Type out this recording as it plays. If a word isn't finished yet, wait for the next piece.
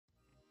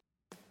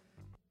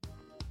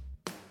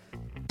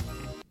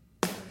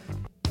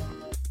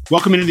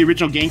Welcome into the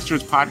Original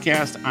Gangsters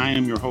podcast. I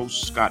am your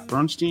host, Scott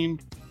Bernstein.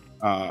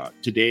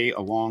 Today,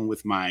 along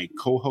with my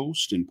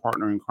co-host and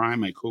partner in crime,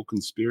 my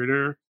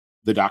co-conspirator,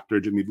 the Dr.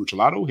 Jimmy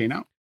Buccellato. Hey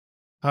now.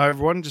 Hi,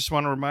 everyone. Just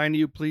want to remind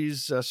you,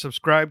 please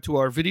subscribe to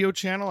our video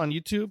channel on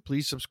YouTube.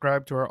 Please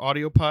subscribe to our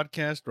audio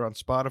podcast. We're on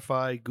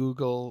Spotify,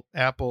 Google,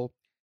 Apple.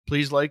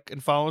 Please like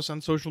and follow us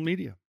on social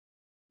media.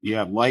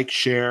 Yeah, like,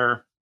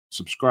 share,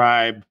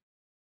 subscribe,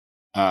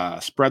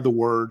 spread the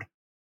word.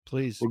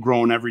 Please. We're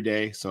growing every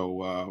day,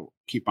 so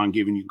keep on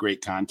giving you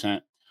great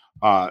content.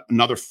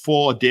 Another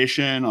full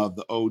edition of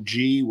the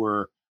OG.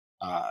 We're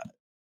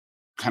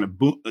kind of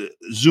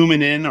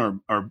zooming in,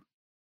 or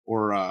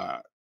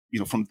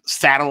from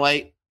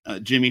satellite.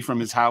 Jimmy from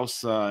his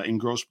house in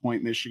Grosse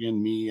Pointe,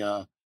 Michigan. Me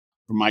from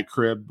my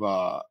crib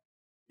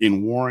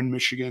in Warren,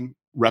 Michigan,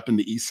 repping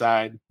the East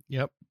Side.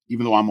 Yep.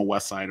 Even though I'm a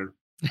West Sider,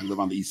 I live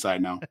on the East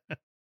Side now.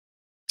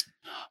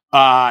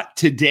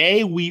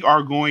 Today we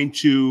are going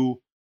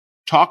to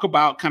talk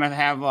about, kind of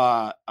have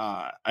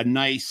a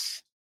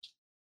nice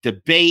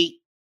debate,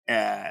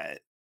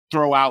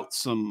 throw out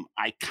some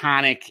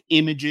iconic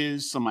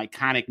images, some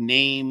iconic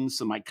names,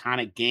 some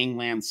iconic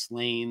gangland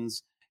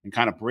slayings, and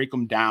kind of break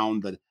them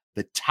down, the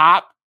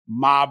top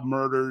mob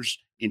murders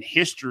in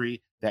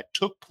history that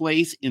took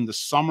place in the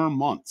summer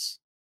months.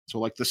 So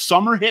like the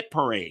summer hit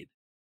parade,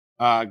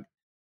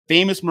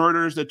 famous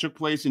murders that took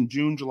place in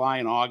June, July,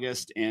 and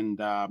August. And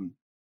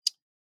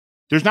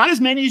there's not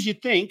as many as you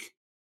think,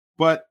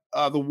 but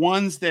the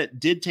ones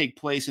that did take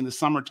place in the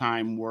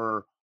summertime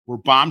were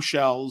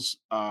bombshells,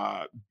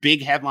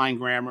 big headline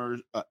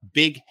grabbers,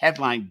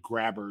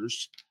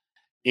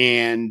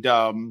 and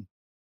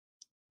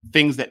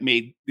things that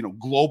made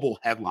global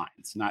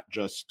headlines, not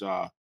just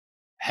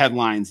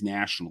headlines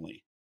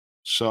nationally.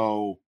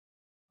 So,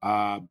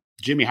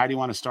 Jimmy, how do you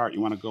want to start? You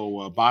want to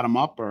go bottom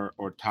up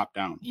or top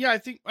down? Yeah, I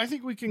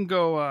think we can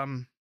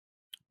go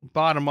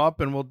bottom up,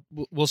 and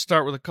we'll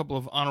start with a couple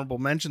of honorable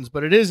mentions.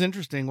 But it is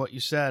interesting what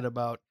you said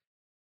about.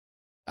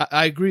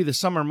 I agree. The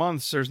summer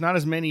months, there's not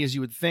as many as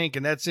you would think.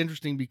 And that's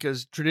interesting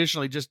because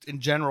traditionally, just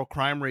in general,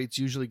 crime rates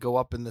usually go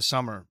up in the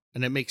summer.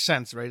 And it makes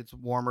sense, right? It's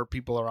warmer.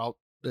 People are out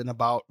and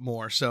about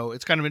more. So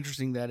it's kind of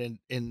interesting that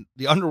in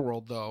the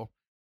underworld, though,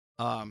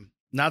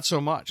 not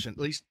so much, at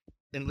least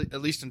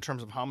in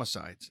terms of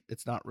homicides.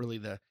 It's not really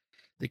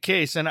the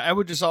case. And I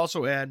would just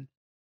also add,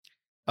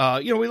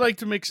 we like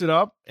to mix it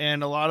up.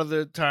 And a lot of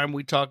the time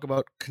we talk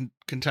about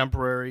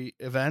contemporary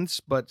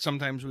events, but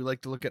sometimes we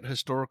like to look at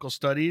historical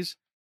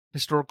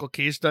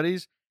case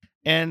studies.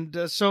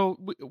 And so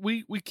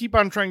we keep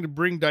on trying to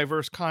bring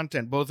diverse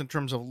content, both in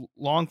terms of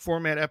long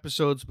format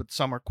episodes, but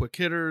some are quick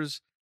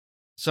hitters.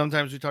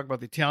 Sometimes we talk about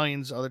the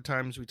Italians. Other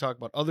times we talk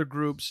about other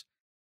groups.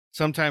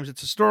 Sometimes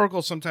it's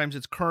historical. Sometimes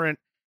it's current.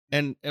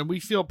 And we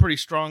feel pretty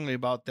strongly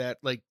about that.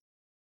 Like,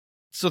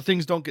 so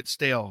things don't get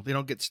stale. They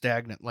don't get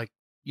stagnant. Like,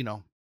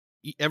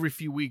 every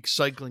few weeks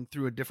cycling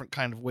through a different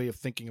kind of way of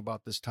thinking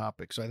about this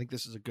topic. So I think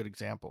this is a good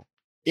example.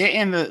 Yeah,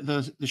 and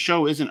the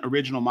show isn't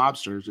original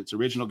mobsters; it's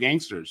original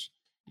gangsters.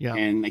 Yeah,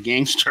 and a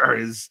gangster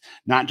is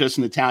not just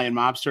an Italian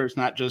mobster; it's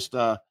not just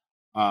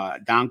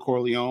Don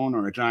Corleone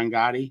or a John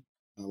Gotti.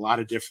 A lot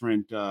of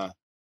different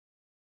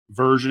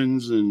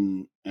versions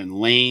and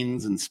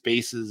lanes and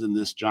spaces in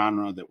this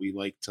genre that we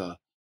like to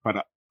try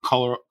to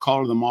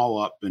color them all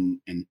up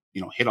and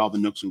hit all the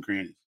nooks and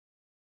crannies.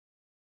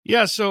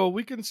 Yeah, so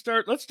we can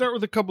start. Let's start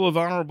with a couple of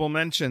honorable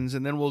mentions,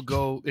 and then we'll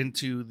go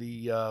into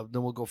the.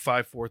 Then we'll go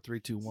 5, 4, 3,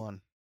 2,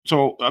 1.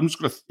 So I'm just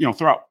going to,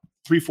 throw out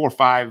 3, 4,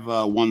 5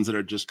 ones that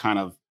are just kind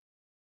of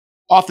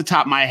off the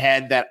top of my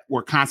head that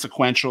were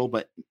consequential,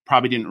 but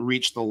probably didn't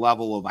reach the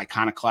level of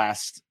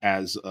iconoclast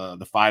as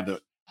the 5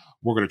 that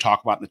we're going to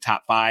talk about in the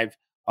top 5.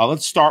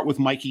 Let's start with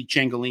Mikey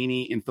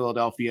Ciancaglini in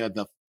Philadelphia.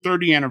 The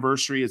 30th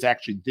anniversary is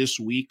actually this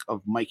week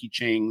of Mikey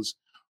Chang's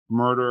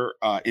murder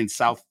in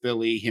South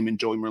Philly. Him and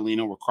Joey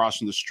Merlino were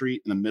crossing the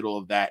street in the middle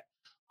of that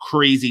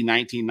crazy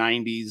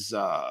 1990s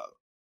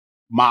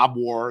mob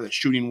war, the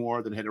shooting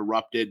war that had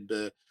erupted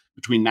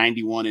between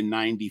 91 and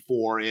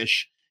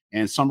 94-ish.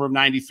 And summer of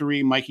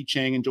 93, Mikey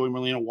Chang and Joey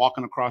Merlino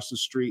walking across the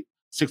street,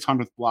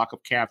 600th block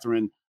of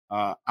Catherine,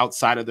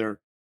 outside of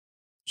their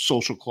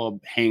social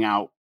club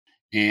hangout.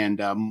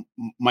 And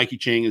Mikey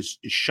Chang is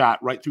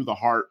shot right through the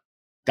heart,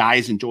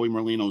 dies in Joey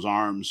Merlino's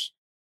arms.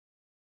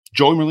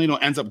 Joey Merlino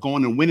ends up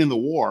going and winning the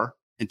war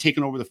and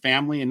taking over the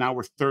family. And now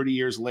we're 30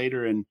 years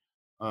later, and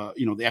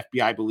the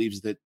FBI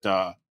believes that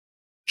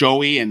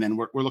Joey, and then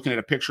we're looking at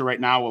a picture right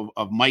now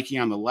of Mikey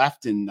on the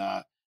left, and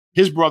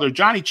his brother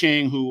Johnny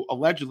Chang, who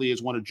allegedly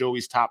is one of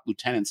Joey's top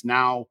lieutenants,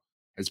 now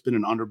has been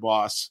an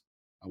underboss,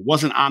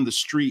 wasn't on the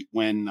street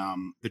when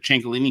the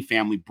Ciancaglini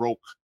family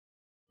broke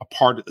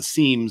apart at the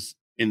seams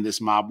in this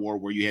mob war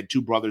where you had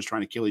two brothers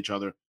trying to kill each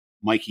other,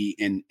 Mikey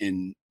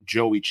and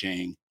Joey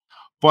Chang.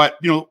 But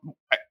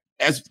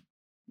as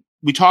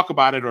we talk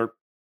about it, or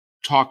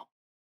talk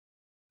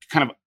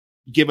kind of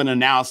give an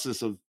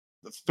analysis of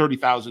the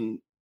 30,000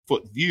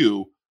 foot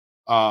view,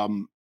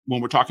 when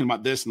we're talking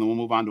about this, and then we'll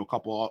move on to a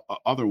couple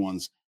other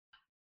ones.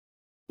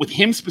 With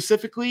him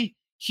specifically,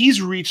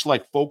 he's reached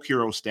like folk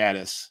hero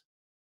status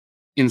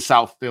in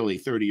South Philly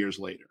 30 years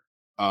later.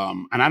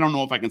 And I don't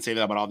know if I can say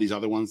that about all these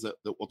other ones that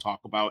we'll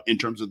talk about in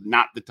terms of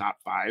not the top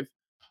five,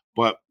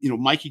 but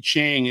Mikey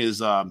Chang is,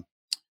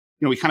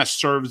 he kind of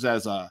serves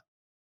as a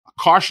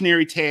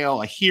cautionary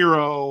tale, a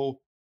hero,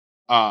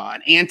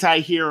 an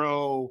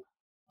anti-hero,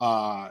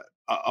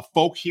 a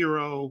folk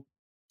hero,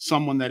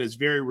 someone that is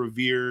very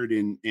revered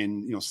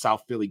in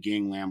South Philly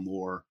gangland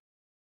lore,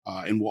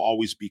 and will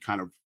always be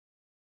kind of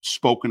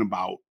spoken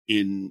about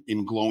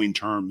in glowing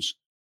terms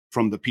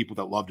from the people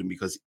that loved him,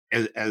 because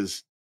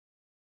as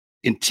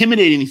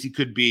intimidating as he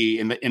could be,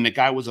 and the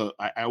guy was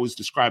I always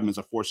describe him as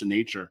a force of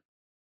nature,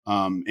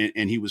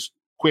 and he was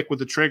quick with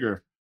the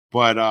trigger,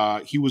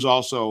 but he was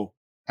also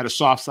had a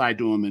soft side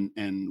to him,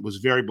 and was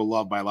very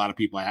beloved by a lot of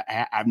people.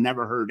 I've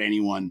never heard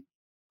anyone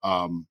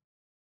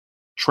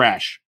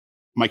trash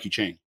Mikey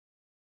Chang.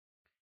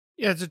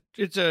 Yeah,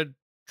 it's a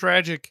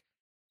tragic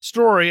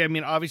story. I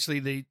mean, obviously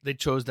they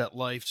chose that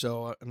life,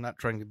 so I'm not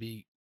trying to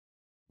be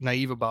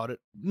naive about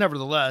it.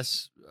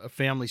 Nevertheless, a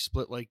family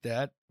split like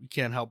that, you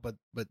can't help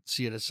but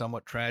see it as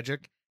somewhat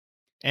tragic.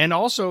 And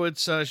also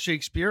it's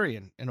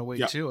Shakespearean in a way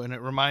too, and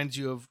it reminds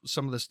you of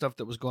some of the stuff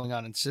that was going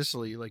on in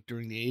Sicily, like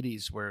during the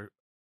 80s, where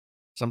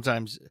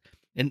sometimes,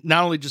 and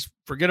not only just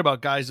forget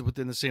about guys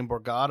within the same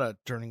borgata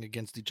turning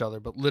against each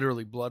other, but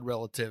literally blood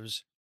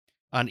relatives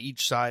on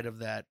each side of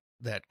that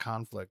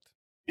conflict.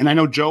 And I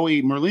know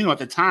Joey Merlino at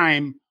the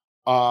time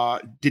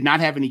did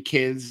not have any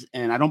kids,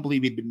 and I don't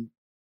believe he'd been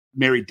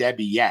married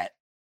Debbie yet.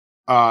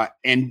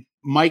 And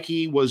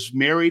Mikey was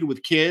married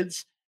with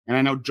kids, and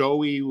I know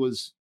Joey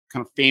was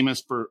kind of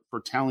famous for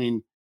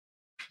telling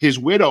his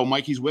widow,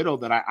 Mikey's widow,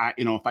 that I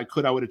if I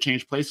could, I would have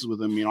changed places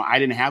with him. I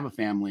didn't have a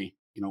family.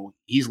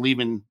 He's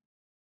leaving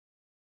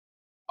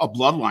a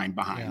bloodline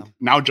behind. Yeah.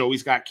 Now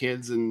Joey's got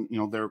kids, and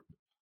they're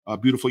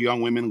beautiful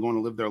young women going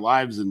to live their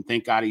lives, and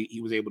thank God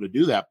he was able to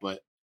do that.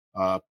 But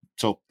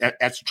so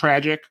that's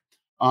tragic.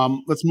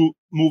 Let's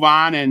move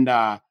on,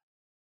 and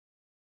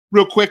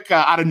real quick,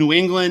 out of New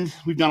England,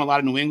 we've done a lot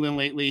of New England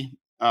lately.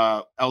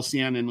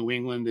 LCN in New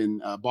England,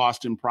 and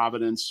Boston,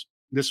 Providence.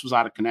 This was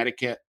out of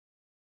Connecticut,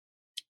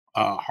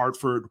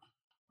 Hartford,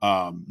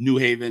 New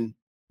Haven.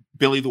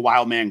 Billy the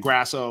Wild Man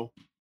Grasso,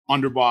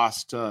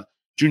 underboss to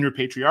Junior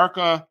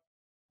Patriarca,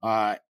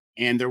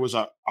 and there was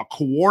a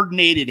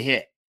coordinated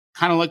hit,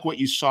 kind of like what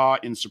you saw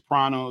in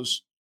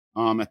Sopranos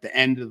at the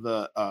end of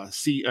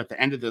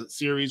the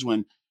series,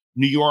 when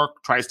New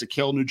York tries to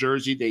kill New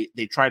Jersey.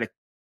 They try to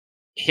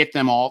hit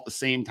them all at the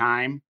same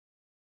time,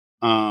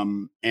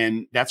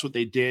 and that's what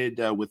they did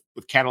with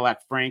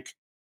Cadillac Frank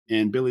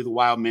and Billy the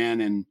Wild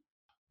Man. And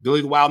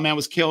Billy the Wild Man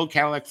was killed.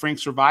 Cadillac Frank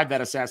survived that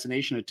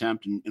assassination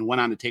attempt and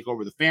went on to take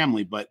over the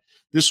family. But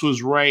this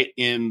was right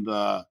in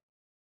the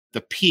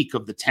peak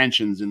of the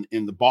tensions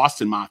in the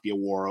Boston Mafia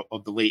War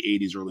of the late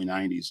 80s, early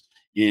 90s,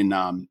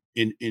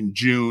 in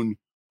June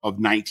of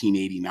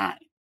 1989.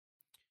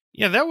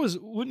 Yeah,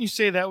 wouldn't you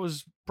say that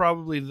was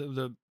probably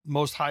the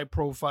most high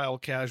profile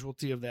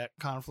casualty of that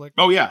conflict?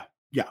 Oh, yeah.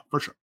 Yeah,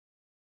 for sure.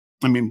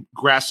 I mean,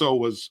 Grasso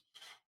was,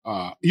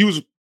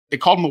 they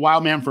called him the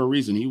Wild Man for a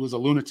reason. He was a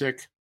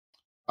lunatic,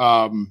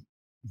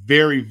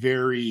 very,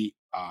 very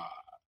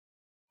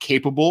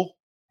capable,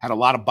 had a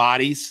lot of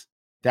bodies.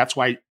 That's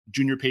why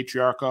Junior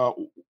Patriarca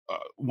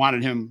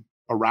wanted him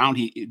around.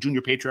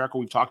 Junior Patriarca,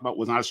 we've talked about,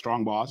 was not a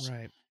strong boss,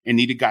 right, and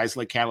needed guys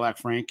like Cadillac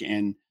Frank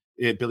and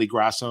Billy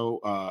Grasso,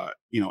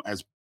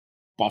 as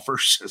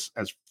buffers,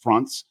 as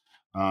fronts,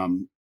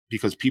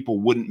 because people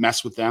wouldn't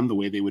mess with them the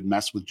way they would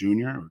mess with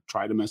Junior, or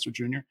try to mess with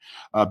Junior.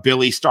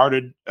 Billy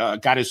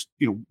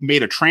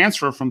made a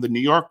transfer from the New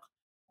York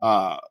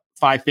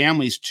Five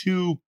Families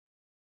to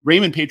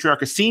Raymond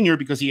Patriarca Sr.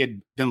 because he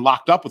had been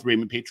locked up with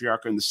Raymond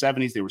Patriarca in the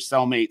 70s. They were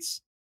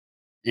cellmates.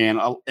 And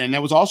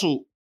there was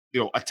also,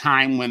 a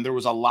time when there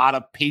was a lot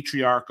of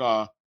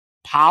Patriarcha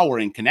power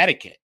in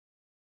Connecticut.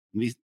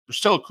 And there's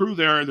still a crew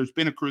there. There's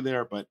been a crew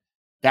there, but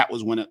that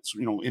was when it's,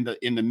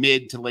 in the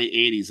mid to late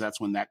 80s,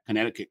 that's when that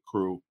Connecticut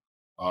crew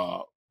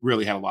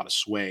really had a lot of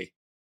sway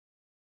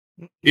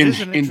in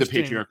the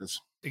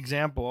Patriarchas.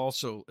 Example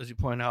also, as you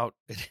point out,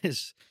 it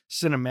is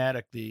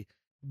cinematic,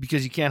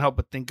 because you can't help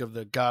but think of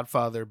the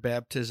Godfather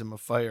baptism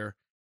of fire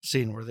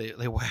scene where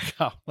they whack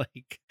out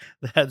like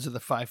the heads of the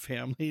five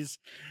families.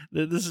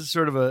 This is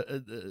sort of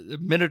a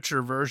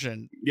miniature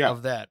version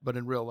of that, but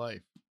in real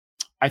life.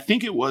 I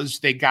think it was,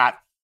 they got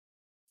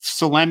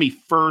Salemi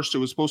first. It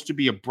was supposed to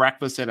be a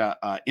breakfast at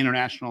a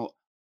International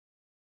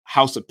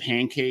House of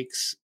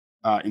Pancakes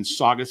in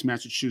Saugus,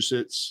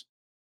 Massachusetts.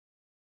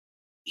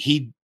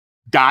 He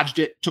dodged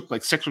it, took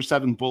like 6 or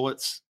 7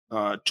 bullets,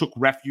 took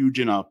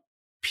refuge in a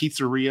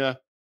pizzeria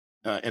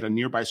at a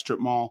nearby strip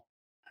mall.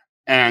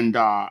 And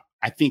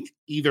I think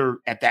either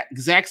at that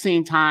exact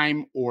same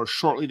time or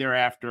shortly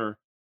thereafter,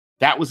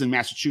 that was in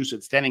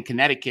Massachusetts. Then in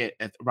Connecticut,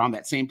 around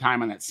that same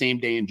time, on that same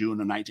day in June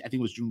of 19, I think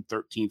it was June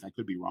 13th. I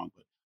could be wrong,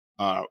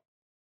 but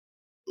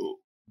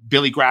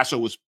Billy Grasso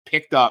was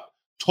picked up,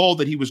 told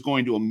that he was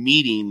going to a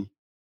meeting,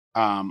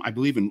 I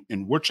believe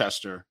in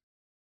Worcester,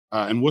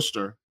 in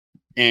Worcester,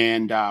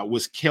 and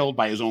was killed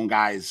by his own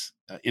guys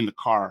in the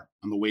car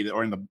on the way to,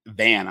 or in the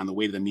van on the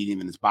way to the meeting,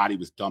 and his body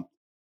was dumped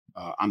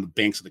on the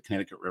banks of the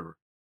Connecticut River.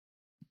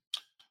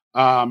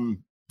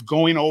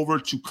 Going over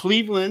to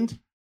Cleveland,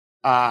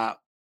 August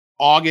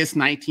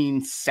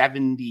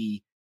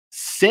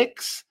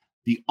 1976,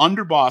 the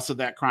underboss of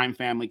that crime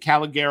family,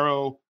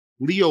 Calogero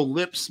Leo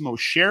Lips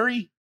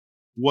Mosheri,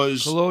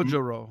 was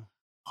Calogero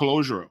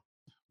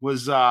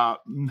was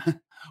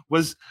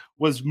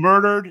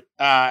murdered.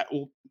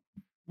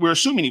 We're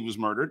assuming he was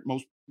murdered.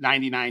 Most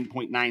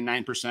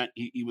 99.99%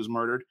 he was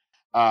murdered.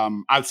 I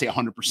would say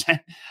 100%.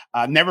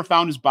 Never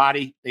found his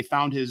body. They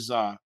found his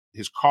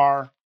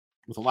car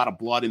with a lot of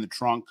blood in the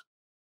trunk.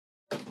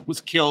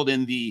 Was killed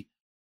in the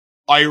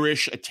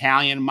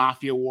Irish-Italian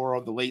mafia war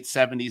of the late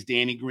 70s.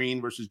 Danny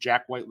Green versus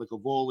Jack White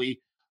Licavoli.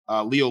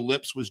 Leo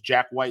Lips was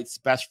Jack White's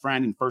best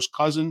friend and first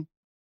cousin.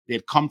 They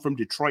had come from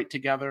Detroit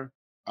together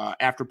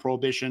after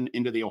Prohibition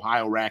into the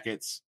Ohio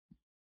rackets.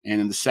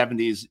 And in the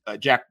 70s,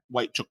 Jack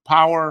White took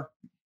power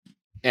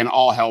and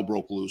all hell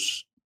broke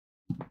loose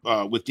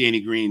with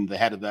Danny Green, the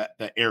head of the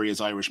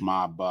area's Irish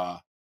mob,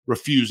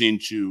 refusing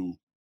to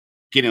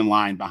get in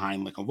line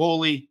behind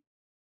Licavoli.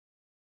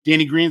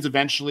 Danny Green's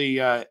eventually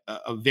a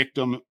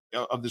victim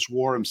of this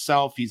war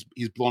himself. He's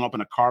blown up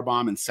in a car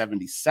bomb in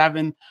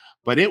 77,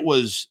 but it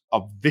was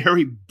a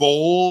very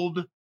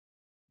bold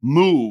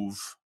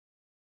move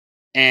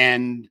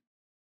and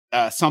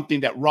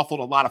something that ruffled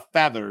a lot of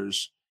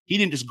feathers. He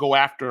didn't just go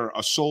after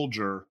a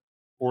soldier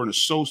or an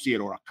associate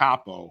or a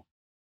capo.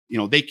 You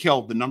know, they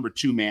killed the number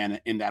 2 man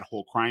in that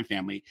whole crime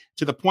family,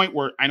 to the point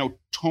where I know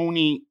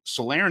Tony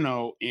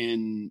Salerno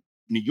in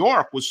New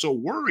York was so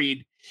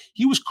worried,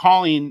 he was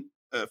calling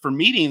for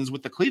meetings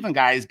with the Cleveland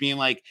guys, being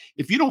like,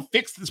 if you don't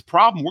fix this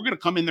problem, we're going to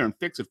come in there and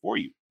fix it for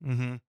you.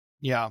 Mm-hmm.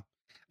 Yeah.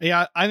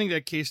 I think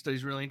that case study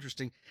is really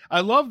interesting.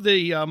 I love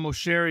the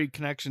Mosheri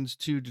connections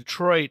to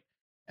Detroit.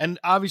 And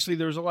obviously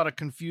there was a lot of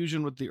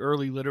confusion with the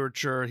early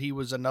literature. He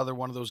was another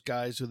one of those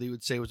guys who they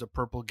would say was a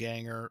purple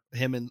ganger,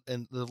 him and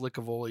the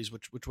Licavolis,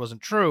 which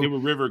wasn't true. They were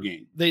River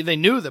Gang. They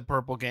knew the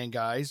Purple Gang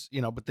guys,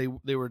 you know, but they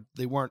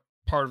weren't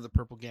part of the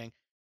Purple Gang.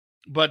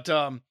 But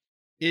I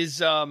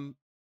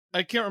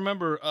can't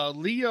remember.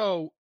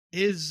 Leo,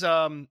 his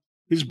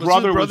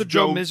brother was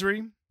Joe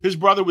Misery. His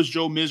brother was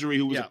Joe Misery,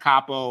 who was a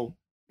capo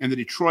in the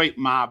Detroit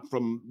mob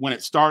from when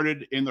it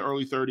started in the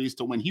early 30s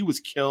to when he was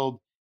killed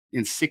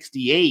in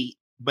 68.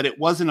 But it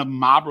wasn't a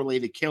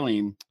mob-related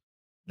killing.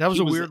 That was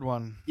a weird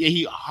one. Yeah,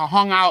 he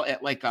hung out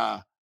at like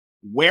a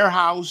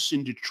warehouse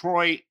in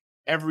Detroit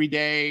every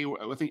day.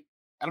 I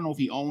don't know if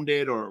he owned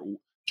it or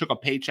took a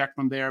paycheck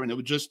from there. And it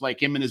was just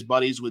like him and his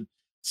buddies would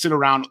sit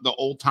around, the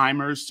old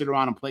timers, sit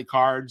around and play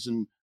cards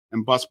and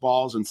bust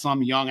balls. And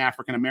some young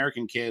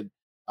African-American kid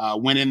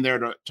went in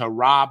there to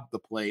rob the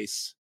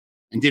place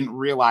and didn't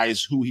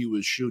realize who he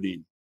was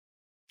shooting.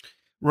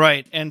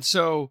 Right. And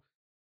so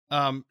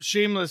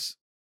shameless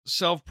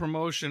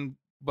self-promotion,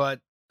 but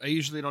I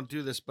usually don't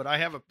do this, but I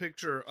have a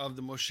picture of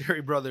the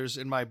Mosheri brothers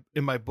in my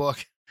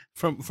book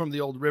from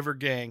the old River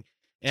Gang.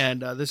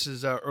 And this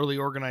is early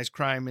organized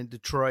crime in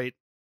Detroit.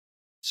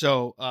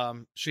 So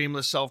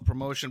shameless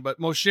self-promotion, but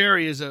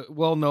Mosheri is a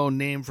well-known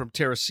name from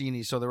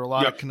Terracini. So there were a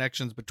lot of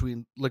connections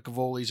between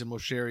Licavolis and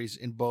Mosheris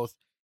in both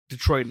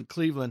Detroit and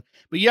Cleveland.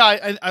 But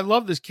yeah, I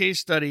love this case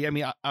study. I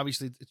mean,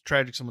 obviously it's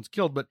tragic someone's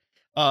killed, but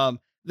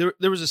there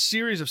was a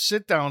series of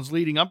sit-downs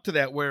leading up to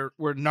that where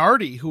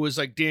Nardi, who was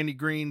like Danny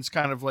Green's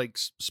kind of like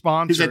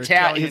sponsor,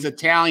 his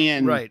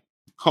Italian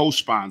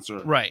co-sponsor,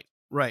 right.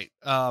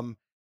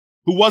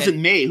 Who wasn't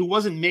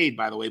made,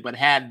 by the way, but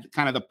had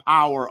kind of the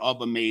power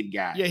of a made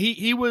guy. Yeah,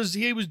 he was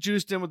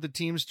juiced in with the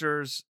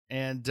Teamsters,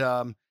 and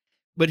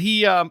but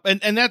he was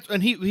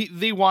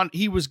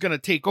going to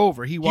take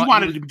over. He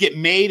wanted to get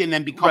made and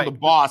then become the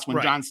boss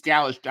when John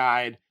Scalish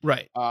died.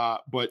 Right.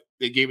 But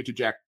they gave it to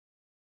Jack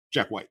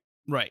White.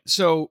 Right.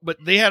 So, but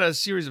they had a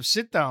series of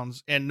sit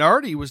downs, and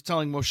Nardi was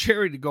telling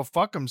Mosheri to go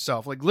fuck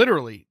himself. Like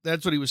literally,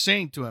 that's what he was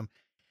saying to him.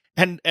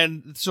 And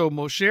so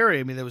Mosheri,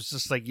 I mean, it was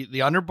just like the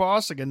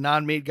underboss, like a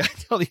non-made guy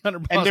tell the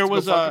underboss and there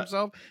was to go fuck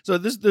himself. So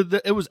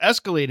it was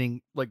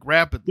escalating like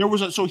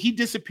rapidly. So he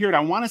disappeared.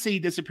 I want to say he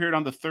disappeared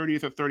on the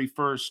 30th or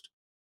 31st,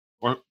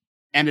 or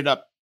ended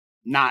up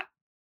not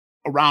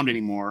around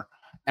anymore.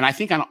 And I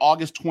think on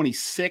August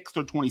 26th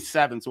or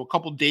 27th, so a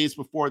couple days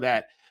before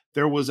that,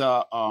 there was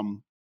a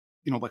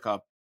like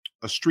a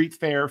street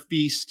fair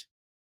feast,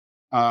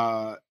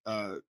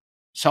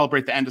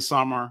 celebrate the end of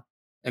summer.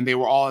 And they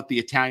were all at the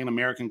Italian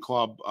American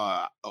Club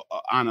I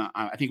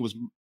think it was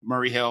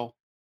Murray Hill,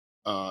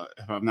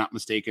 if I'm not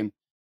mistaken,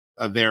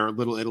 there,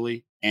 Little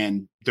Italy.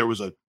 And there was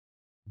a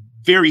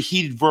very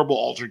heated verbal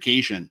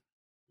altercation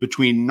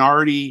between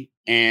Nardi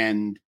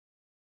and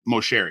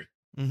Mosheri,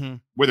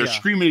 where they're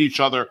screaming at each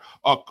other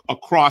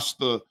across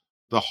the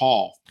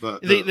hall.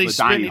 They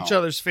spit in each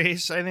other's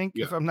face, I think,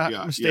 if I'm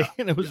not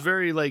mistaken. It was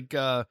very like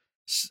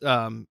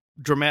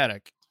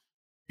dramatic.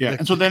 Yeah,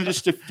 and so then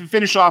just to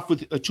finish off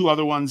with two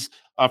other ones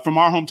from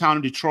our hometown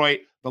in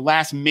Detroit, the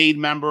last made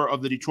member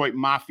of the Detroit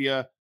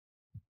Mafia,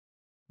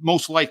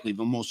 most likely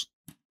the most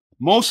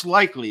most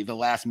likely the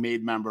last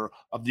made member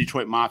of the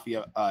Detroit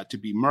Mafia to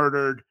be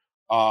murdered.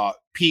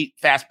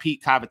 Fast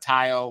Pete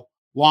Cavataio,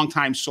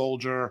 longtime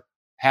soldier,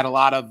 had a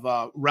lot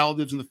of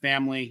relatives in the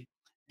family,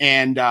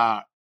 and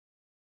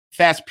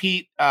Fast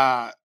Pete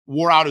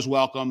wore out his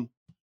welcome.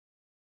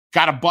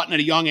 Got a button at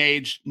a young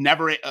age.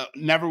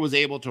 Never was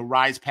able to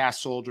rise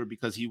past soldier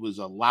because he was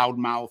a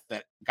loudmouth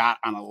that got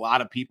on a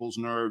lot of people's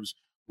nerves.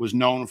 Was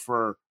known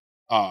for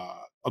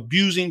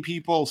abusing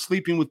people,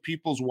 sleeping with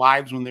people's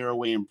wives when they were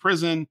away in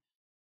prison,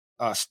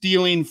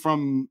 stealing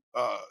from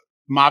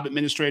mob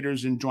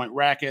administrators in joint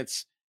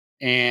rackets,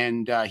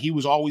 and he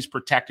was always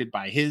protected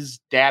by his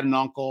dad and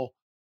uncle,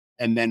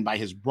 and then by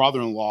his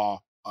brother-in-law,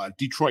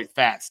 Detroit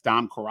Fats,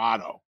 Dom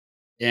Corrado.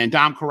 And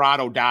Dom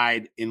Corrado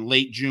died in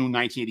late June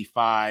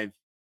 1985.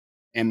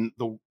 And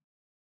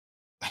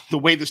the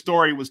way the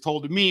story was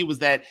told to me was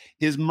that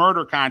his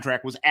murder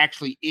contract was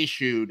actually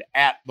issued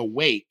at the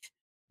wake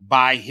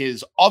by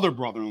his other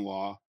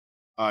brother-in-law,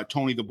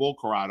 Tony the Bull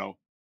Corrado.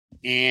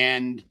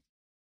 And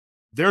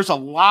there's a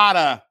lot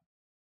of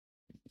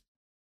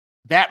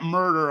that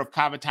murder of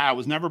Cavataio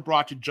was never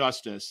brought to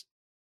justice.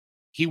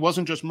 He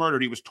wasn't just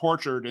murdered. He was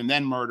tortured and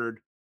then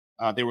murdered.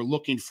 They were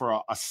looking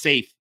for a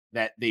safe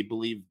that they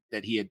believed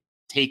that he had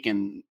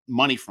taken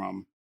money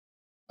from,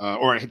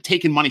 or had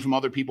taken money from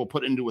other people,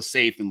 put it into a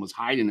safe, and was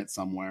hiding it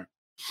somewhere.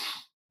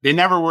 They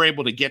never were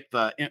able to get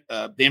the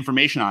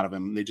information out of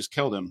him. They just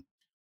killed him.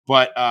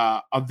 But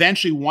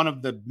eventually, one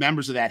of the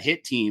members of that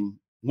hit team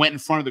went in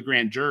front of the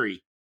grand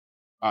jury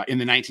in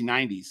the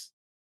 1990s.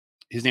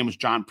 His name was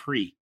John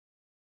Pree,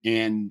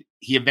 and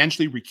he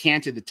eventually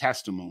recanted the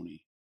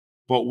testimony.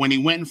 But when he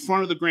went in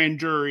front of the grand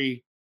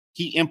jury,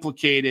 he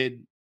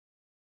implicated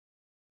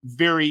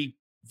very,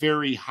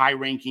 very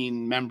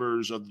high-ranking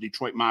members of the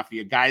Detroit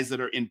Mafia, guys that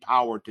are in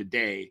power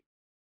today,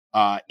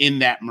 in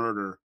that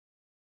murder.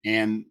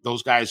 And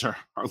those guys are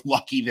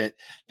lucky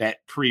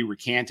that Pree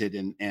recanted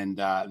and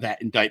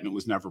that indictment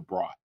was never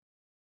brought.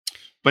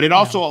 But it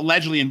also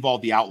allegedly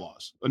involved the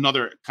Outlaws,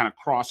 another kind of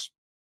cross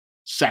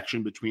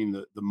section between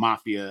the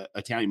mafia,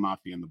 Italian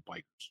mafia, and the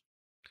bikers.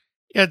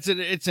 Yeah,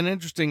 it's an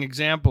interesting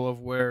example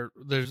of where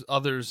there's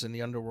others in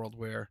the underworld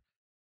where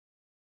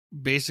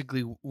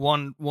basically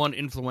one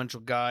influential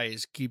guy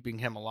is keeping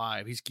him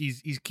alive.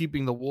 He's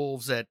keeping the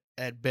wolves at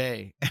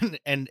bay,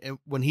 and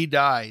when he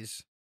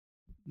dies,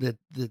 that's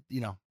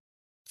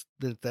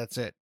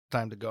it.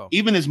 Time to go.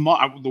 Even his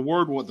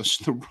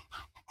the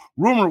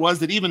rumor was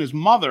that even his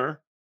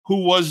mother,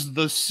 who was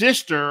the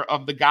sister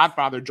of the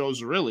Godfather Joe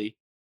Zerilli,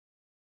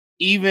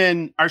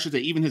 even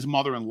his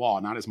mother-in-law,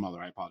 not his mother,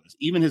 I apologize.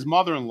 Even his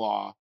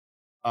mother-in-law,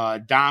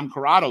 Dom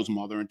Corrado's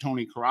mother and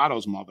Tony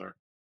Corrado's mother,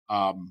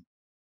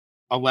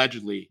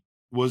 allegedly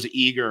was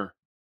eager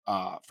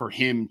for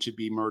him to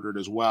be murdered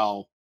as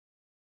well.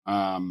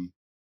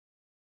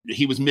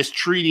 He was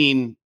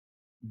mistreating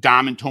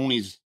Dom and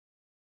Tony's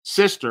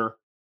sister,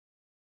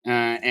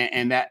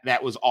 and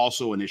that was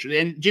also an issue.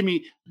 And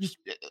Jimmy,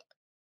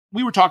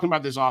 we were talking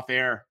about this off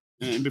air,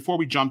 and before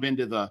we jump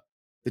into the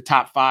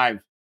top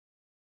five,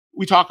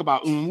 we talk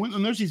about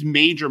when there's these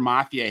major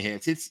mafia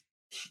hits, it's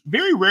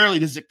very rarely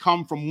does it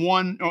come from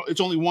one.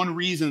 It's only one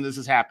reason this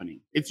is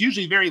happening. It's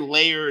usually very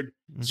layered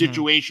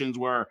situations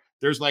where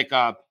there's like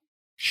a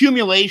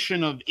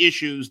accumulation of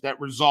issues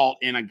that result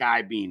in a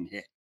guy being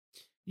hit.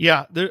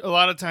 Yeah, a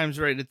lot of times,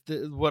 right?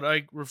 What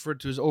I refer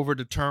to as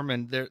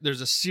overdetermined.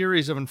 There's a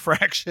series of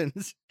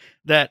infractions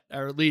that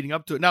are leading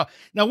up to it. Now,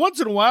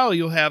 once in a while,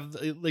 you'll have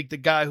like the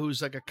guy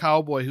who's like a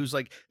cowboy who's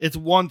like, it's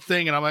one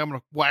thing, and I'm going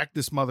to whack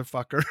this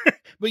motherfucker.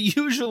 But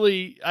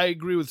usually, I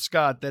agree with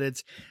Scott that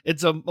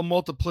it's a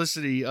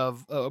multiplicity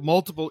of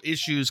multiple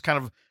issues, kind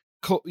of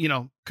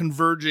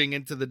converging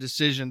into the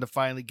decision to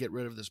finally get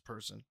rid of this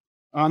person.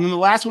 And then the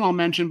last one I'll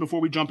mention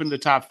before we jump into the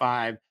top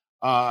five.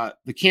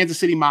 The Kansas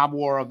City mob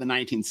war of the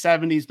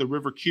 1970s, the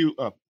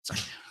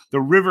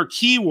River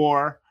Key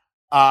War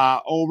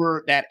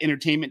over that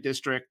entertainment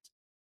district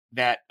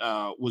that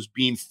was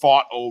being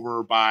fought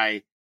over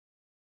by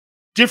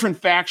different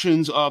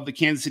factions of the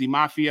Kansas City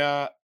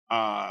Mafia,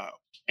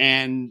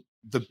 and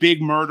the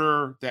big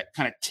murder that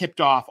kind of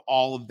tipped off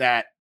all of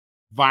that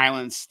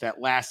violence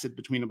that lasted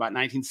between about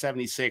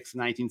 1976 and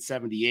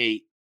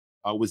 1978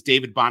 was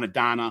David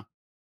Bonadonna.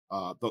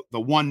 The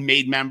one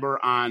made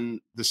member on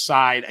the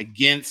side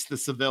against the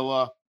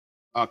Sevilla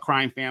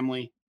crime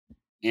family,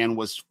 and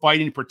was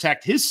fighting to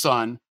protect his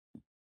son,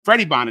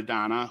 Freddie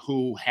Bonadonna,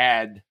 who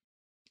had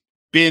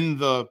been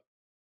the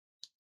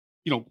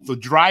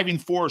driving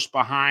force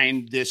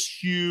behind this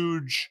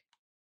huge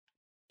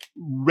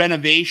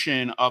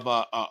renovation of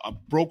a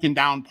broken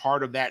down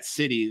part of that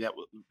city that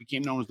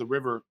became known as the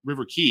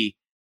River Key.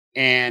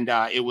 And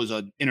it was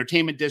an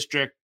entertainment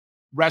district,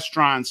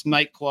 restaurants,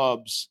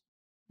 nightclubs,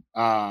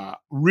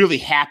 really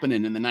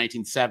happening in the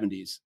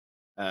 1970s,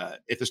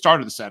 at the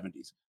start of the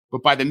 70s.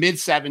 But by the mid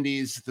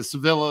 70s, the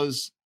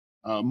Sevillas,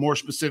 more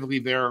specifically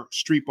their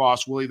street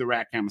boss, Willie the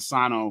Rat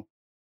Camusano,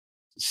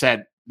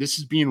 said, this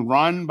is being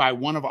run by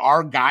one of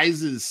our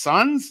guys'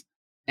 sons,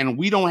 and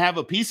we don't have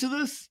a piece of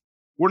this.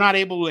 We're not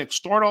able to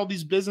extort all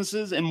these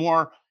businesses. And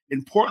more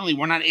importantly,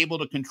 we're not able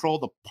to control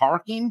the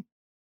parking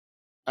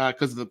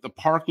because the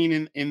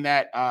parking in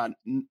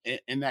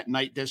that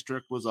night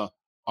district was a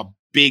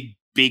big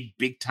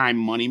time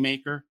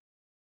moneymaker.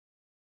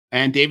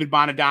 And David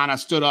Bonadonna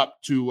stood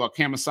up to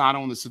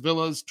Camusano and the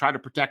Sevillas, tried to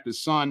protect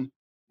his son,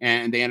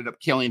 and they ended up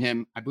killing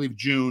him, I believe,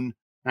 June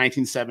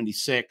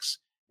 1976.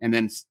 And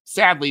then,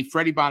 sadly,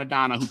 Freddie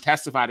Bonadonna, who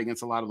testified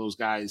against a lot of those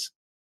guys,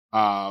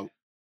 went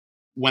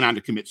on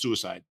to commit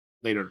suicide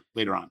later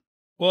on.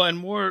 Well, and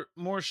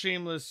more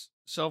shameless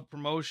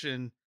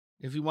self-promotion.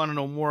 If you want to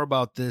know more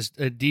about this,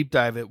 a deep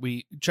dive it,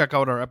 we check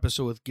out our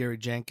episode with Gary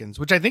Jenkins,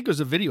 which I think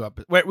was a video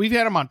episode. We've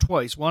had him on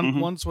twice.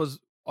 Once was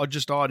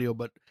just audio,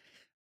 but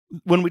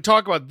when we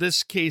talk about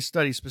this case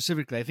study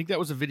specifically, I think that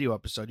was a video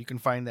episode. You can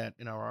find that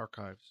in our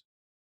archives.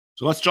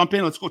 So let's jump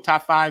in. Let's go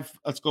top 5.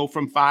 Let's go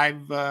from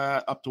 5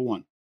 up to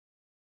 1.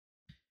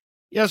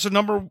 Yeah, so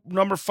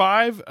number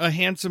 5, a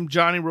handsome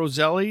Johnny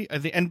Roselli. I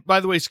think, and by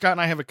the way, Scott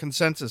and I have a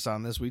consensus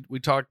on this. We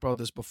talked about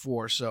this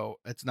before, so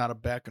it's not a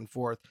back and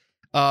forth.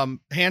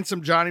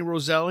 Handsome Johnny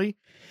Roselli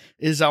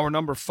is our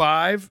number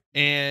 5,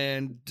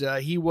 and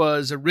he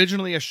was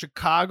originally a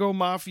Chicago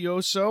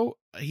mafioso.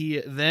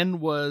 He then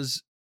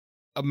was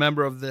a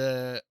member of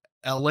the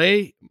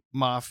L.A.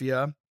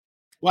 Mafia.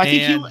 Well,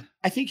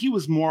 I think he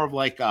was more of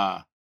like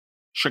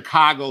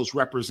Chicago's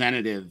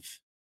representative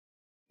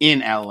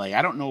in L.A.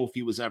 I don't know if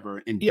he was ever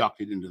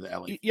inducted into the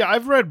L.A. Yeah,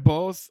 I've read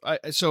both,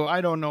 so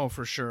I don't know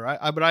for sure.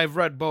 But I've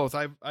read both.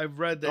 I've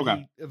read that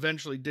he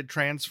eventually did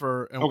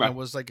transfer and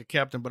was like a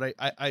captain, but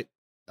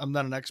I'm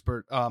not an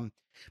expert.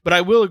 But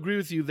I will agree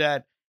with you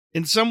that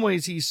in some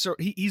ways he's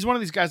one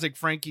of these guys like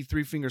Frankie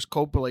Three Fingers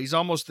Coppola. He's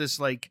almost this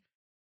like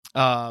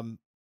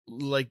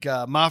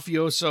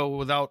mafioso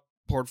without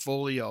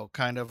portfolio,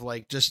 kind of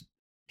like just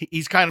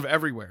he's kind of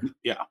everywhere.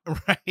 Yeah.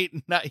 Right.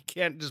 Not, you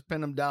can't just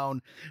pin him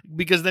down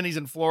because then he's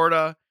in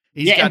Florida.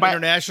 He's got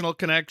international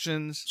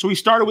connections. So he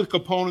started with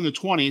Capone in the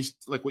 20s,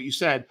 like what you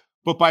said,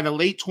 but by the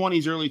late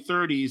 20s, early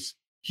 30s,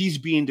 he's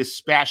being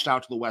dispatched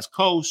out to the West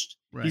Coast.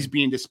 Right. He's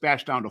being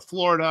dispatched down to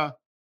Florida.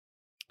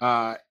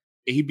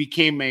 He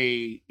became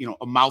a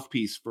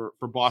mouthpiece for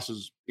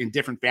bosses in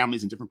different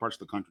families in different parts of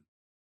the country.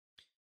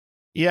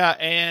 Yeah,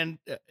 and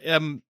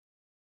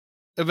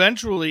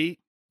eventually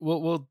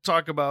we'll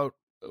talk about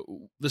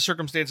the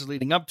circumstances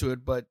leading up to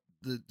it, but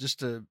just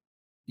to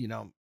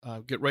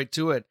get right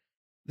to it,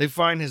 they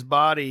find his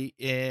body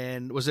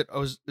in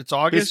it's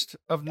August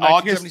of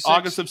 1976?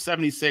 August of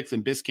 76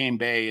 in Biscayne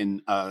Bay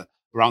and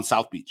around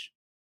South Beach.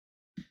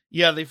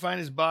 Yeah, they find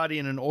his body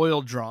in an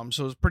oil drum,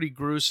 so it was a pretty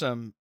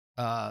gruesome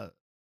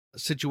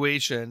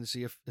situation.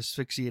 See,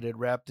 asphyxiated,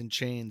 wrapped in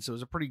chains. So it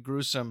was a pretty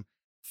gruesome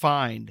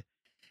find.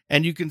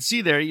 And you can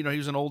see there, he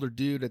was an older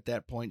dude at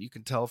that point. You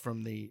can tell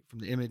from the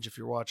image if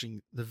you're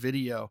watching the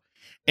video.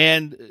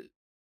 And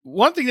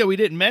one thing that we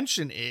didn't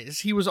mention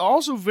is he was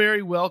also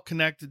very well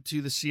connected to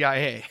the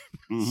CIA.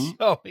 Mm-hmm.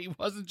 So he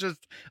wasn't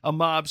just a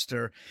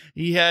mobster.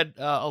 He had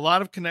a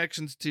lot of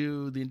connections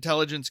to the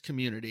intelligence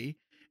community.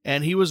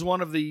 And he was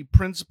one of the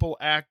principal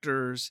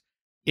actors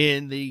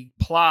in the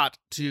plot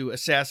to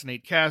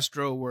assassinate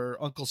Castro,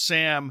 where Uncle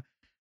Sam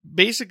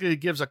basically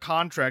gives a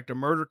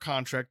murder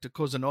contract to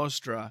Cosa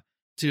Nostra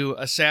to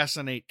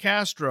assassinate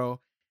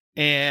Castro,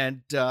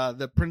 and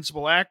the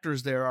principal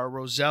actors there are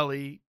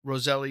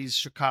Roselli's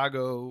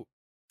Chicago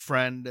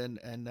friend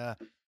and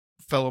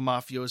fellow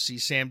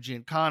mafiosi Sam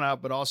Giancana,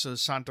 but also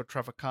Santo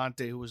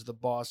Trafficante, who was the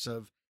boss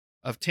of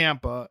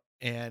Tampa.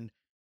 And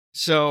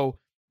so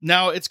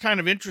now it's kind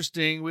of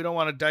interesting. We don't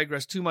want to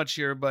digress too much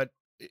here, but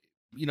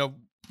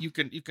you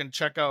can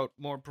check out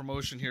more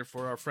promotion here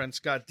for our friend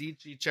Scott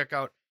Dietschy. Check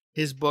out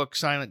his book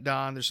Silent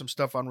Dawn. There's some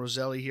stuff on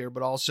Roselli here,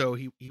 but also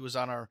he was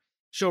on our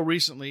show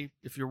recently.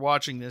 If you're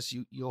watching this,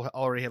 you'll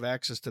already have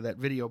access to that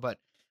video. But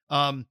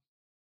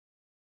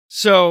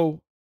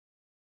so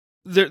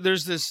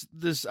there's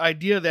this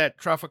idea that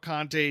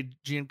Trafficante,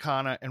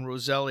 Giancana, and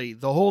Roselli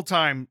the whole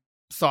time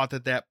thought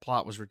that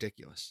plot was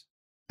ridiculous,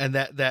 and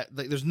that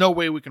there's no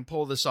way we can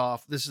pull this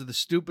off. This is the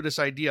stupidest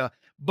idea.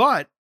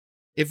 But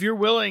if you're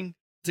willing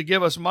to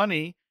give us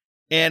money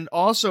and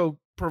also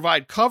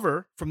provide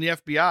cover from the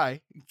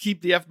FBI,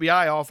 keep the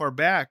FBI off our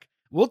back,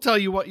 we'll tell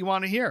you what you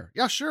want to hear.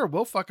 Yeah, sure.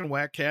 We'll fucking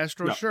whack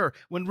Castro. Yeah. Sure.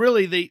 When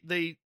really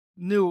they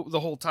knew the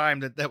whole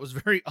time that was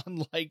very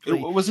unlikely.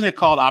 Wasn't it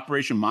called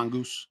Operation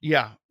Mongoose?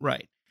 Yeah,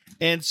 right.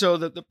 And so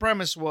the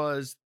premise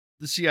was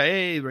the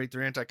CIA, right?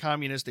 They're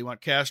anti-communist. They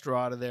want Castro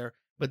out of there,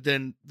 but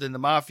then the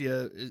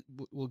mafia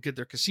will get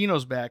their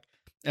casinos back.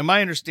 And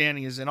my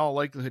understanding is, in all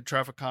likelihood,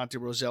 Trafficante,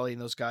 Roselli,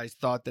 and those guys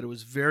thought that it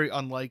was very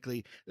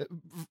unlikely,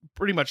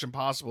 pretty much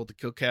impossible to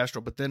kill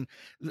Castro. But then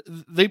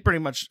they pretty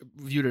much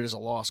viewed it as a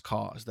lost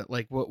cause. That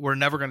we're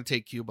never going to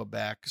take Cuba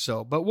back.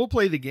 So, but we'll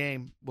play the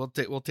game. We'll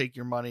take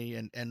your money,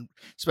 and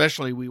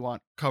especially we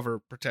want cover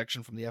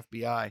protection from the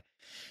FBI.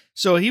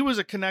 So he was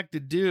a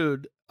connected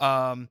dude.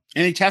 And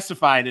he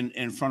testified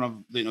in front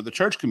of the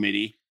church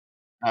committee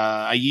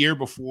a year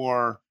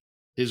before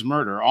his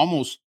murder,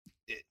 almost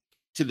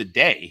to the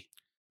day.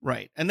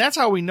 Right. And that's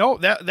how we know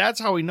that's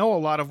how we know a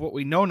lot of what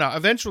we know now.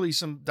 Eventually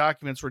some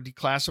documents were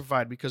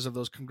declassified because of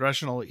those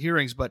congressional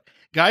hearings, but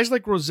guys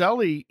like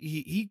Roselli,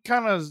 he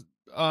kind of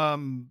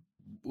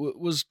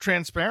was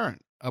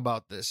transparent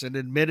about this and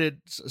admitted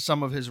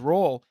some of his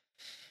role.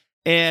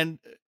 And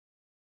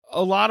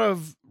a lot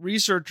of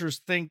researchers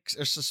think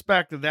or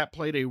suspect that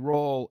played a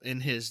role in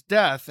his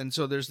death. And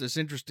so there's this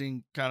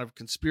interesting kind of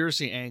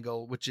conspiracy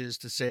angle, which is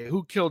to say,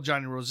 who killed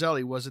Johnny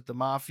Roselli? Was it the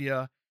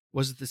mafia?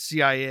 Was it the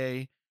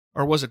CIA?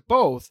 Or was it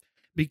both?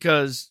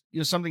 Because,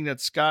 something that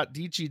Scott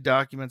Dici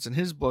documents in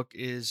his book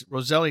is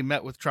Roselli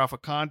met with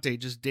Trafficante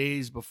just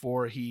days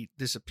before he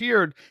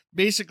disappeared,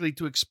 basically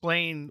to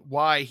explain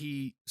why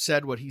he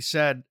said what he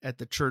said at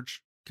the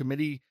church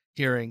committee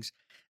hearings,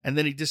 and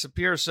then he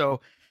disappears. So,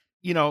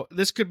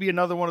 this could be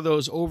another one of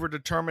those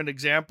overdetermined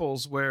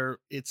examples where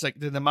it's like,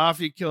 did the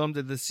mafia kill him?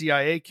 Did the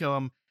CIA kill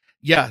him?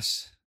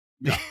 Yes.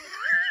 Yeah.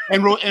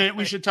 And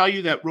we should tell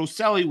you that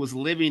Roselli was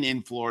living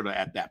in Florida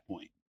at that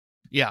point.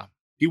 Yeah.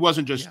 He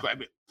wasn't just,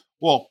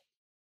 well,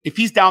 if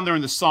he's down there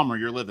in the summer,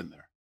 you're living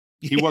there.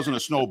 He wasn't a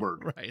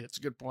snowbird. Right. That's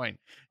a good point.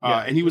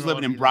 And he was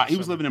living in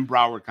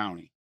Broward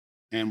County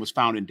and was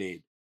found in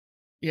Dade.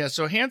 Yeah.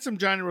 So Handsome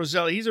Johnny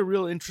Roselli, he's a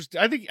real interesting,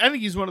 I think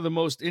he's one of the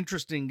most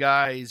interesting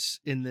guys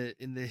in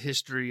the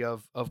history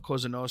of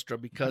Cosa Nostra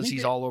because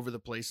he's all over the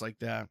place like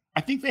that.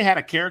 I think they had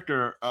a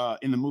character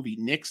in the movie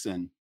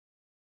Nixon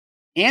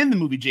and the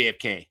movie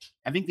JFK.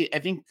 I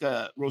think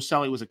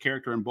Roselli was a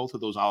character in both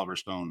of those Oliver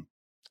Stone.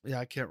 Yeah,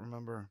 I can't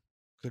remember.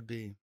 Could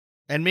be.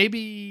 And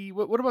maybe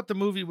what about the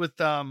movie with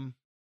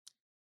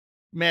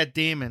Matt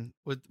Damon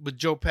with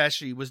Joe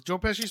Pesci? Was Joe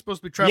Pesci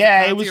supposed to be Trafficante?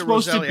 Yeah, it was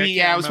supposed Roselli? to be.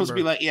 Yeah, it was supposed to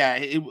be like. Yeah,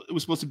 it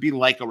was supposed to be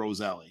like a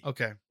Roselli.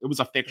 Okay, it was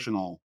a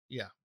fictional.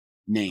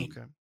 Name.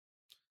 Okay,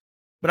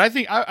 but I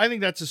think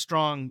that's a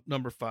strong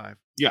number 5.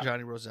 Yeah,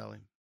 Johnny Roselli.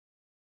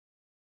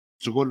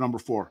 So go to number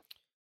 4.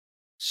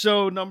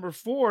 So number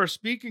 4.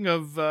 Speaking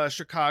of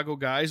Chicago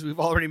guys,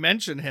 we've already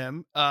mentioned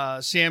him.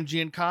 Sam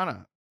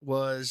Giancana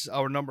was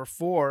our number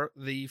 4,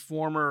 the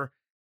former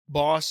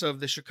boss of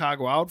the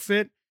Chicago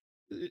outfit.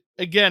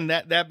 Again,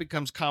 that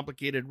becomes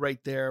complicated right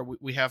there.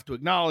 We have to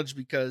acknowledge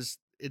because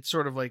it's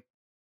sort of like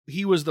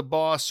he was the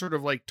boss, sort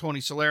of like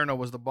Tony Salerno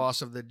was the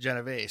boss of the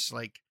Genovese.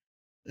 Like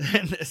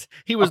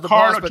he was the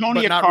boss, but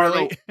not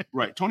really.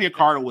 Right. Tony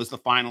Accardo was the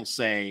final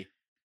say.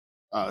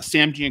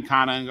 Sam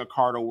Giancana and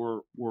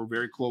Accardo were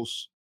very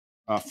close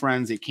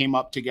friends. They came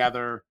up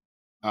together.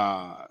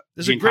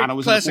 There's a great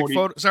classic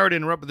photo. Sorry to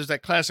interrupt, but there's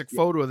that classic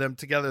photo of them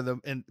together,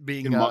 and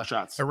being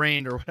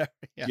arraigned or whatever.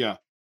 Yeah.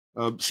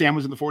 Sam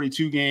was in the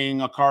 42 gang.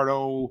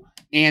 Accardo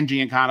and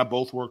Giancana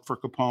both worked for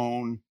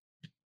Capone.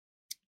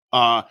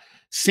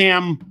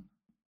 Sam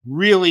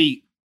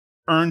really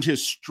earned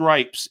his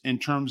stripes in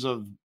terms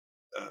of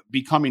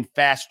becoming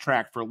fast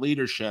track for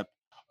leadership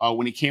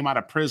when he came out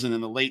of prison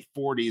in the late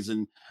 40s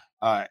and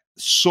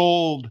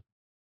sold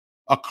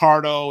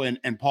Accardo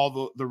and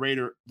Paul the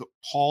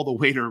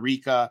Waiter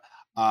Rica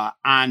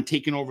on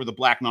taking over the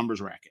Black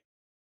Numbers racket.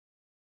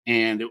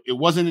 And it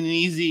wasn't an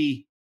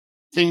easy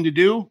thing to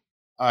do.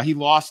 He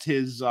lost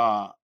his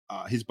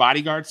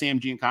bodyguard. Sam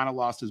Giancana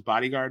lost his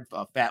bodyguard,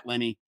 Fat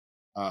Lenny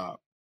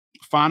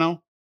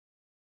Fano.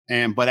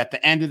 But at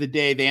the end of the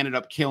day, they ended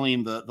up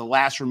killing the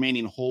last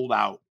remaining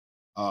holdout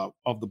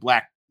of the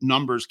Black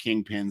Numbers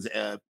kingpins,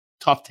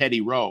 Tough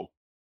Teddy Rowe.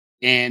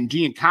 And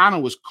Giancana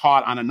was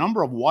caught on a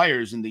number of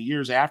wires in the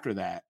years after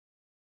that,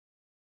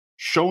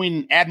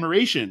 showing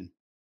admiration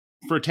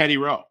for Teddy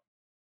Rowe.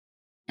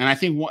 And I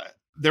think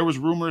there was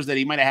rumors that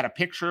he might have had a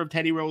picture of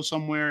Teddy Rowe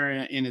somewhere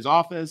in his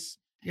office.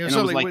 Yeah,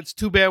 so it's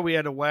too bad we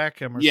had to whack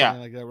him or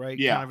something like that, right?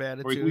 Yeah, kind of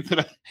attitude.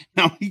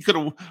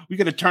 We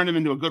could have turned him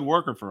into a good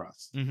worker for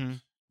us. Mm-hmm.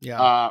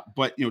 Yeah.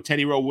 But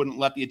Teddy Rowe wouldn't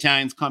let the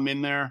Italians come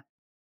in there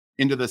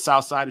into the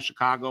south side of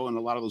Chicago and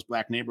a lot of those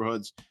black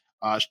neighborhoods.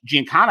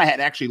 Giancana had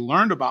actually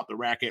learned about the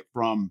racket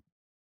from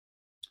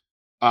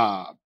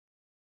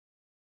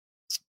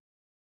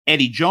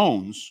Eddie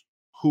Jones,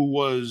 who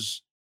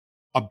was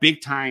a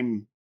big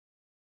time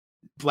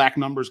Black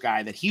Numbers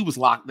guy that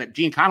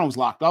Giancana was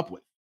locked up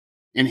with.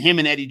 And him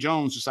and Eddie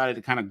Jones decided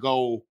to kind of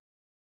go,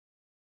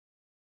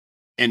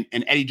 and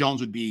Eddie Jones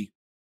would be,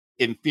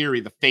 in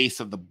theory, the face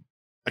of the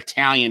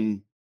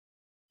Italian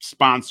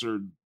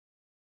sponsored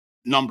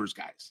numbers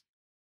guys.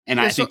 And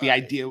I think the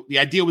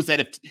idea was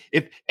that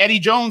if Eddie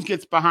Jones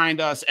gets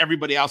behind us,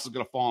 everybody else is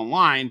going to fall in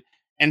line.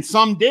 And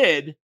some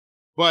did,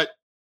 but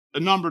a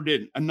number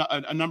didn't.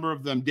 A number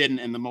of them didn't.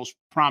 And the most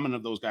prominent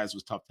of those guys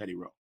was Tough Teddy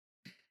Rowe.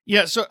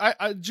 Yeah, so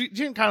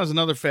Giancana is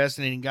another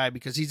fascinating guy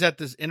because he's at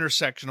this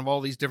intersection of all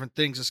these different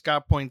things. As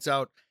Scott points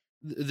out,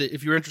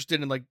 if you're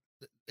interested in like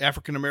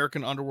African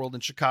American underworld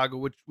in Chicago,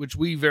 which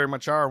we very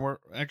much are, we're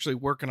actually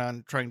working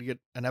on trying to get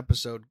an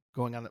episode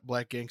going on the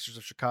Black Gangsters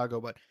of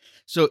Chicago. But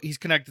so he's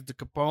connected to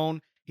Capone.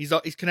 He's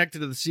connected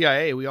to the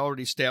CIA. We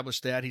already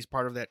established that he's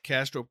part of that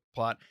Castro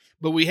plot,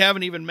 but we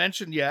haven't even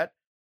mentioned yet.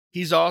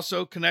 He's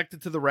also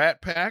connected to the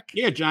Rat Pack.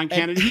 Yeah, John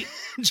Kennedy.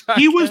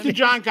 He was the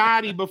John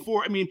Gotti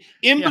before. I mean,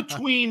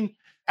 between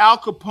Al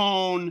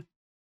Capone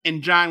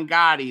and John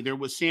Gotti, there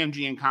was Sam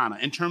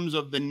Giancana. In terms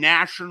of the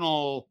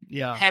national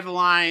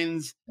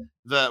headlines,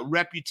 the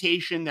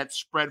reputation that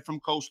spread from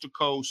coast to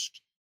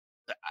coast,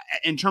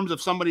 in terms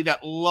of somebody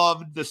that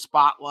loved the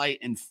spotlight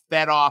and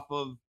fed off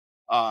of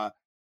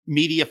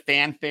media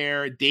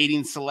fanfare,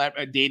 dating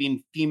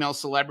female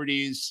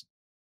celebrities,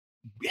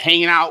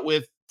 hanging out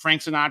with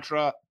Frank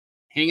Sinatra,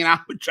 hanging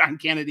out with John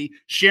Kennedy,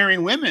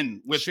 sharing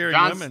women with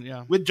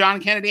John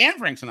Kennedy and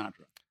Frank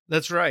Sinatra.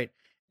 That's right.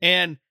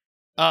 And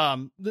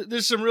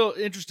there's some real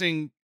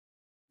interesting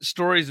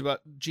stories about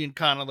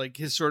Giancana, like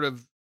his sort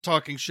of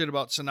talking shit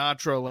about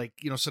Sinatra. Like,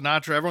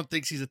 Sinatra, everyone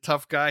thinks he's a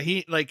tough guy.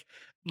 He like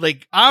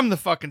I'm the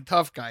fucking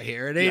tough guy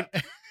here. It ain't,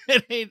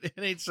 it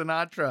ain't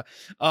Sinatra.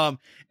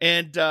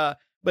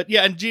 But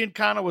yeah, and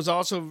Giancana was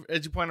also,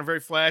 as you point out,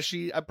 very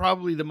flashy.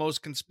 Probably the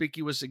most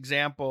conspicuous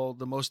example,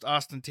 the most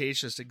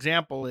ostentatious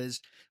example is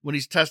when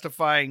he's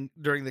testifying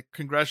during the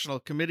congressional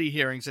committee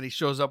hearings, and he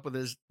shows up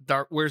with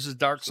wears his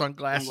dark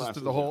sunglasses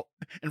through the whole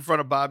in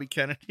front of Bobby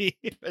Kennedy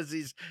as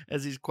he's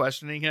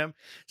questioning him.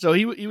 So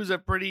he was a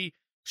pretty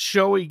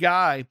showy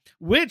guy,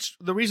 which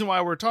the reason why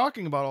we're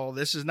talking about all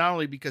this is not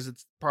only because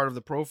it's part of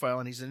the profile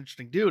and he's an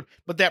interesting dude,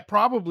 but that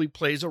probably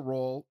plays a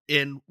role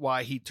in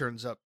why he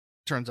turns up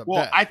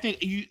well, dead. I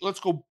think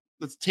let's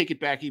take it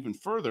back even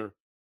further.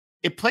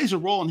 It plays a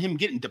role in him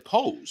getting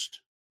deposed.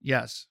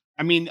 Yes.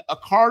 I mean,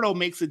 Accardo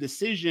makes a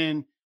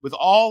decision with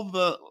all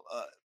the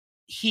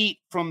heat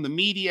from the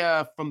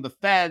media, from the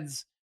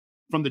feds,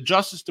 from the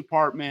Justice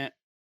Department.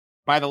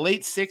 By the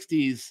late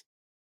 60s,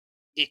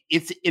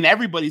 it's in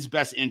everybody's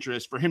best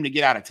interest for him to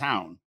get out of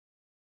town.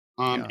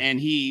 And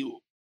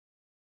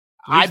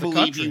I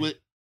believe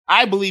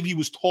he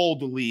was told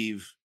to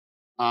leave.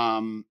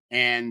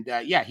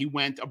 He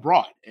went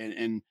abroad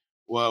and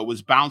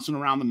was bouncing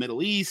around the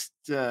Middle East,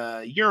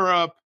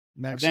 Europe,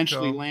 Mexico.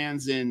 Eventually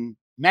lands in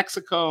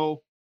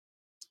Mexico,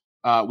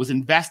 was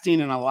investing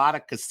in a lot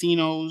of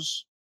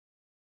casinos.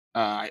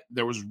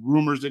 There was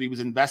rumors that he was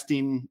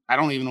investing. I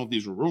don't even know if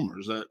these were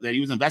rumors, that he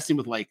was investing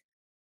with like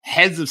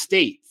heads of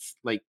states,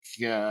 like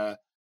the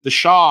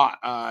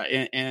Shah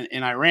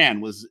in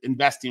Iran was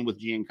investing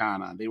with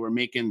Giancana. They were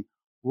making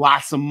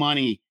lots of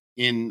money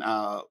in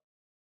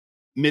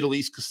Middle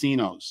East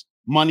casinos,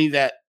 monies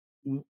that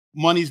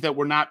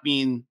were not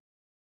being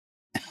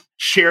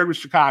shared with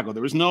Chicago.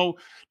 There was no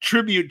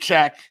tribute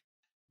check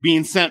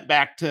being sent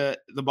back to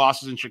the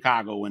bosses in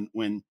Chicago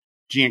when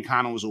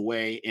Giancana was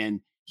away,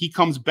 and he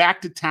comes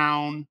back to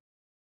town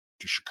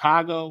to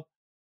Chicago.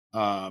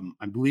 I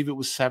believe it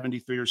was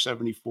 73 or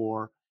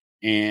 74,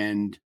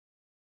 and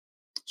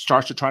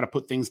starts to try to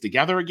put things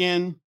together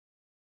again.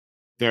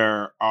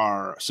 There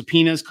are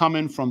subpoenas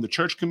coming from the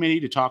church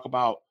committee to talk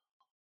about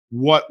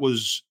what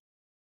was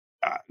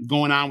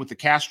going on with the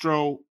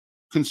Castro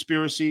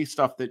conspiracy,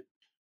 stuff that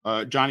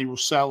Johnny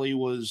Rosselli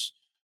was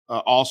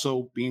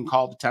also being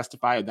called to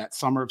testify. That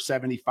summer of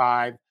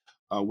 75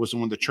 was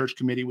when the church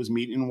committee was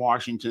meeting in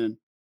Washington.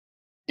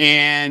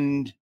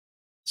 And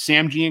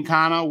Sam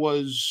Giancana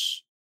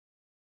was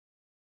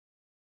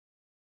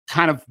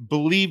kind of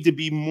believed to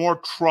be more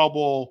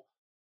trouble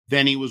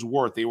than he was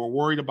worth. They were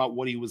worried about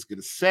what he was going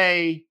to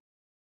say.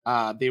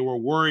 They were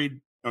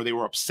worried, or they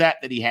were upset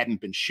that he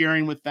hadn't been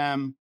sharing with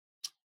them,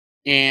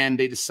 and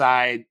they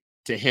decide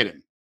to hit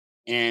him.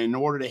 And in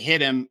order to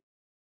hit him,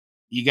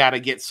 you got to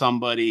get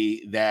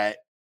somebody that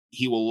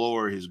he will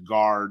lower his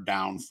guard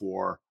down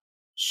for.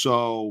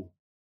 So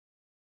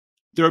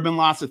there have been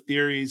lots of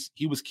theories.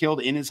 He was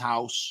killed in his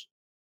house.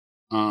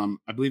 I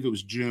believe it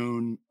was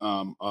June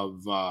 19th,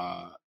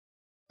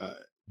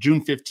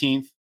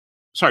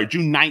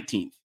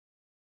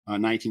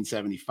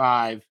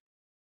 1975.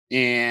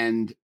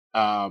 And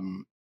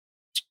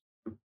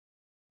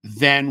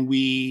then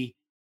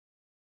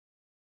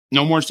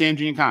no more Sam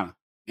Giancana,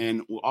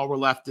 and all we're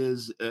left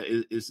is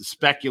to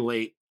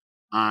speculate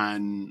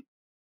on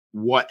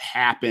what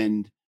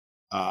happened.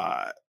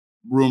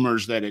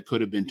 Rumors that it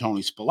could have been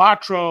Tony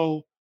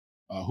Spilatro,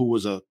 who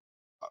was a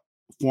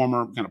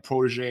former kind of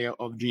protege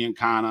of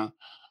Giancana.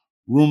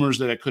 Rumors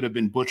that it could have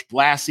been Butch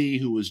Blassie,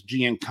 who was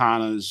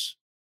Giancana's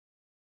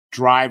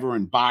driver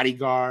and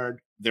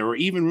bodyguard. There were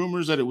even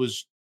rumors that it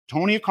was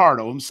Tony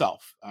Accardo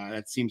himself.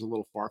 That seems a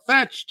little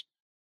far-fetched.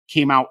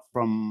 Came out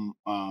from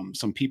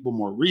some people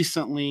more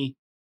recently.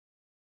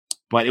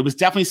 But it was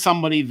definitely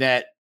somebody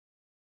that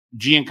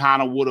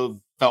Giancana would have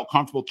felt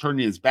comfortable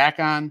turning his back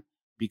on,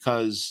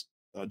 because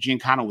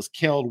Giancana was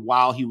killed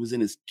while he was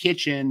in his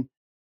kitchen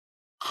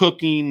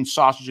cooking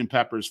sausage and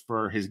peppers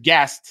for his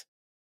guest,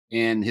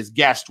 and his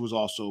guest was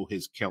also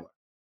his killer.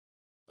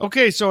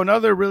 Okay, so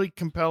another really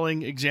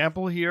compelling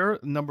example here,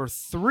 number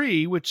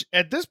 3, which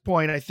at this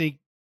point, I think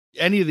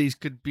any of these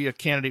could be a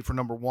candidate for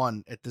number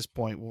 1 at this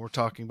point when we're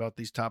talking about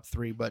these top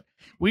 3, but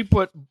we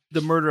put the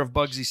murder of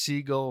Bugsy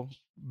Siegel,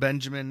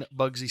 Benjamin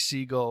Bugsy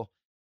Siegel,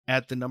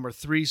 at the number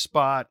 3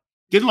 spot.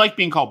 Didn't like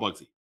being called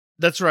Bugsy.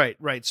 That's right.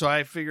 So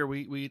I figure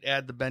we'd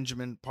add the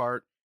Benjamin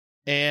part.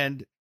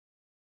 And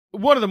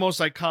one of the most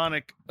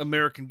iconic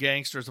American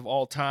gangsters of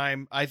all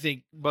time. I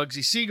think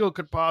Bugsy Siegel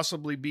could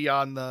possibly be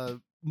on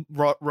the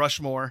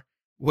Rushmore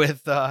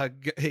with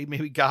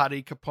maybe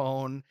Gotti,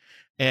 Capone,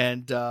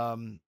 and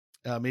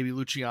maybe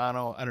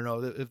Luciano. I don't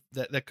know.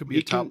 That could be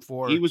a top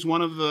four. He was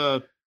one of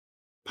the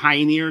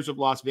pioneers of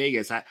Las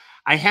Vegas.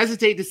 I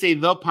hesitate to say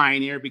the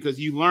pioneer because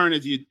you learn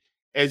as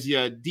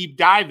you deep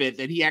dive it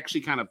that he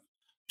actually kind of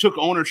took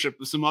ownership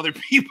of some other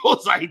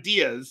people's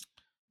ideas.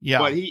 Yeah,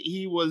 but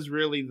he was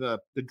really the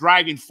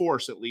driving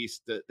force, at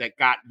least that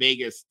got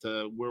Vegas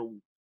to where,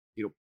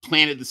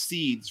 planted the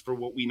seeds for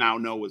what we now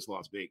know as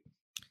Las Vegas.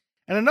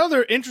 And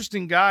another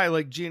interesting guy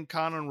like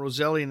Giancana and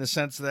Roselli in the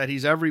sense that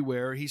he's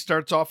everywhere. He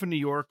starts off in New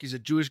York. He's a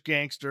Jewish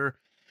gangster,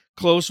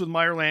 close with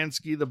Meyer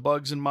Lansky, the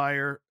Bugs and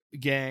Meyer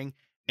gang.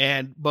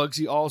 And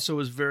Bugsy also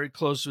is very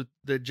close with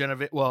the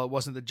Genovese. Well, it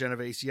wasn't the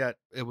Genovese yet.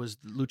 It was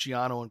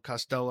Luciano and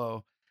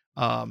Costello.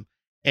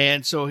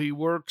 And so he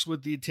works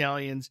with the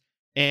Italians,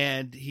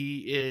 and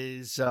he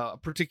is a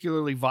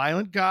particularly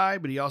violent guy,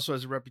 but he also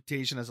has a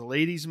reputation as a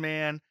ladies'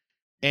 man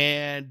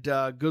and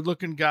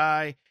good-looking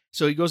guy.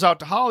 So he goes out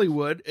to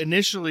Hollywood,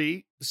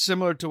 initially,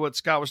 similar to what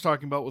Scott was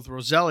talking about with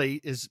Roselli,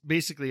 is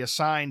basically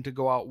assigned to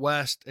go out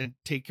west and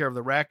take care of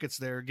the rackets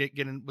there, get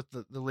in with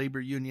the labor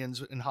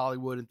unions in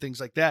Hollywood and things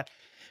like that.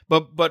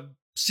 But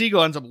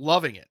Siegel ends up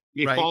loving it.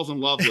 He falls in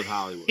love with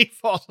Hollywood. He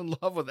falls in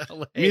love with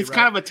LA. I mean, it's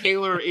kind of a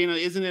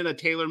isn't it a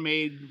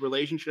tailor-made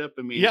relationship?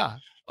 I mean, yeah.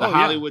 The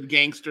Hollywood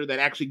gangster that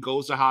actually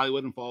goes to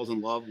Hollywood and falls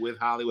in love with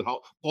Hollywood,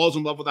 falls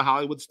in love with a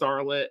Hollywood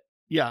starlet.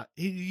 Yeah,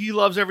 he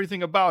loves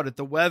everything about it.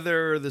 The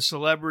weather, the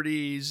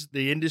celebrities,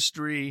 the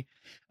industry.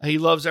 He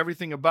loves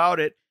everything about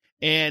it.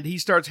 And he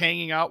starts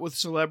hanging out with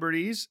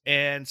celebrities.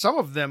 And some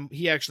of them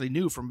he actually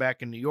knew from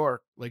back in New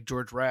York, like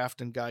George Raft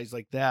and guys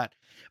like that.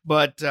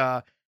 But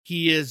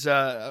he is,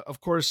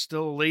 of course,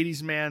 still a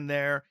ladies' man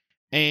there.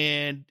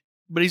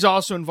 But he's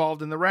also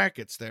involved in the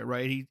rackets there,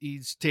 right?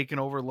 He's taken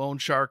over loan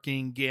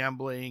sharking,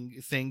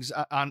 gambling, things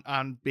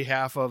on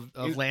behalf of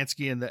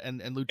Lansky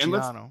and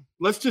Luciano. And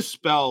let's just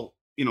spell...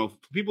 for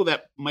people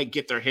that might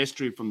get their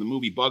history from the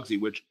movie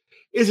Bugsy, which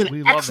is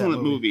an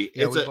excellent movie.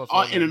 Yeah,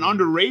 it's an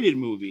underrated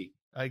movie.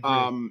 I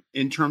agree.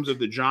 In terms of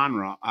the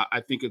genre, I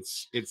think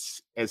it's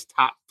as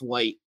top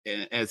flight,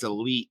 as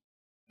elite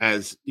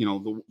as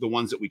the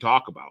ones that we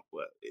talk about.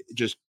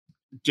 Just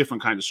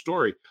different kind of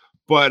story.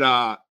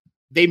 But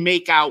they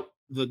make out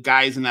the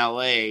guys in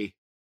L.A.,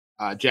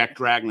 Jack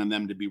Dragna and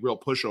them, to be real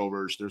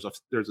pushovers.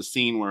 There's a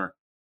scene where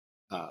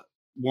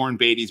Warren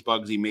Beatty's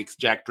Bugsy makes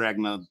Jack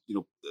Dragna,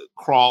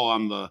 crawl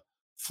on the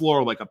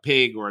floor like a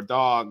pig or a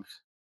dog.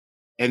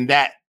 And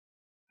that,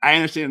 I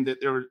understand that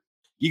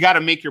you got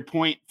to make your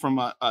point from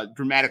a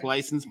dramatic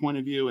license point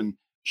of view and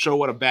show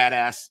what a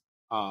badass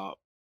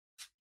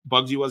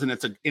Bugsy was. And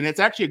it's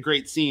actually a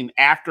great scene.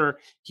 After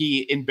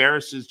he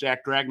embarrasses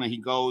Jack Dragna, he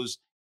goes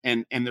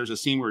and there's a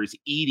scene where he's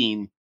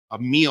eating a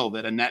meal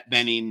that Annette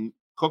Bening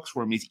cooks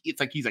for him. It's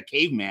like he's a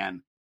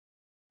caveman.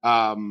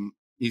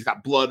 He's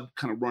got blood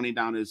kind of running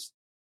down his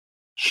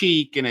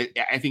cheek, and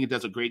I think it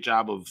does a great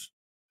job of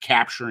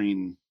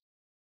capturing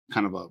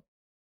kind of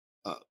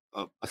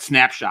a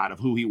snapshot of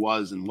who he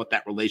was and what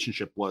that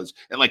relationship was.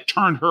 It like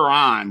turned her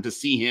on to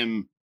see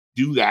him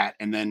do that,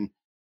 and then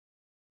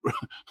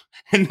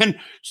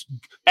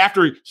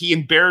after he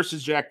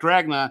embarrasses Jack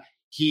Dragna,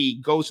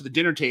 he goes to the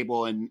dinner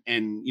table and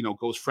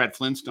goes Fred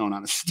Flintstone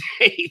on a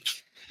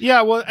stage.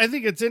 Yeah, well, I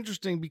think it's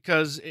interesting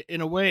because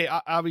in a way,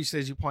 obviously,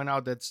 as you point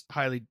out, that's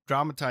highly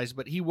dramatized,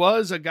 but he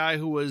was a guy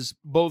who was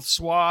both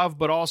suave,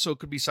 but also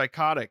could be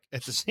psychotic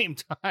at the same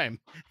time.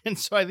 And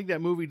so I think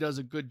that movie does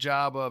a good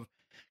job of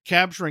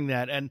capturing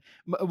that. And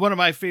one of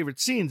my favorite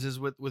scenes is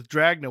with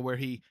Dragna, where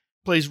he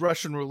plays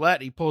Russian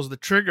roulette. He pulls the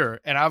trigger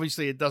and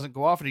obviously it doesn't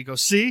go off. And he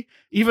goes, see,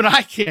 even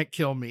I can't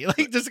kill me.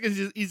 Like, just because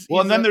he's a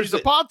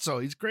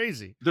Pazzo. He's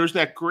crazy. There's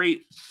that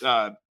great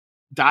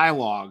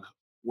dialogue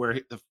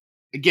where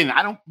again,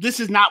 this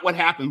is not what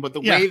happened, but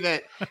the way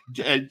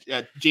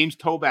that James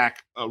Toback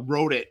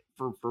wrote it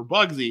for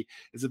Bugsy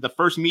is that the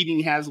first meeting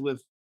he has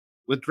with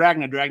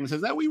Dragna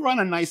says that we run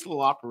a nice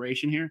little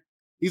operation here.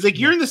 He's like,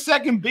 you're in the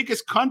second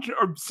biggest country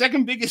or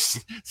second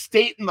biggest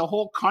state in the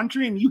whole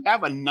country, and you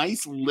have a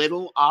nice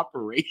little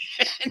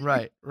operation.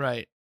 Right.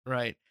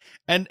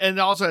 And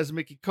also has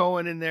Mickey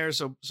Cohen in there.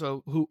 So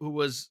who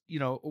was,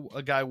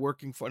 a guy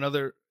working for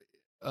another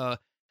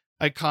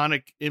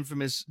iconic,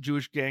 infamous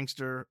Jewish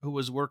gangster who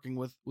was working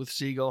with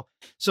Siegel.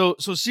 So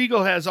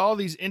Siegel has all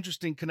these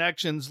interesting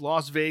connections: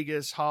 Las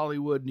Vegas,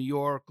 Hollywood, New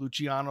York,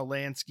 Luciano,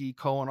 Lansky,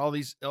 Cohen, all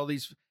these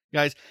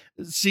guys.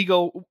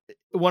 Siegel,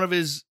 one of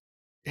his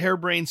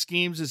harebrained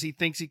schemes is he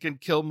thinks he can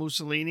kill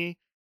Mussolini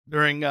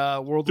during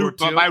World War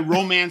II by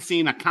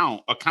romancing a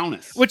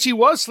countess, which he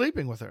was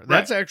sleeping with her. Right.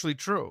 That's actually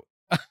true.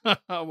 One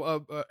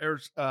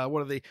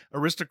of the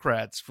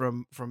aristocrats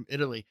from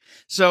Italy.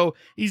 So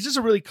he's just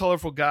a really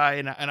colorful guy,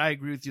 and I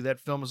agree with you.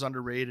 That film is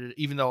underrated,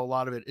 even though a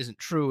lot of it isn't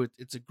true.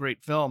 It's a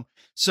great film.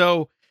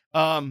 So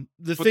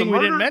the thing we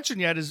didn't mention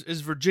yet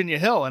is Virginia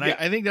Hill, and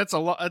I think that's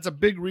a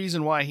big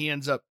reason why he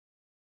ends up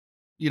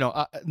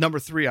number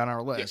 3 on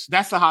our list.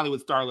 That's the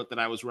Hollywood starlet that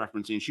I was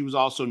referencing. She was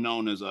also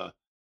known as a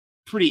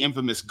pretty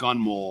infamous gun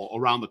mole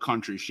around the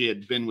country. She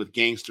had been with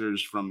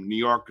gangsters from New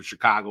York to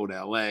Chicago to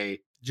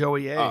L.A.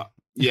 Joey A.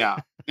 Yeah,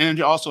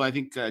 and also I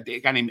think a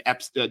guy named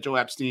Joe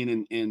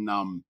Epstein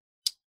in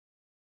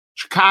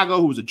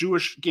Chicago, who was a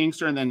Jewish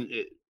gangster, and then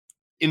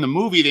in the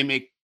movie they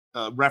make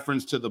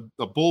reference to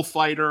the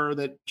bullfighter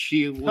that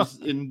she was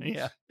in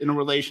a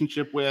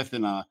relationship with,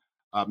 and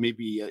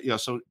maybe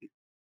so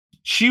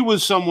she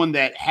was someone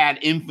that had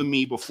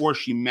infamy before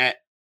she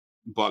met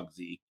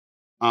Bugsy.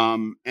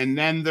 And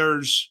then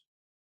there's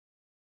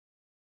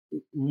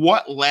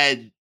what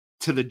led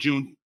to the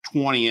June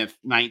 20th,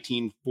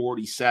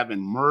 1947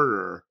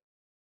 murder.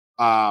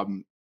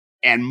 And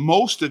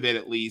most of it,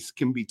 at least,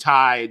 can be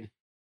tied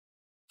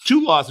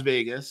to Las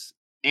Vegas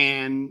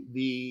and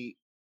the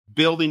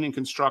building and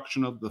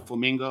construction of the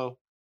Flamingo,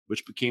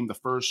 which became the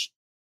first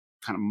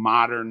kind of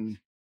modern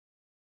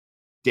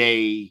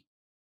day,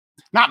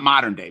 not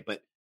modern day,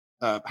 but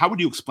how would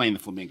you explain the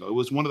Flamingo? It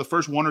was one of the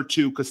first one or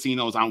two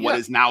casinos on what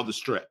is now the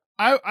Strip.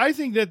 I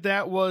think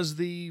that was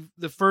the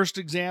first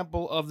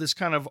example of this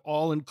kind of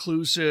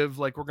all-inclusive,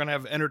 like we're going to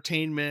have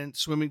entertainment,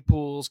 swimming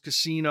pools,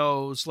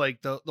 casinos,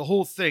 like the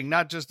whole thing,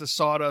 not just a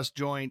sawdust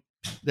joint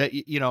that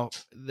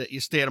that you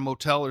stay at a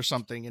motel or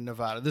something in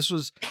Nevada. This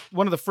was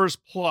one of the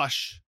first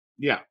plush.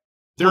 Yeah.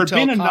 There had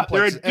been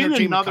another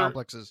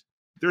complexes.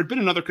 There had been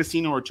another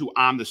casino or two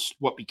on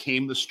what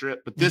became the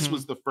Strip, but this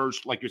was the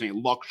first, like you're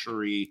saying,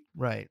 luxury,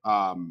 right?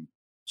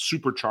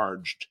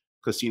 Supercharged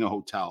casino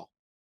hotel.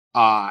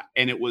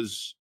 And it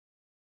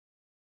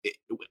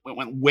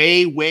went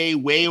way, way,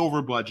 way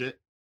over budget.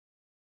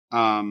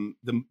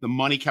 The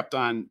money kept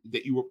on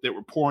that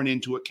were pouring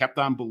into it kept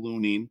on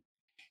ballooning,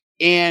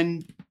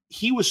 and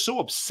he was so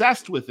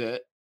obsessed with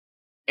it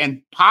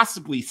and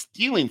possibly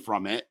stealing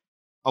from it,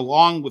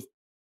 along with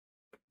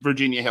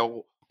Virginia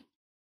Hill.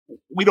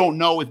 We don't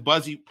know if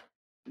Bugsy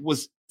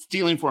was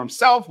stealing for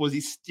himself. Was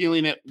he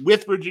stealing it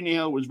with Virginia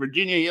Hill? Was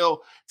Virginia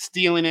Hill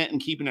stealing it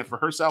and keeping it for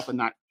herself and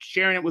not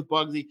sharing it with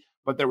Bugsy?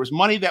 But there was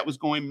money that was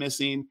going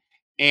missing.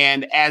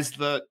 And as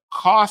the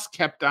cost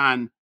kept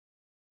on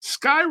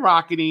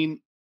skyrocketing,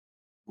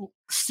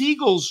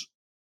 Siegel's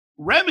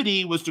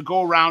remedy was to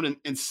go around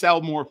and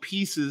sell more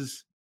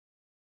pieces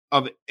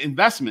of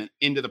investment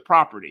into the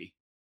property.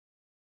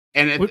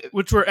 And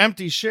which were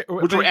empty shares.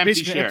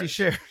 Empty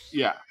shares.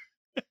 Yeah.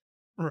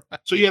 Right.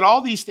 So you had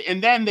all these,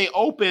 and then they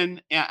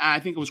open, I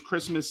think it was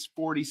Christmas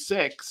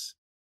 46,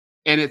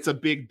 and it's a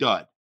big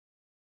dud.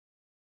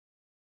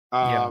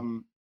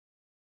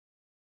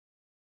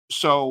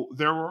 So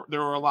there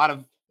were a lot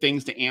of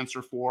things to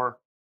answer for,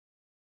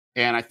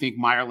 and I think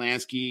Meyer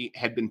Lansky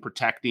had been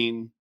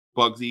protecting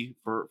Bugsy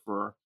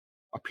for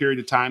a period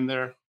of time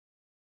there,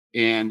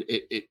 and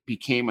it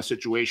became a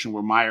situation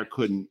where Meyer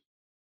couldn't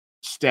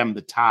stem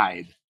the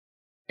tide.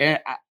 And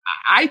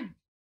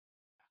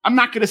I'm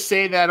not going to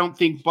say that I don't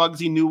think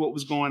Bugsy knew what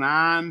was going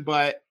on,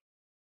 but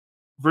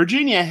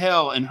Virginia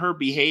Hill and her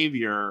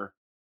behavior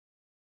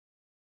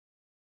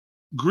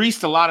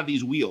greased a lot of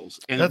these wheels.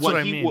 And that's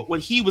what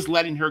he was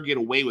letting her get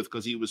away with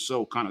because he was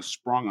so kind of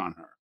sprung on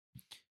her.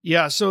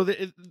 Yeah. So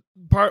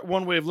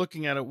one way of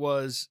looking at it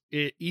was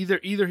either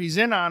he's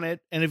in on it,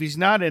 and if he's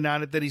not in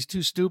on it, then he's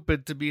too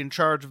stupid to be in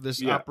charge of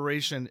this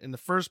operation in the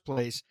first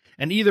place.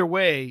 And either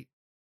way,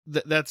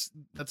 that's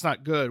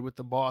not good with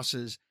the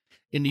bosses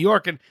in New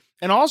York.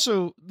 And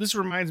also, this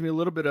reminds me a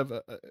little bit of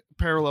a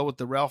parallel with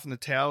the Ralph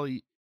Natale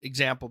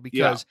example,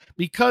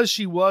 because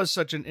she was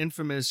such an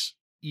infamous,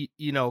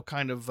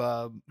 kind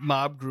of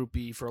mob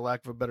groupie, for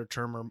lack of a better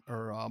term,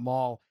 or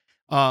mall.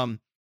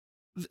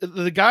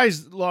 The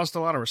guys lost a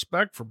lot of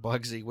respect for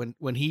Bugsy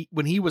when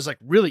he was like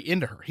really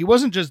into her. He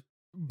wasn't just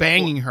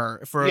banging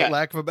her, for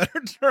lack of a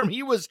better term.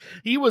 He was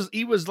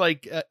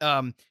like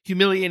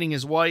humiliating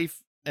his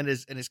wife and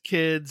his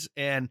kids,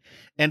 and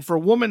for a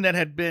woman that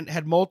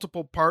had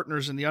multiple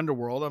partners in the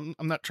underworld.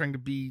 I'm not trying to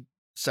be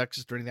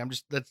sexist or anything.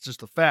 That's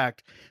just a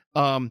fact.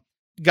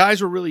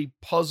 Guys were really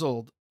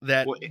puzzled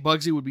that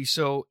Bugsy would be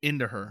so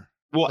into her.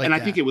 Well, like, and I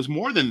think it was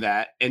more than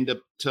that. And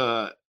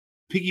to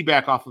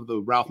piggyback off of the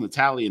Ralph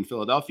Natale in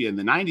Philadelphia in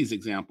the 90s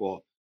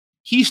example,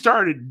 he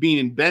started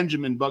being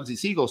Benjamin Bugsy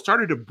Siegel,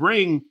 started to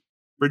bring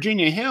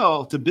Virginia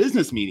Hill to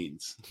business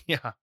meetings.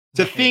 Yeah.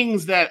 To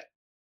things that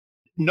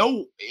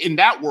in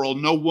that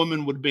world, no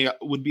woman would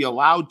be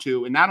allowed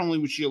to. And not only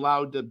was she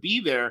allowed to be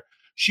there,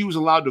 she was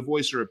allowed to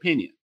voice her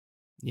opinion.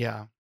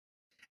 Yeah.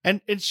 And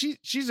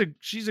she's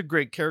a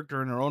great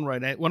character in her own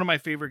right. One of my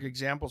favorite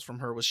examples from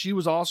her was she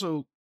was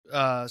also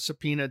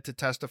subpoenaed to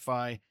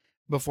testify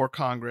before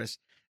Congress.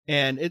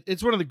 And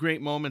it's one of the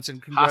great moments in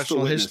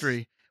congressional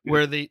history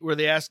where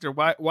they asked her,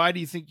 why do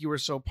you think you were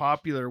so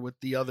popular with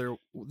these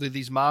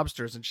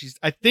mobsters?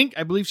 And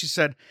I believe she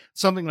said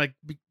something like,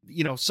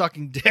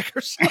 sucking dick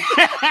or something.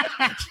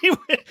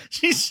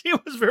 she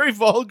was very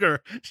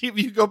vulgar. If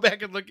you go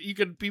back and look,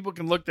 people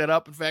can look that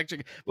up and fact check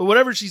it. But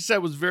whatever she said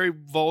was very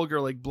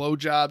vulgar, like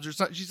blowjobs or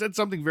something. She said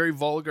something very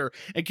vulgar.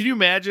 And can you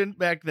imagine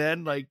back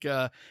then? Like,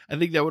 I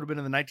think that would have been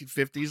in the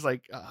 1950s,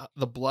 like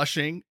the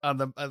blushing on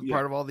the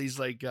part of all these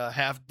like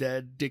half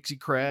dead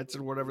Dixiecrats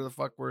and whatever the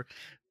fuck were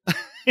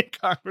in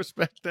Congress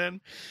back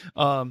then.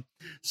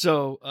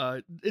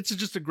 It's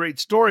just a great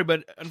story,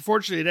 but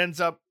unfortunately it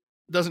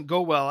doesn't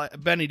go well.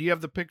 Benny, do you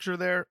have the picture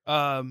there?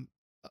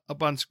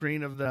 Up on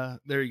screen of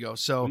there you go.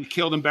 So he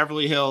killed in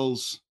Beverly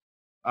Hills,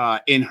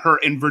 in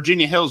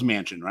Virginia Hills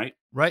mansion, right?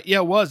 Right. Yeah,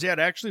 it was. Yeah, it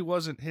actually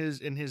wasn't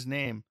in his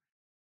name.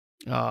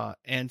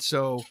 And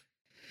so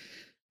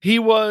he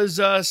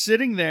was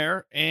sitting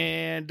there,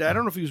 and I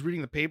don't know if he was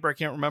reading the paper. I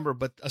can't remember,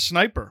 but a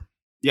sniper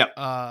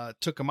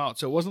took him out.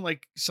 So it wasn't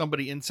like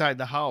somebody inside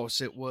the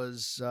house. It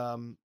was I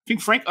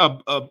think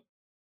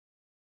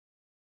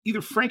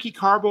either Frankie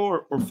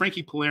Carbo or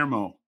Frankie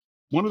Palermo,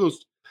 one of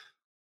those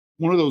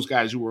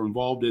guys who were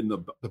involved in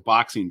the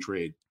boxing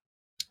trade.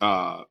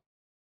 I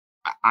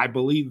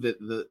believe that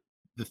the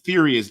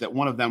theory is that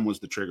one of them was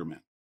the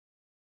triggerman.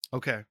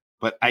 Okay.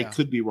 But I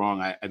could be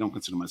wrong. I don't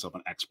consider myself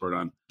an expert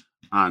on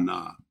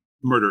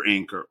Murder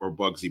Inc. or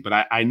Bugsy.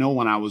 But I know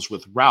when I was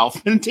with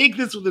Ralph, and take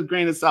this with a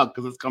grain of salt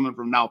because it's coming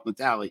from Ralph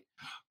Natali,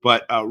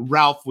 but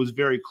Ralph was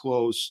very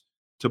close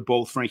to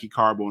both Frankie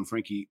Carbo and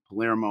Frankie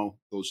Palermo.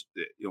 Those,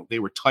 they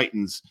were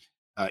titans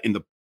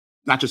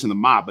not just in the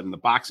mob, but in the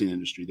boxing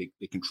industry.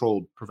 They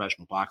controlled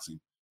professional boxing.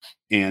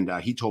 And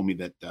he told me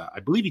that, I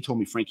believe he told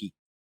me Frankie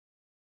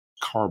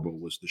Carbo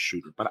was the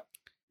shooter. But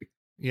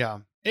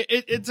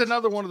it's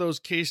another one of those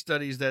case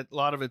studies that a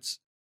lot of it's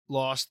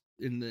lost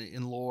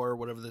in lore,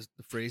 whatever the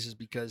phrase is,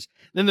 because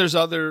then there's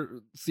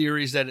other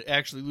theories that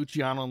actually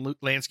Luciano and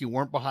Lansky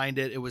weren't behind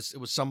it. It was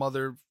some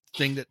other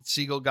thing that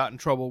Siegel got in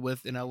trouble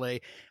with in LA.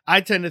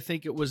 I tend to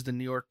think it was the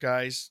New York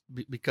guys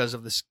because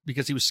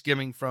he was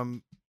skimming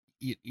from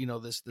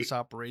this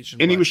operation.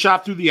 And he was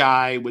shot through the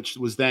eye, which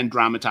was then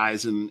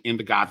dramatized in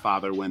The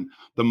Godfather when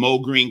the Mo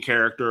Green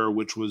character,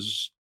 which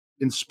was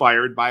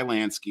inspired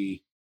by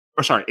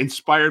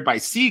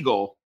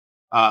Siegel,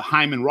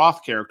 Hyman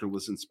Roth character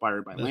was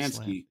inspired by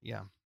Lansky.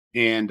 Yeah.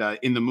 And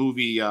in the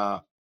movie,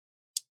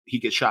 he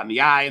gets shot in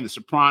the eye. In The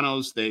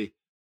Sopranos, they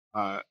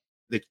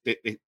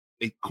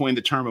coined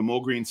the term a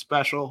Mo Green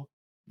special.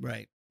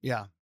 Right.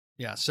 Yeah.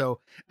 Yeah. So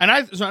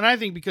I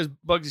think because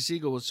Bugsy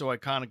Siegel was so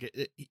iconic,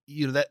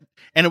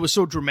 and it was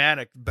so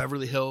dramatic,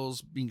 Beverly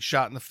Hills being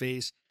shot in the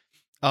face,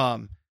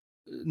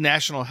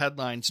 national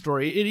headline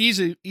story. It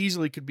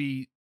easily could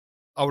be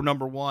our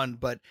number one,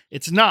 but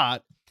it's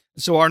not.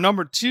 So our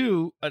number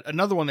two,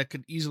 another one that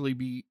could easily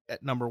be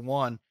at number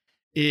one,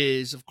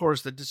 is of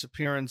course the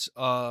disappearance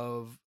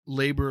of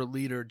labor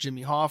leader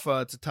Jimmy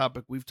Hoffa. It's a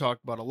topic we've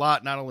talked about a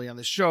lot, not only on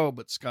this show,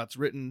 but Scott's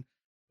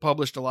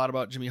published a lot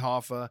about Jimmy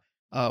Hoffa.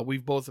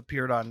 We've both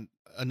appeared on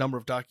a number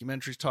of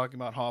documentaries talking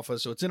about Hoffa.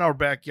 So it's in our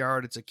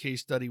backyard. It's a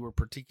case study we're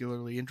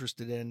particularly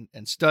interested in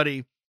and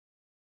study.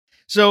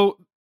 So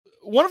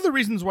one of the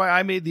reasons why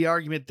I made the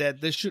argument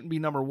that this shouldn't be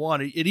number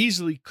one, it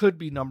easily could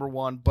be number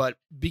one, but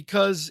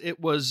because it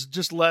was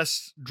just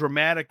less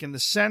dramatic in the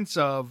sense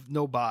of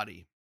no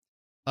body.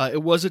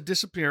 It was a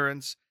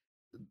disappearance.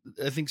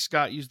 I think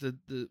Scott used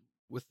the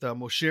with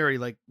Mosheri,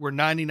 like we're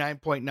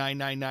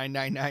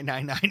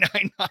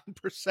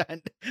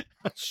 99.9999999%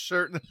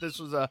 certain that this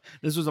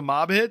was a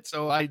mob hit.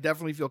 So I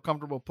definitely feel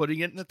comfortable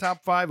putting it in the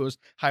top 5. It was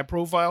high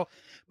profile,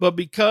 but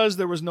because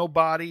there was no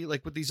body,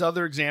 like with these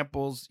other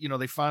examples,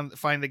 they find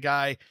the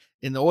guy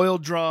in the oil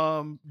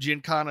drum,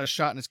 Giancana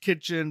shot in his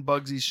kitchen,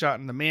 Bugsy's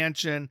shot in the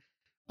mansion,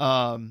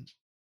 no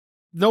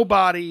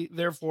body.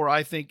 Therefore,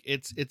 I think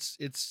it's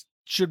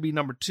should be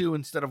number 2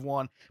 instead of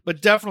 1, but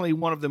definitely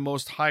one of the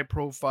most high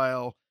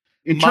profile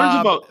in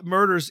terms of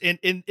murders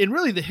in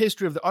really the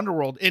history of the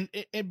underworld, in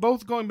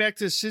both going back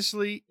to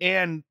Sicily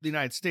and the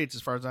United States,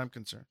 as far as I'm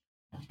concerned.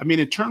 I mean,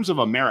 in terms of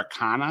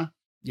Americana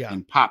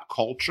and pop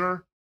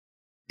culture,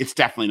 it's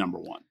definitely number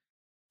 1.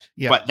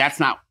 Yeah, but that's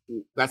not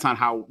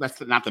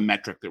the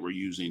metric that we're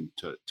using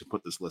to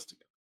put this list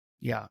together.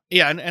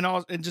 Yeah,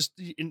 and just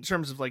in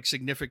terms of like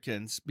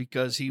significance,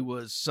 because he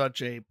was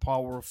such a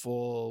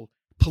powerful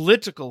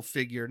political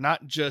figure,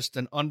 not just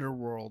an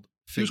underworld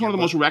figure. He was one of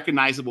the most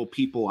recognizable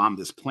people on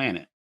this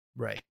planet.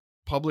 Right.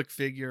 Public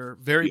figure,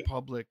 very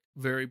public,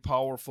 very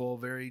powerful,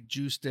 very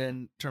juiced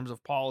in terms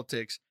of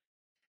politics.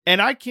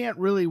 And I can't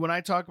really, when I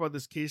talk about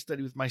this case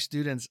study with my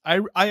students, I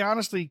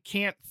honestly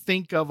can't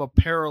think of a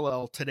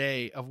parallel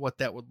today of what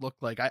that would look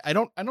like. I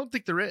don't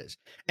think there is.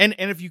 And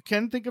if you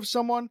can think of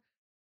someone,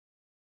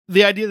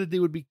 the idea that they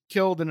would be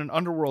killed in an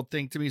underworld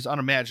thing to me is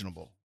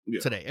unimaginable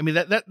today. I mean,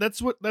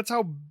 that's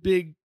how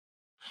big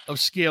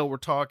of scale we're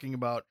talking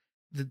about.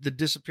 The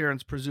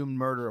disappearance, presumed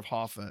murder of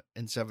Hoffa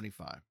in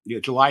 1975. Yeah,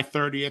 July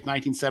 30th,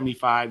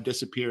 1975,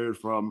 disappeared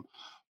from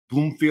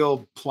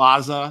Bloomfield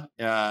Plaza,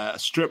 a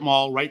strip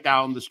mall right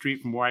down the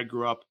street from where I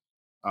grew up.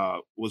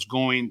 Was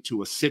going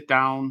to a sit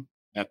down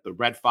at the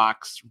Red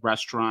Fox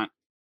restaurant.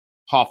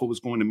 Hoffa was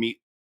going to meet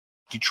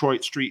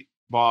Detroit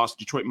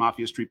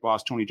Mafia street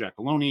boss Tony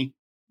Giacalone,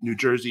 New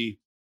Jersey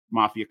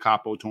Mafia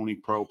capo Tony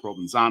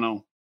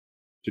Provenzano,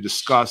 to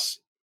discuss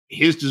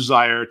his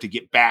desire to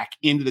get back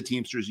into the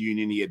Teamsters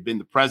Union. He had been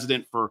the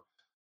president for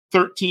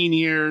 13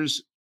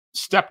 years,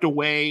 stepped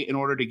away in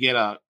order to get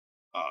a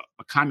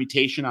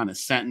commutation on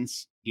his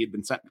sentence. He had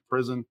been sent to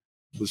prison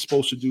was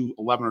supposed to do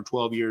 11 or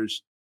 12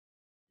 years.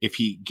 If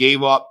he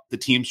gave up the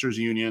Teamsters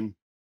union,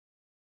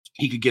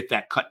 he could get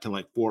that cut to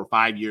like 4 or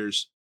 5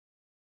 years.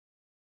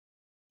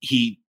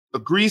 He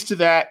agrees to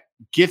that,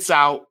 gets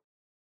out,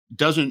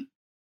 doesn't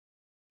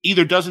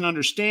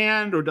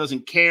understand or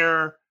doesn't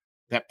care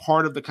that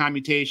part of the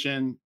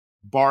commutation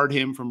barred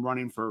him from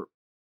running for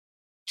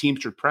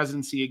Teamster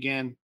presidency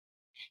again.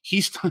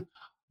 He's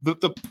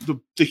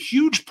the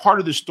huge part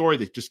of the story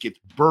that just gets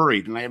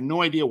buried, and I have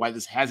no idea why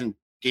this hasn't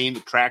gained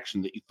the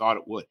traction that you thought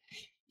it would.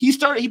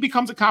 He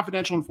becomes a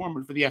confidential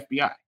informant for the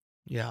FBI.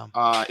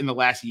 Yeah. In the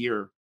last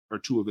year or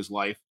two of his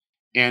life,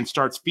 and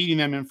starts feeding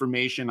them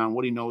information on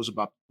what he knows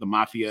about the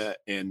mafia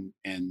and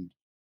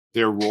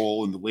their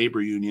role in the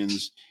labor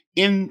unions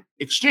in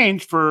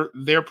exchange for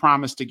their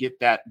promise to get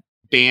that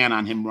ban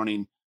on him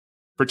running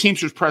for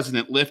Teamsters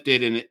president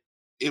lifted. And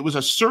it was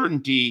a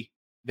certainty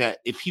that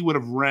if he would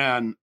have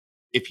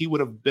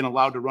been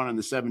allowed to run in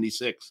the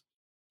 76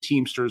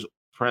 Teamsters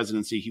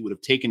presidency, he would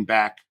have taken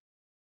back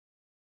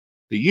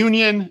the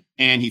union,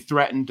 and he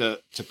threatened to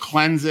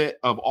cleanse it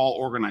of all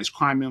organized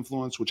crime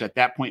influence, which at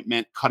that point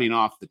meant cutting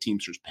off the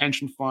Teamsters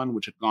pension fund,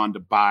 which had gone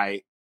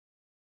to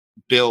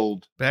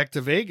build back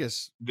to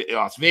Vegas,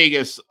 Las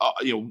Vegas,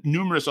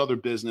 numerous other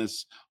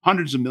business,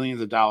 hundreds of millions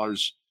of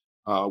dollars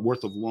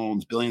worth of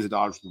loans, billions of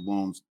dollars worth of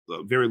loans,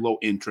 very low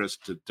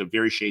interest to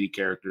very shady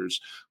characters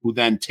who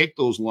then take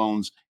those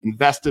loans,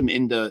 invest them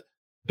into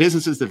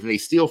businesses that they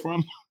steal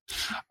from.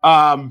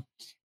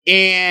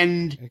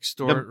 And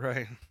extort,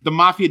 right. The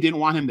mafia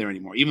didn't want him there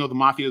anymore. Even though the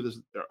mafia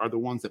are the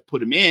ones that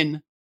put him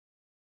in,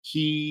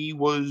 he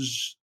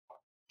was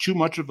too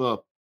much of a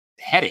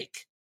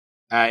headache.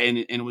 And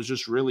it was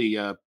just really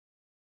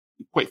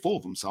quite full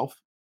of himself.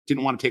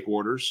 Didn't want to take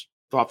orders.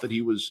 Thought that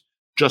he was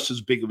just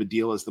as big of a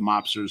deal as the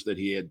mobsters that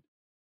he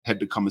had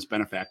become his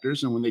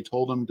benefactors. And when they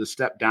told him to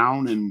step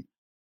down and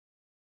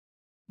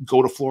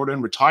go to Florida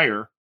and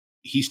retire,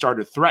 he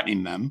started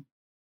threatening them,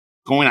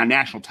 going on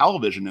national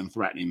television and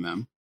threatening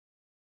them.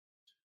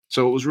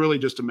 So it was really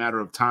just a matter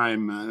of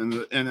time.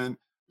 And then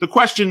the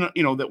question,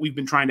 that we've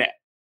been trying to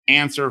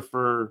answer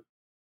for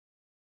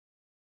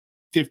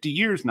 50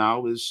 years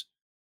now is,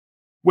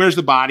 where's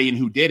the body and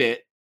who did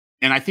it?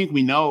 And I think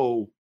we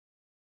know,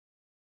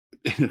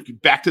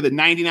 back to the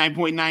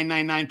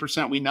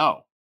 99.999%, we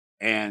know.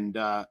 And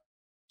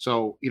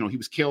so, he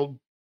was killed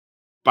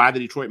by the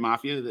Detroit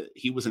Mafia.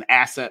 He was an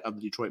asset of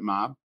the Detroit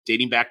mob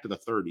dating back to the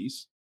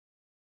 30s.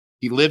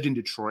 He lived in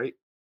Detroit.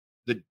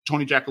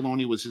 Tony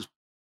Giacalone was his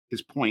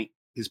point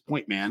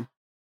man.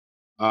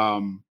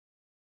 The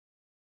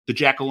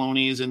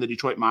Giacalones and the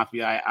Detroit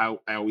Mafia, I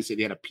always say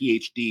they had a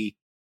PhD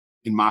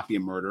in mafia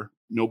murder.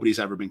 Nobody's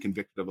ever been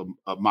convicted of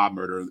a mob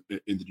murder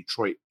in the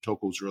Detroit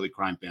Toco's early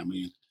crime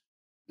family.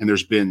 And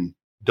there's been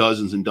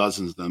dozens and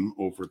dozens of them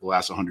over the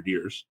last 100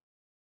 years.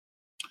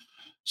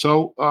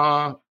 So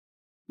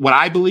what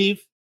I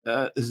believe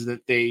is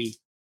that they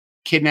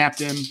kidnapped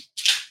him,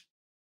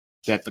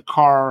 that the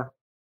car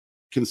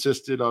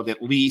consisted of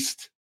at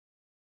least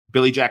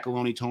Billy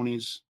Giacalone,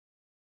 Tony's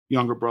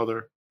younger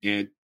brother,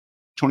 and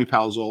Tony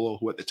Palazzolo,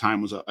 who at the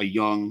time was a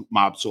young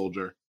mob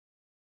soldier.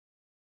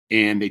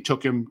 And they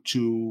took him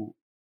to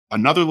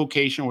another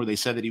location where they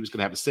said that he was going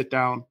to have a sit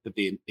down, that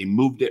they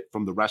moved it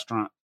from the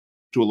restaurant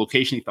to a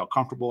location he felt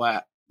comfortable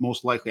at.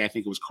 Most likely, I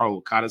think it was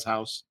Carlo Licata's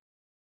house,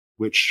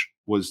 which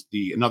was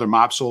another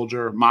mob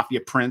soldier,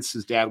 Mafia Prince.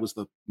 His dad was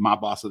the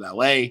mob boss of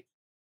LA.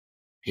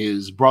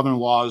 His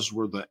brother-in-laws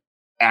were the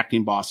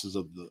acting bosses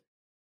of the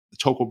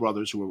Tocco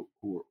brothers, who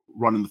were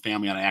running the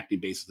family on an acting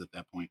basis at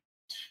that point.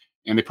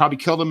 And they probably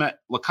killed him at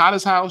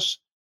Licata's house.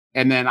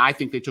 And then I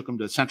think they took him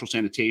to Central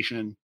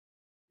Sanitation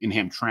in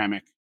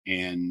Hamtramck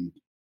and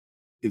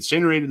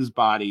incinerated his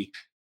body.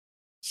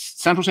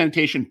 Central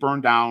Sanitation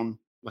burned down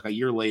like a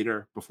year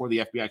later before the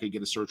FBI could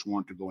get a search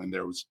warrant to go in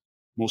there. It was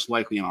most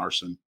likely an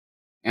arson.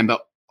 And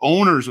the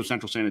owners of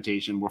Central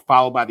Sanitation were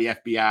followed by the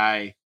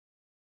FBI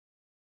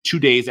 2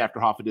 days after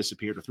Hoffa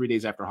disappeared, or 3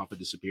 days after Hoffa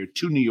disappeared,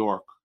 to New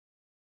York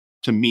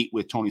to meet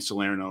with Tony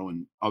Salerno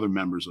and other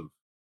members of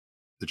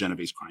the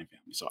Genovese crime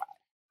family. So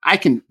I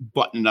can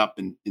button it up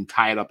and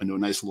tie it up into a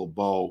nice little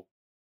bow.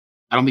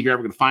 I don't think you're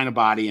ever going to find a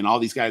body, and all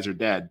these guys are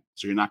dead,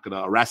 so you're not going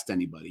to arrest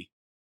anybody.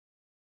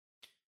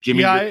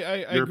 Jimmy, yeah,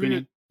 I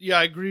agree. Yeah,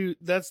 I agree.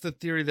 That's the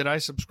theory that I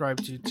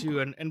subscribe to too.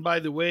 And by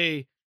the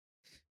way,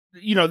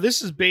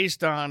 this is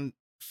based on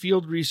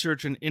field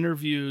research and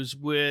interviews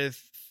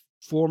with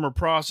former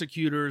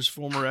prosecutors,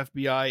 former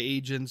FBI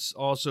agents,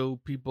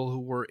 also people who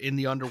were in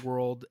the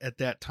underworld at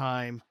that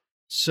time.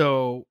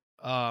 So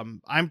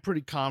I'm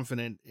pretty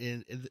confident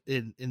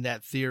in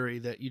that theory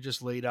that you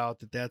just laid out,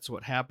 that that's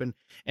what happened.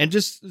 And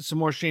just some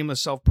more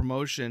shameless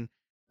self-promotion.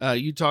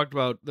 You talked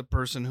about the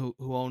person who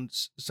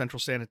owns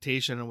Central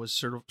Sanitation and was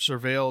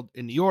surveilled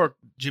in New York,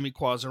 Jimmy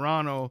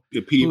Quazzarano.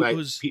 Yeah, Pete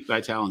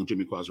Vitale and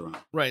Jimmy Quazzarano.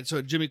 Right.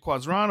 So Jimmy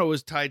Quazzarano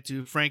was tied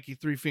to Frankie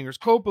Three Fingers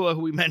Coppola,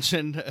 who we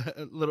mentioned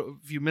a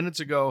few minutes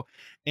ago,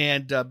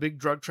 and big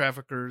drug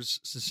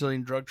traffickers,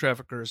 Sicilian drug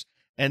traffickers.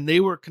 and they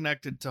were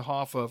connected to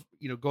Hoffa,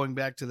 going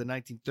back to the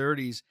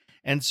 1930s.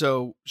 And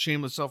so,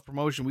 shameless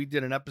self-promotion, we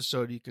did an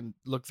episode, you can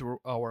look through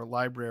our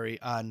library,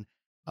 on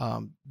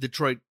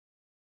Detroit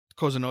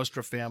Cosa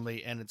Nostra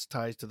family and its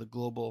ties to the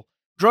global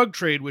drug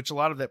trade, which a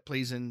lot of that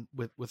plays in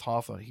with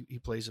Hoffa. He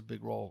plays a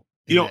big role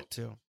in that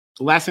too.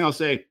 The last thing I'll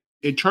say,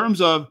 in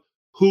terms of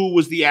who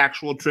was the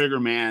actual trigger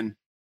man,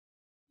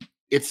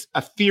 it's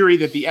a theory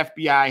that the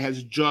FBI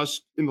has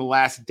just in the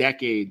last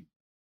decade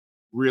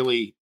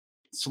really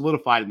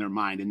solidified in their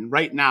mind. And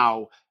right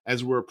now,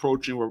 as we're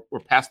approaching, we're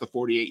past the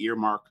 48-year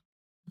mark,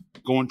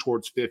 going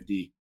towards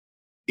 50.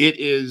 It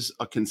is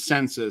a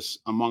consensus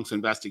amongst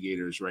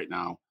investigators right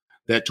now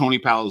that Tony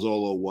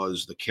Palazzolo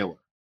was the killer.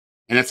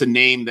 And that's a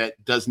name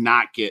that does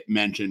not get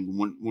mentioned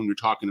when you're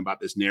talking about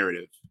this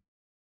narrative.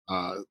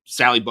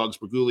 Sally Bugs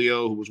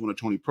Bergoglio, who was one of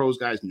Tony Pro's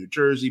guys in New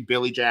Jersey.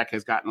 Billy Jack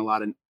has gotten a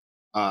lot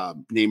of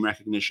name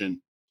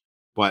recognition.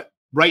 But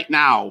right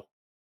now,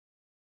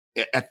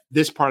 at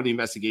this part of the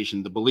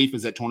investigation, the belief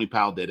is that Tony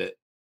Powell did it,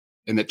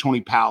 and that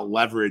Tony Powell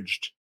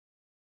leveraged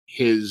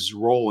his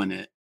role in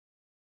it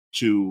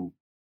to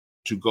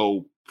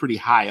go pretty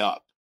high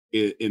up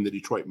in the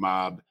Detroit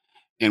mob,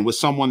 and was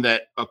someone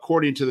that,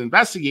 according to the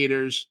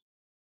investigators,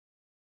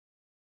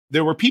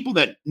 there were people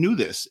that knew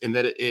this, and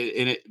that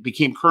it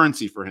became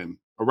currency for him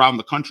around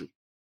the country.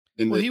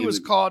 He was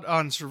caught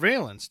on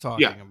surveillance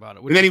talking about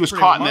it. And then he was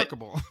caught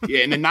remarkable.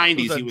 in the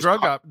 90s. He was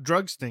a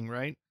drug sting,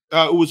 right?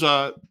 It was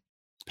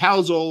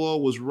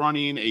Palazzolo was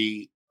running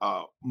a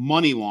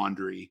money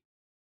laundry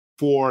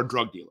for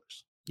drug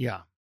dealers.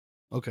 Yeah.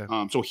 Okay.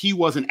 So he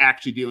wasn't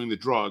actually dealing the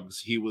drugs.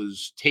 He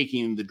was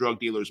taking the drug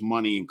dealers'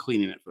 money and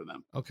cleaning it for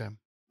them. Okay.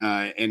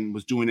 And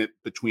was doing it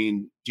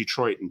between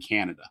Detroit and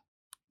Canada.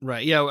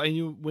 Right. Yeah. I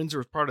knew Windsor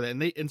was part of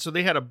that. And so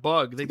they had a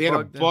bug. They had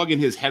a bug in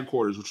his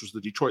headquarters, which was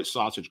the Detroit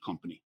Sausage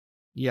Company.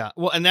 Yeah.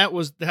 Well, and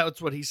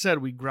that's what he said.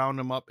 We ground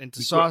him up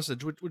into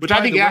sausage, which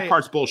I think that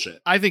part's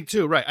bullshit. I think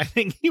too. Right. I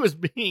think he was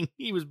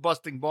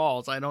busting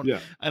balls. I don't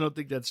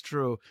think that's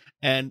true.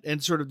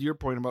 And sort of to your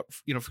point about,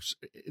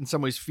 in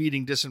some ways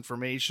feeding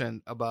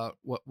disinformation about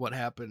what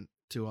happened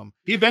to him.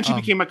 He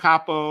eventually became a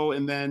capo,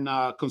 and then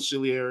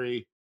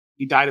consigliere.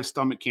 He died of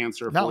stomach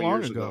cancer 4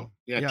 years ago.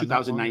 Yeah,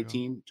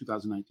 2019.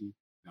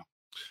 Yeah.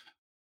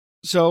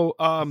 So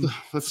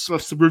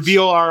let's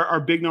reveal our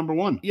big number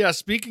one. Yeah,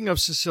 speaking of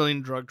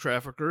Sicilian drug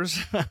traffickers,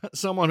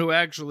 someone who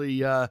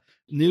actually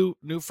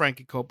knew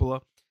Frankie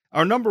Coppola.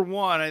 Our number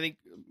one, I think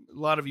a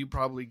lot of you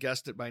probably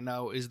guessed it by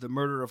now, is the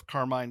murder of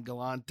Carmine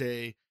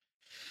Galante,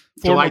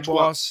 former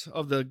boss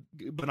of the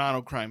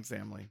Bonanno crime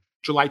family.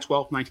 July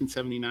 12th,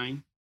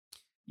 1979.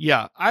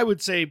 Yeah, I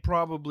would say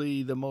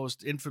probably the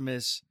most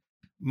infamous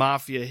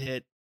mafia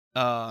hit.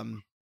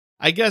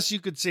 I guess you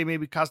could say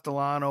maybe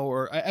Castellano,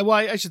 or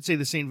I should say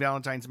the St.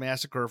 Valentine's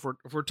Massacre.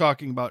 If we're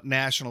talking about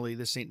nationally,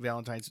 the St.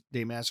 Valentine's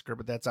Day Massacre,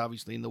 but that's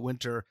obviously in the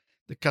winter.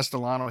 The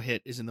Castellano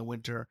hit is in the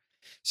winter.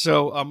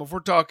 So if we're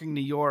talking New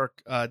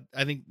York, I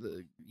think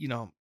the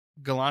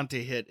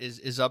Galante hit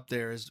is up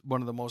there as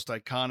one of the most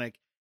iconic.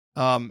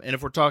 And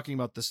if we're talking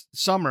about the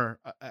summer,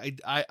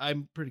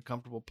 I'm pretty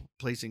comfortable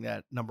placing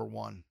that number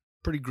one.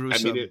 Pretty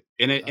gruesome. I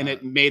mean,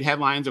 it made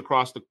headlines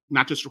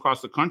not just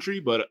across the country,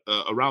 but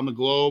around the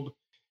globe.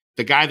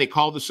 The guy they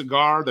called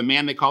the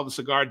man they called the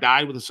cigar,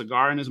 died with a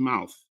cigar in his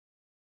mouth.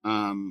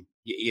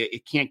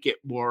 It can't get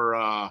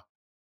more,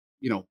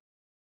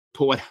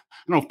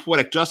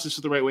 poetic justice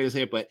is the right way to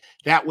say it, but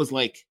that was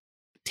like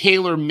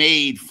tailor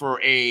made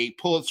for a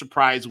Pulitzer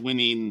Prize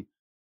winning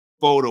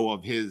photo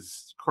of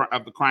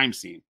the crime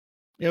scene.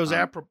 It was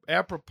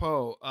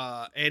apropos,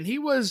 and he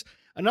was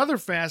another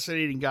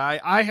fascinating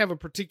guy. I have a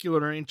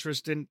particular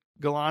interest in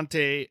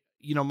Galante.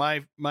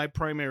 My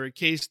primary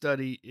case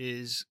study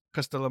is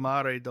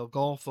Castellammare del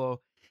Golfo.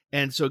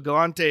 And so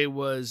Galante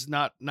was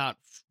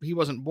he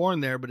wasn't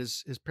born there, but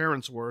his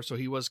parents were. So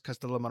he was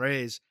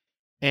Castellammares.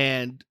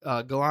 And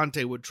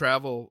Galante would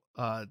travel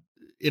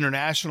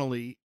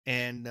internationally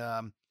and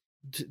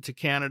to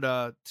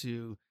Canada,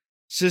 to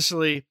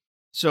Sicily.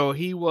 So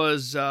he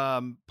was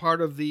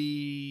part of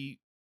the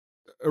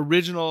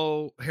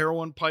original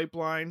heroin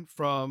pipeline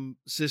from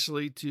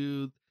Sicily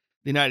to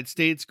the United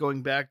States,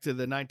 going back to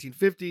the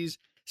 1950s,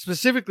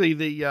 specifically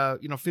the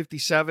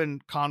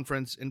 57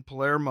 conference in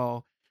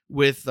Palermo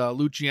with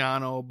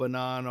Luciano,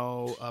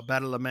 Bonanno,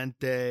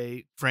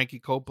 Badalamenti, Frankie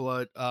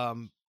Coppola.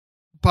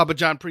 Papa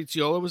John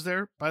Preziola was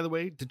there, by the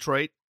way,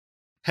 Detroit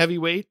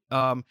heavyweight.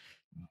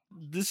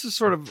 This is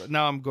sort of,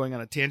 now I'm going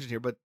on a tangent here,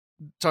 but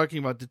talking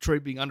about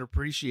Detroit being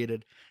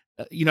underappreciated.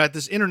 At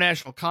this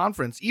international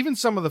conference, even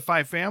some of the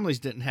five families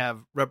didn't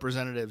have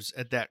representatives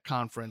at that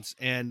conference,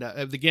 and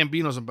the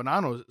Gambinos and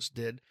Bonannos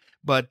did,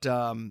 but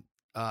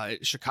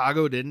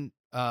Chicago didn't,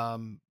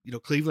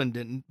 Cleveland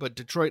didn't, but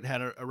Detroit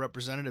had a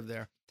representative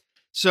there.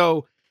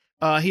 So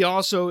he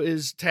also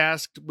is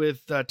tasked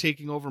with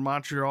taking over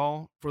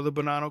Montreal for the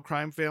Bonanno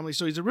crime family.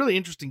 So he's a really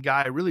interesting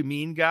guy, a really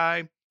mean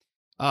guy.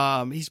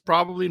 He's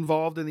probably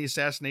involved in the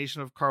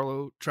assassination of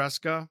Carlo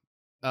Tresca,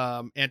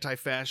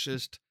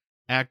 anti-fascist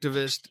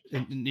activist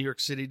in New York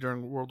City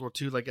during World War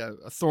II, like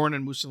a thorn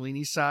in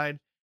Mussolini's side.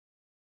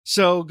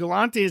 So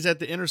Galante is at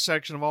the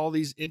intersection of all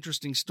these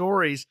interesting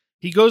stories.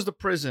 He goes to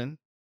prison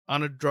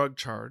on a drug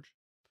charge,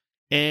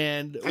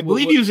 and I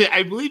believe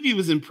he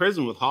was in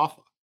prison with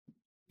Hoffa.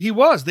 He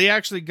was. They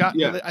actually got.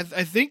 Yeah.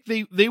 I think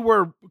they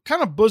were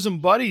kind of bosom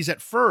buddies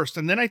at first,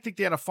 and then I think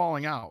they had a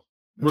falling out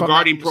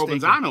Regarding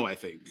Provenzano, I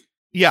think.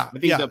 Yeah, I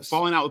think that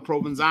falling out with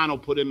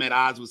Provenzano put him at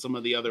odds with some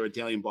of the other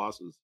Italian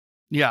bosses.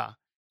 Yeah.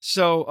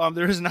 So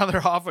there is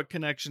another Hoffa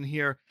connection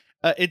here.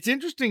 It's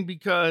interesting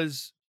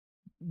because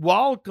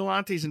while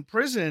Galante's in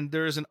prison,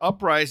 there is an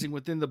uprising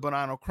within the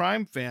Bonanno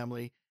crime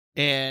family,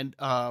 and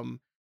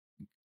some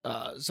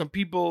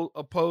people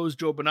oppose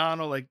Joe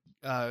Bonanno, like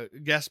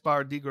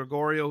Gaspar Di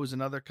Gregorio, who's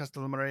another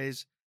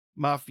Castellamarese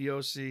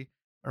mafioso,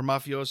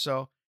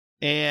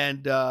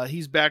 and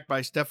he's backed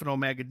by Stefano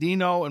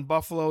Magaddino in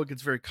Buffalo. It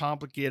gets very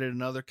complicated.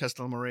 Another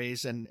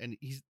Castellamarese, and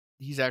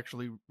he's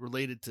actually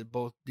related to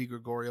both Di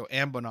Gregorio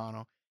and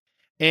Bonanno.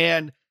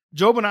 And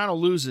Joe Bonanno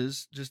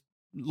loses. Just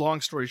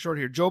long story short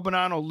here, Joe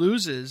Bonanno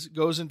loses,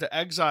 goes into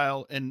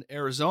exile in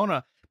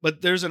Arizona.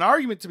 But there's an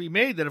argument to be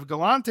made that if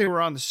Galante were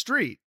on the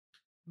street,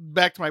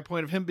 back to my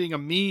point of him being a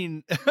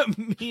mean,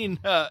 badass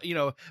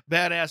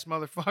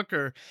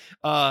motherfucker,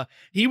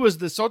 he was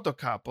the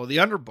sottocapo, the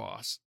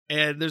underboss.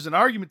 And there's an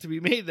argument to be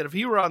made that if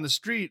he were on the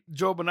street,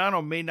 Joe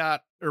Bonanno may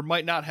not or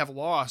might not have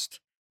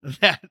lost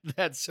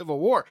that civil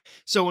war.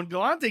 So when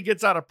Galante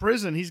gets out of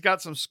prison, he's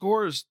got some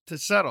scores to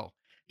settle.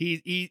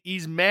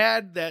 He's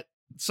mad that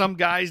some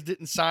guys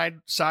didn't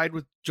side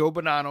with Joe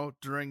Bonanno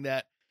during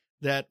that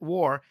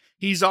war.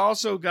 He's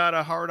also got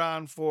a hard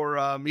on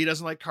for he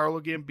doesn't like Carlo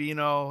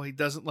Gambino. He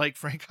doesn't like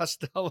Frank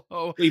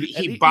Costello.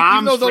 He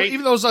bombs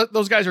even though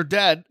those guys are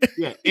dead.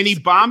 Yeah, and he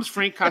bombs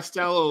Frank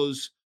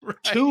Costello's right.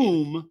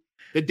 tomb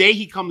the day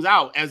he comes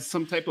out as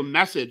some type of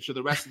message to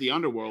the rest of the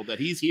underworld that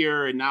he's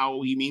here and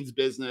now he means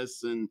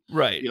business and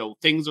right.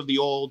 Things of the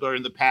old are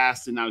in the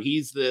past and now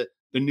he's the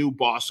new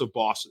boss of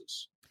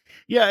bosses.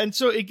 Yeah, and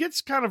so it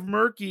gets kind of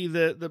murky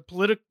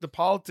the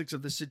politics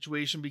of the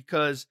situation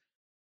because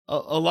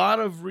a lot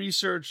of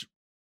research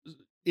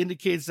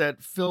indicates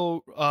that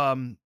Phil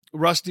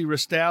Rusty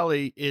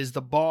Restali is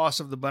the boss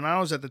of the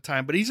Bonannos at the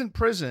time, but he's in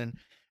prison,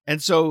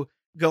 and so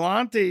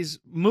Galante's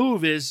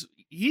move is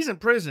he's in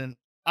prison.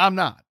 I'm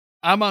not.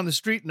 I'm on the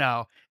street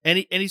now,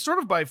 and he sort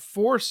of by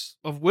force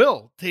of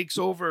will takes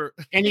over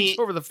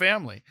the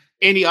family,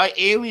 and he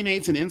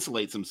alienates and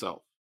insulates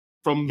himself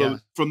from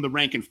the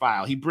rank and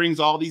file. He brings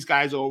all these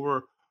guys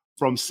over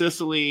from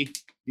Sicily,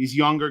 these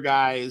younger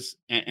guys,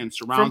 and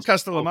surrounds from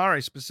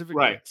Castellamare specifically,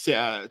 right?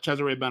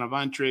 Cesare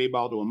Benavente,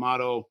 Baldo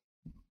Amato,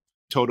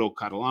 Toto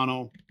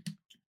Catalano,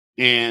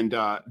 and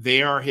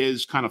they are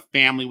his kind of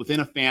family within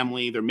a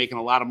family. They're making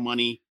a lot of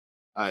money,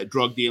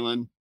 drug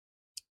dealing,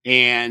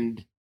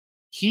 and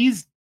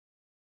he's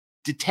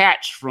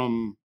detached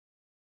from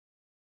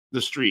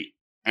the street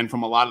and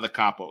from a lot of the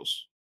capos,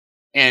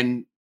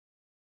 and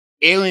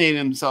alienating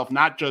himself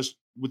not just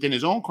within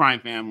his own crime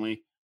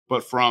family,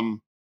 but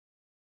from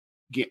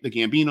the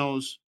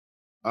Gambinos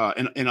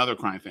and other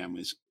crime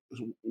families.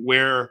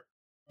 Where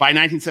by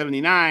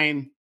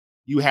 1979,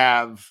 you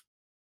have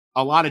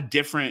a lot of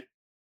different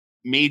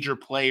major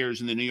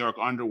players in the New York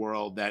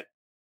underworld that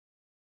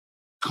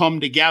come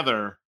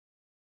together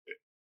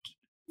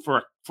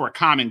for a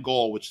common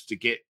goal, which is to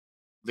get,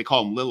 they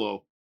call him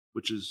Lillo,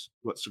 which is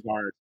what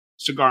Cigar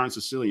and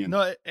Sicilian.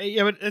 No,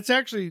 yeah, but that's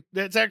actually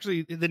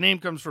the name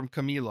comes from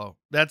Camilo.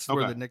 That's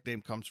where the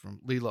nickname comes from.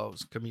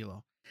 Lilo's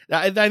Camilo.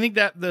 I think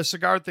that the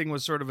cigar thing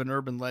was sort of an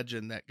urban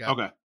legend that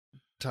got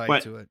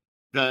tied to it.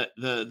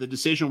 The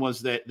decision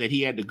was that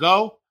he had to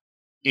go,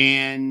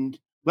 and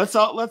let's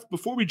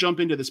before we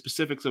jump into the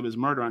specifics of his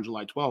murder on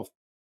July 12th,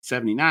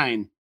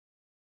 1979.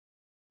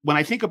 When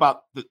I think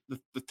about the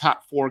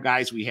top four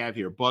guys we have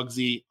here,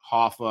 Bugsy,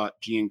 Hoffa,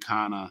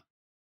 Giancana,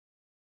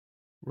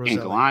 and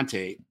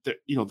Galante,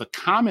 the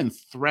common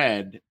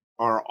thread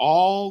are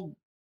all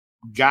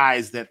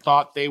guys that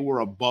thought they were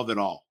above it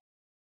all.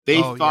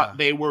 They thought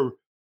they were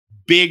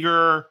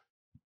bigger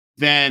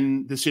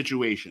than the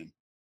situation,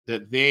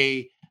 that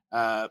they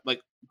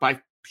like by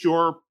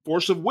pure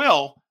force of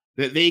will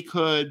that they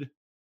could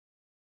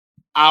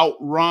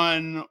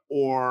outrun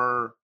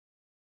or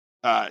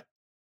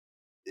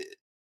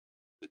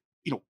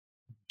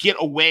get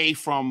away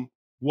from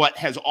what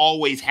has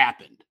always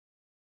happened.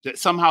 That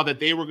somehow that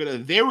they were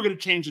gonna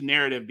change the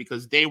narrative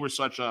because they were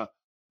such a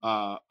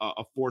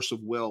force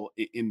of will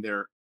in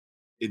their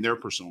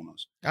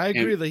personas. I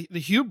agree. The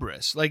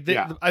hubris,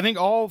 I think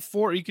all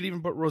four, you could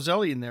even put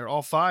Roselli in there,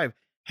 all five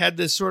had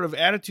this sort of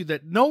attitude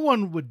that no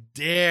one would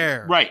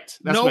dare. Right.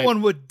 No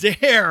one would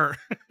dare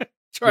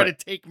try to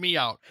take me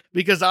out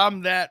because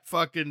I'm that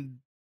fucking,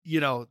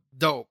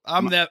 dope.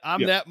 I'm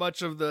that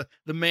much of the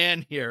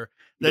man here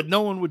that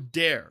no one would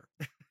dare.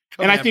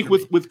 And I think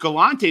with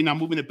Galante, now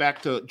moving it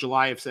back to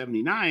July of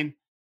 1979,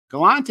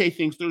 Galante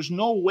thinks there's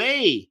no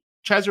way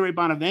Cesare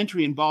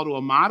Bonaventri and Baldo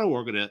Amato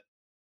are going to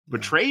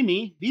betray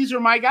me. These are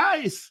my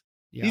guys.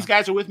 Yeah. These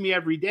guys are with me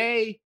every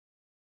day.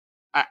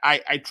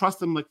 I trust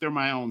them like they're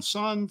my own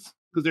sons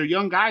because they're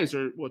young guys.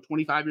 They're what,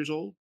 25 years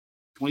old,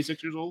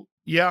 26 years old.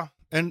 Yeah,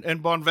 and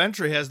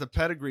Bonventre has the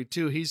pedigree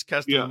too. He's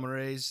Yeah.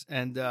 Castellamarese,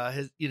 and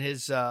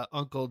his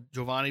uncle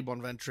Giovanni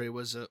Bonventre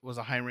was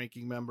a high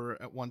ranking member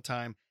at one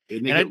time.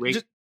 And they And get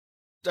raced.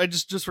 I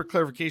just for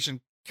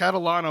clarification,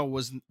 Catalano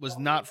was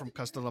not from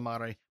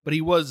Castellammare, but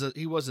he was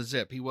a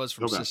Zip. He was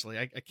from Okay. Sicily.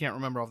 I can't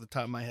remember off the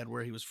top of my head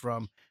where he was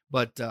from,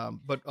 but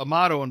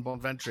Amato and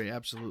Bonventre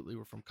absolutely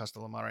were from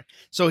Castellammare.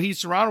 So he's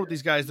surrounded with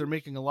these guys. They're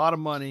making a lot of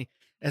money.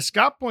 As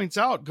Scott points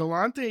out,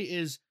 Galante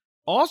is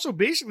also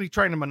basically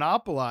trying to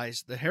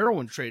monopolize the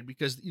heroin trade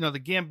because, you know, the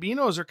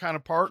Gambinos are kind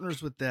of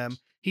partners with them.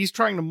 He's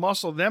trying to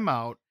muscle them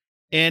out.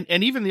 And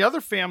even the other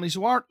families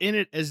who aren't in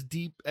it as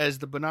deep as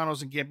the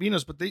Bonanos and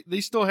Gambinos, but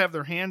they still have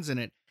their hands in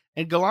it.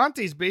 And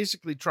Galante is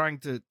basically trying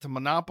to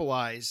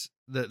monopolize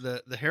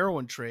the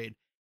heroin trade.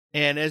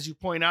 And as you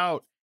point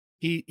out,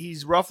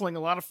 he's ruffling a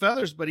lot of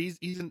feathers, but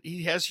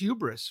he has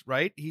hubris,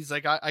 right? He's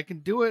like, I can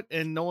do it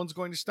and no one's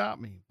going to stop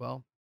me.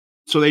 Well,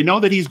 So they know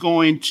that he's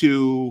going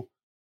to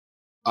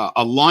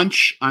a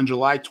lunch on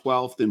July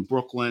 12th in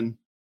Brooklyn.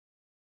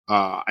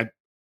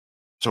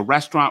 It's a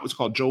restaurant. It was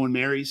called Joe and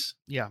Mary's.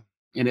 yeah.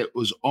 And it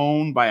was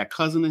owned by a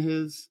cousin of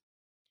his.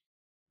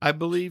 I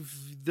believe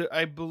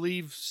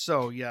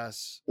so.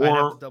 Yes.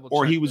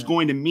 Or he was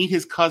going to meet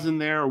his cousin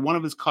there, or one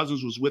of his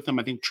cousins was with him.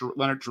 I think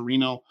Leonard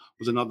Torino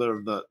was another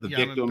of the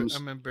victims.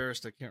 I'm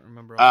embarrassed. I can't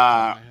remember.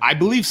 I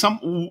believe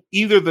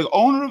either the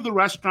owner of the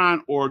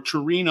restaurant or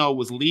Torino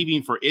was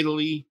leaving for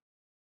Italy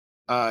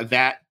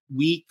that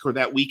week or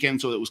that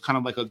weekend. So it was kind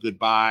of like a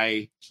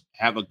goodbye,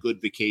 have a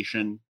good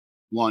vacation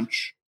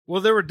lunch. Well,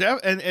 there were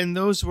and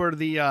those were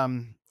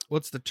the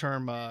what's the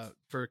term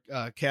for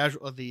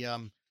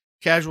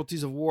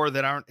casualties of war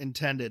that aren't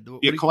intended.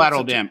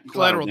 Collateral damage.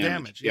 Collateral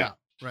damage. Yeah.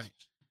 Right.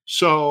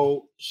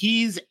 So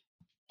he's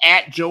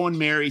at Joe and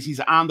Mary's.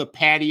 He's on the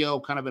patio,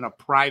 kind of in a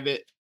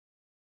private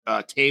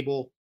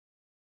table.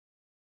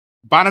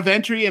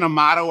 Bonaventre and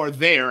Amato are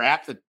there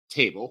at the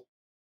table.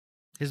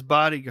 His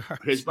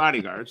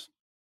bodyguards.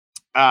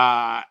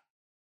 And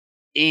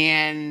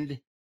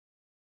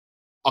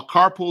a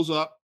car pulls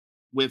up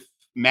with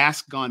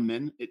masked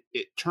gunmen.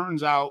 It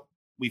turns out,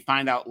 we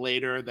find out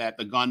later that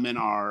the gunmen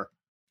are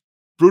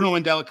Bruno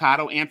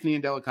Indelicato, Anthony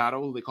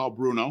Indelicato, who they call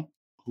Bruno,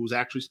 who's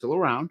actually still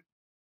around.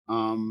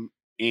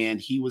 And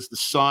he was the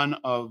son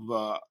of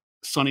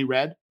Sonny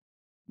Red,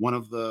 one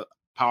of the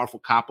powerful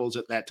capos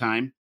at that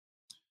time.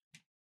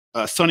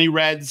 Sonny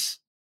Red's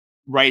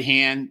right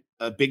hand,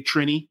 Big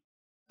Trini,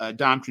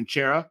 Dom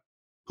Trinchera,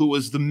 who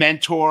was the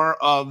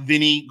mentor of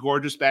Vinny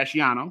Gorgeous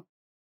Basciano.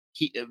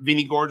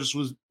 Vinny Gorgeous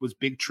was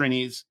Big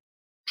Trini's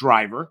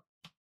driver.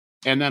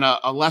 And then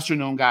a lesser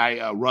known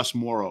guy, Russ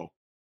Morrow,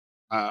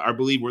 I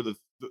believe were the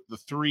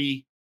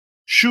three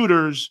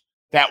shooters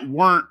that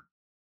weren't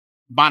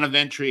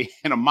Bonaventre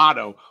and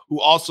Amato, who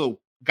also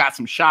got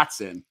some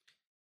shots in.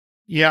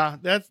 Yeah,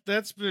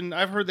 that's been,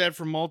 I've heard that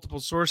from multiple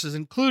sources,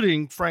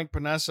 including Frank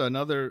Panessa,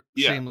 another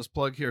shameless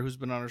plug here, who's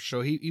been on our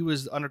show. He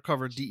was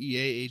undercover DEA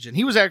agent.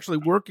 He was actually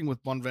working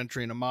with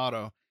Bonaventre and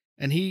Amato,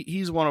 and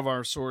he's one of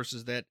our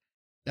sources that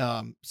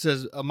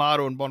says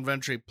Amato and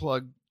Bonaventre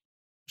plugged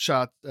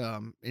shot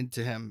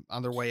into him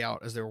on their way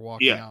out as they were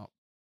walking out.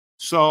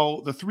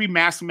 So the three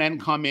masked men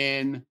come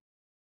in.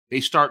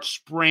 They start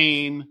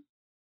spraying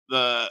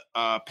the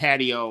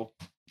patio.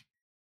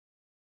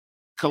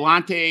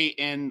 Galante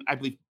and I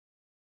believe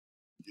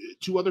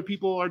two other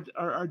people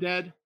are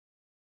dead.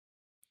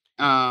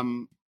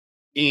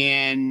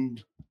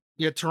 And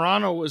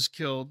Toronto was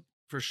killed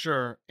for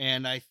sure,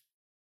 and I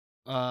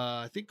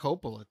think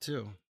Coppola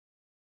too.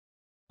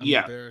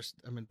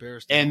 I'm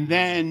embarrassed. And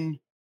then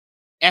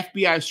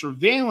FBI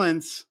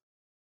surveillance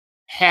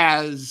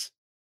has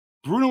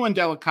Bruno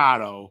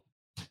Indelicato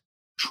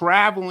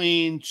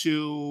traveling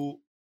to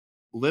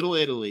Little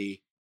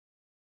Italy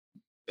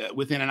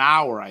within an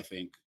hour, I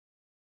think,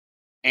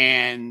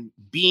 and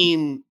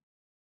being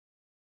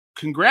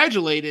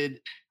congratulated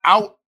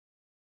out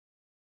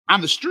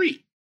on the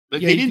street.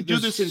 Like they didn't do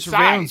this inside.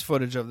 Surveillance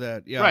footage of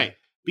that, right?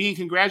 Being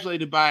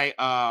congratulated by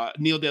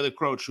Neil De La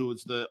Croce, who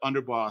was the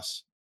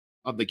underboss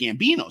of the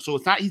Gambino. So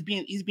it's not he's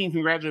being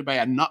congratulated by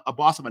a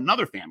boss of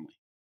another family,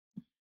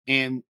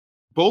 and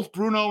both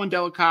Bruno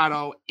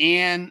Indelicato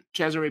and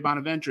Cesare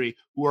Bonaventre,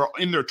 who are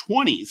in their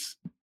 20s,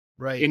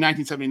 right, in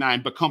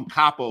 1979, become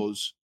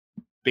capos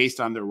based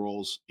on their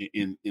roles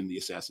in the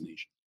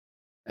assassination.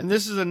 And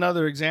this is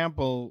another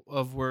example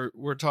of where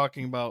we're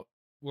talking about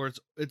where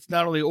it's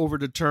not only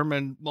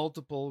overdetermined,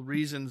 multiple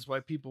reasons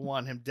why people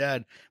want him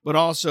dead, but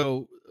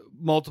also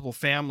multiple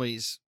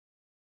families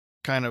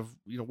kind of,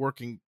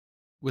 working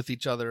with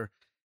each other.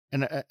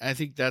 And I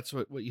think that's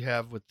what you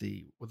have with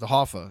the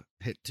Hoffa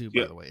hit too,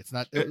 by the way. It's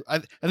not,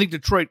 I think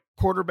Detroit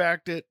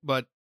quarterbacked it,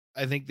 but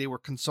I think they were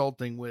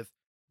consulting with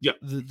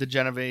the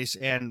Genovese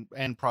and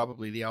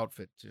probably the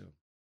outfit too.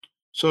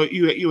 So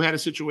you had a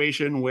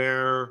situation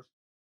where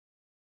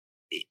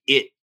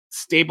it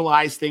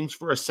stabilized things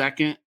for a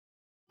second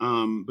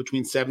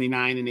between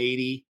 79 and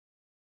 80.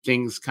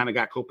 things kind of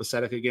got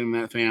copacetic again in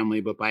that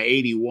family. But by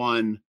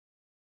 81,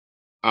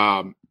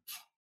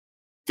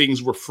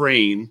 things were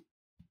fraying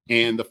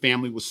and the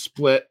family was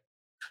split.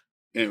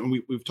 And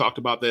we've talked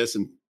about this,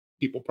 and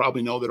people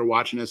probably know that are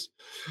watching this.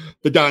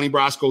 The Donnie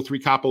Brasco Three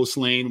Capos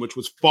Slain, which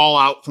was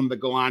fallout from the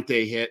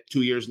Galante hit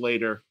 2 years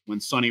later when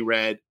Sonny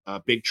Red,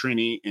 Big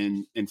Trini,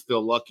 and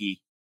Phil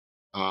Lucky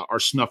are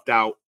snuffed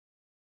out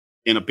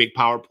in a big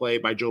power play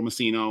by Joe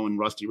Massino and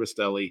Rusty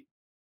Rastelli.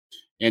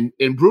 And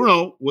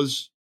Bruno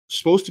was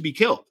supposed to be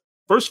killed.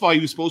 First of all, he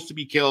was supposed to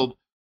be killed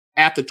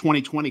at the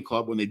 2020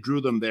 Club when they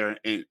drew them there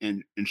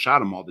and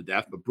shot him all to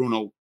death. But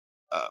Bruno,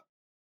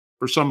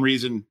 for some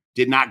reason,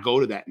 did not go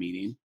to that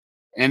meeting.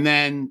 And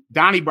then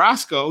Donnie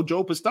Brasco,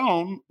 Joe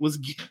Pistone, was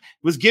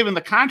given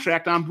the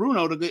contract on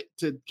Bruno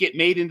to get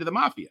made into the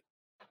mafia.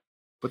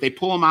 But they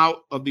pull him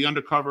out of the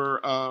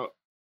undercover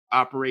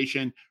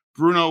operation.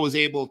 Bruno was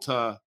able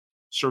to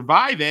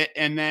survive it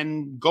and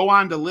then go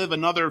on to live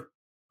another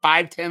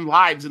 5-10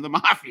 lives in the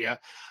mafia.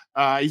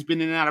 He's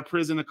been in and out of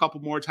prison a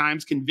couple more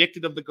times,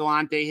 convicted of the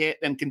Galante hit,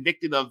 then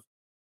convicted of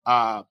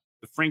the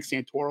Frank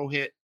Santoro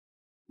hit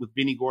with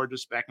Vinnie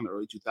Gorgeous back in the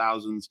early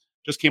 2000s.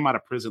 Just came out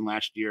of prison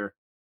last year.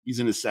 He's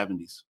in his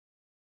 70s.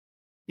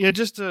 Yeah,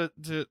 just to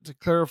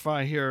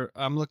clarify here,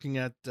 I'm looking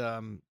at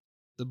the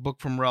book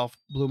from Ralph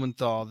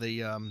Blumenthal,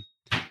 the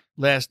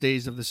Last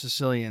Days of the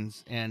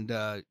Sicilians, and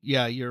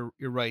yeah, you're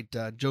right.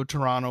 Joe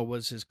Turano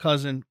was his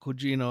cousin,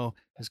 Cugino,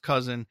 his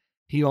cousin.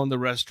 He owned the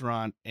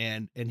restaurant,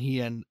 and he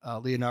and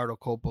Leonardo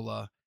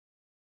Coppola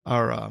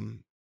are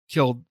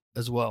killed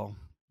as well.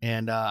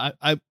 And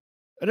I'd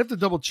have to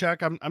double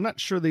check. I'm not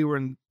sure they were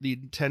in the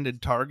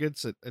intended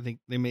targets. I think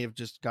they may have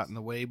just gotten in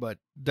the way, but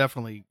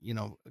definitely,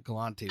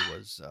 Galante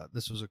was,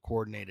 this was a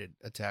coordinated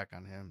attack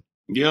on him.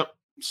 Yep.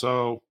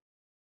 So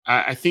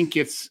I think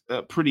it's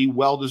a pretty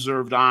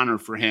well-deserved honor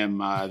for him.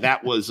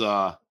 That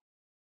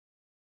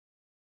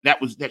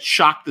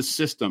shocked the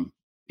system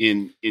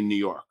in New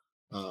York.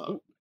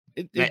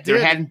 It did.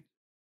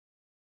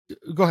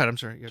 Go ahead. I'm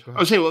sorry. Yeah, go ahead. I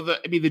would say, well,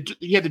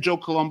 you had the Joe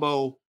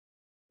Colombo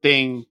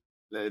thing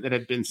that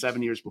had been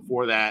 7 years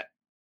before that,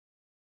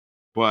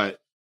 but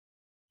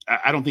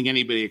I don't think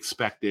anybody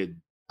expected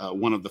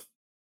one of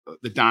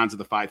the Dons of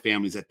the five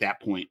families at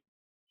that point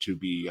to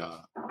be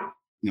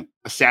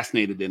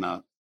assassinated in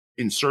a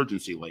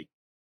insurgency like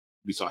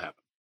we saw happen.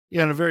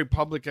 Yeah, and a very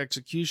public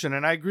execution.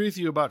 And I agree with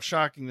you about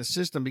shocking the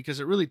system because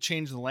it really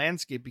changed the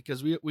landscape.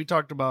 Because we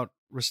talked about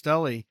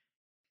Rastelli,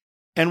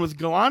 and with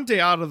Galante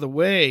out of the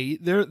way,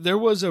 there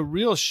was a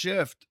real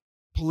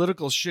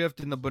political shift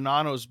in the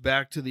Bonannos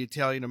back to the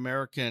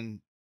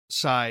Italian-American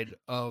side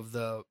of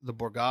the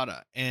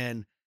Borgata.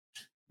 And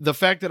the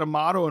fact that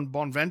Amato and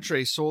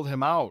Bonventre sold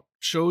him out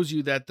shows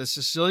you that the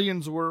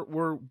Sicilians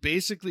were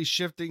basically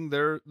shifting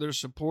their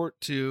support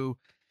to,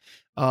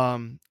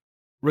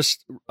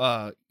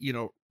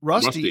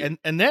 Rusty.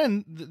 And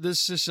then the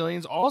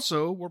Sicilians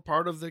also were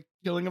part of the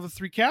killing of the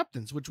three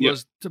captains, which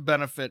was to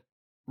benefit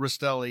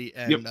Rastelli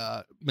and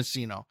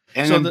Massino.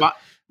 And so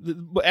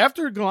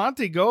after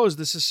Galante goes,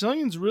 the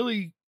Sicilians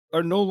really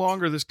are no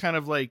longer this kind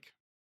of like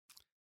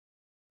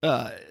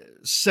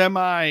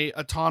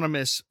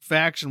semi-autonomous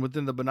faction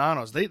within the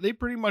Bonannos. They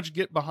pretty much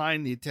get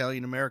behind the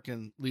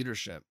Italian-American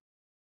leadership.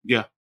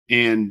 Yeah.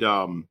 And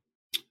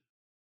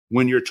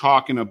when you're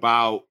talking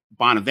about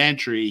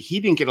Bonaventure, he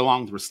didn't get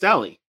along with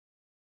Rastelli.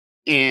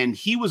 And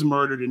he was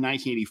murdered in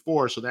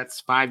 1984, so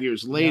that's 5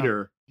 years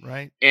later. Yeah,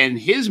 right. And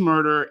his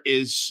murder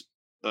is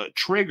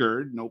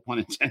triggered, no pun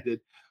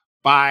intended,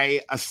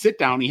 by a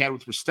sit-down he had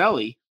with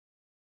Rastelli,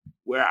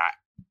 where I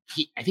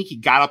think he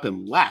got up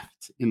and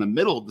left in the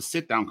middle of the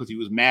sit-down because he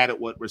was mad at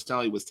what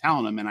Rastelli was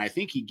telling him. And I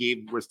think he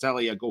gave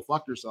Rastelli a go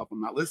fuck yourself,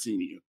 I'm not listening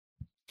to you.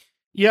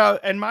 Yeah,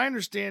 and my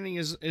understanding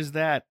is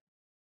that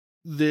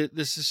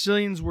the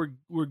Sicilians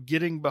were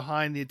getting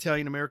behind the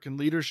Italian-American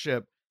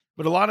leadership,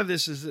 but a lot of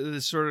this is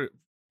this sort of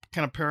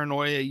kind of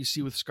paranoia you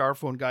see with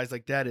Scarfo and guys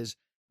like that. Is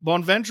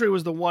Bonventre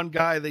was the one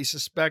guy they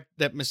suspect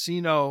that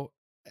Massino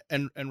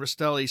and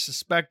Rastelli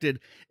suspected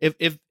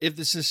if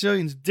the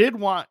Sicilians did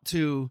want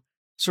to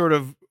sort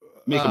of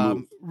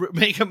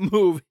make a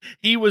move,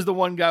 he was the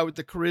one guy with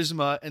the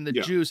charisma and the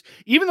juice,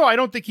 even though I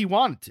don't think he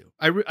wanted to.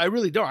 I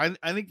really don't.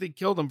 I think they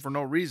killed him for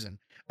no reason.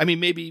 I mean,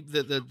 maybe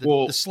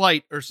the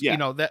slight or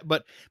that,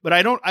 but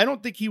I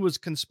don't think he was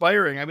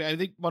conspiring. I mean, I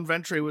think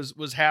Bonventre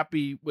was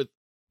happy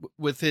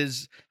with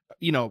his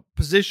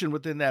position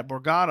within that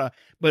Borgata,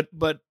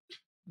 but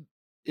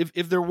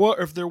if there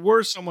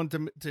were someone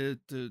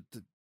to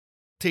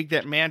take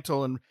that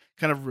mantle and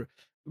kind of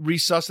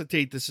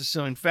resuscitate the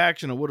Sicilian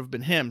faction, it would have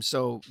been him.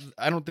 So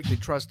I don't think they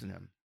trusted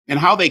him. And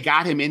how they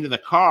got him into the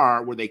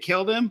car where they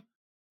killed him,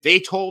 they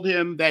told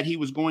him that he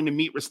was going to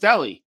meet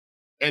Rastelli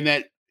and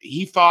that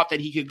he thought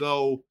that he could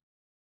go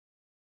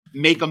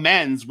make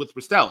amends with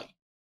Rastelli.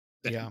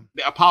 Yeah.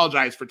 They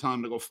apologized for telling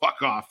him to go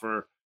fuck off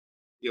or,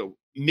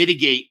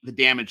 mitigate the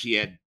damage he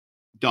had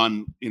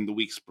done in the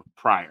weeks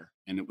prior.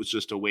 And it was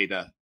just a way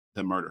to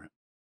murder him.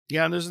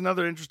 Yeah. And there's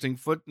another interesting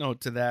footnote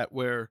to that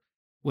where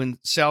when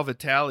Sal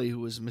Vitale, who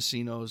was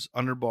Messino's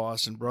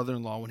underboss and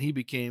brother-in-law, when he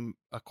became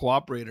a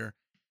cooperator,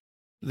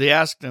 they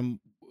asked him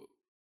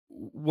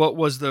what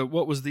was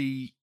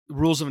the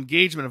rules of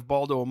engagement if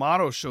Baldo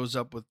Amato shows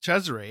up with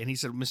Cesare, and he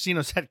said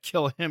Messino's had to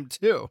kill him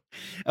too.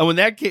 And when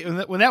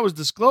that was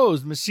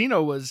disclosed,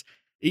 Messino was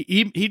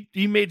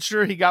he made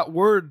sure he got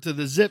word to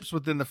the Zips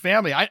within the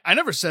family. I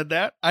never said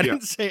that. I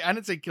didn't say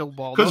kill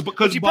Baldo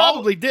because he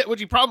probably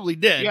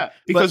did. Yeah,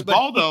 because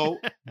Baldo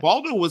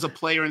was a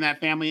player in that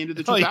family into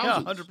the 2000s.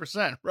 Yeah,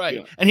 100%, right.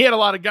 Yeah. And he had a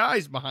lot of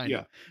guys behind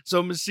him.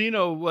 So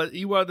Messino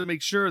he wanted to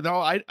make sure.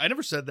 No, I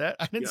never said that.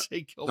 I didn't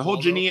say kill the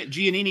Baldo. whole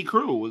Giannini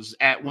crew was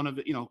at one of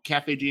the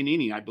Cafe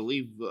Giannini. I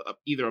believe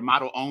either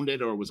Amato owned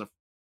it or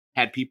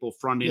had people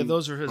fronting. Yeah,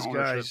 those are his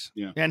guys.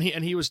 Yeah, and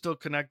he was still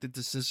connected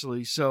to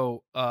Sicily.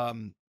 So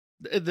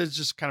there's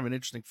just kind of an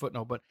interesting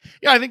footnote. But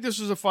yeah, I think this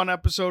was a fun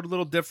episode, a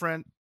little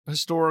different,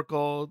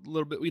 historical, a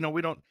little bit. We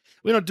don't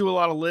do a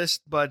lot of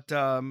lists, but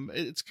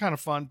it's kind of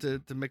fun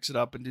to mix it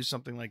up and do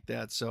something like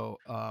that. So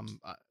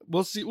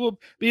we'll see. Will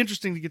be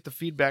interesting to get the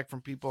feedback from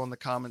people in the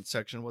comment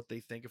section, what they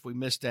think, if we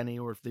missed any,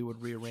 or if they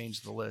would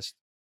rearrange the list.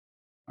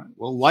 All right.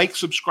 Well,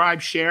 subscribe,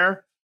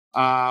 share.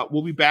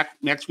 We'll be back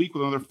next week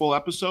with another full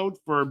episode.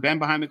 For Ben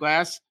Behind the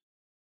Glass,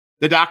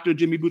 the Dr.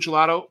 Jimmy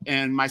Buccellato,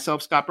 and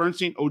myself, Scott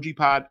Bernstein. OG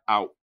Pod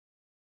out.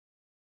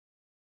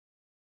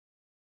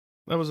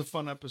 That was a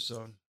fun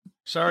episode.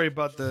 Sorry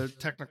about the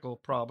technical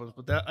problems,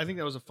 but I think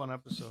that was a fun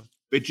episode.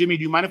 But Jimmy,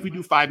 do you mind if we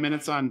do 5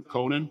 minutes on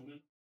Conan?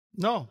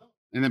 No.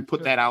 And then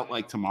put that out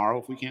like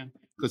tomorrow if we can?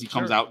 Because he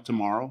comes out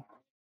tomorrow.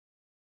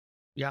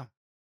 Yeah.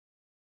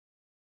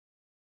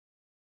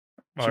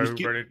 Are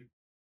you ready?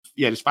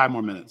 Yeah, just 5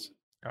 more minutes.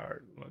 All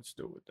right, let's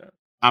do it with that.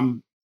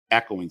 I'm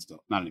echoing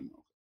still. Not anymore.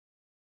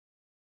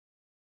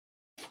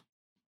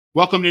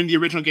 Welcome to the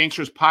Original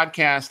Gangsters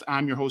podcast.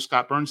 I'm your host,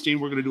 Scott Bernstein.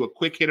 We're going to do a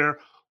quick hitter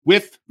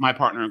with my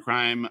partner in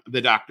crime,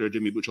 the Dr.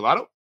 Jimmy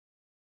Buccellato.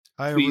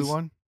 Hi,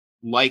 everyone.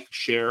 Like,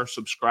 share,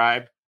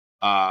 subscribe.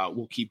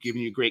 We'll keep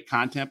giving you great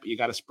content, but you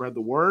got to spread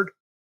the word.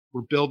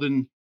 We're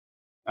building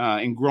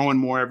and growing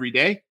more every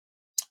day.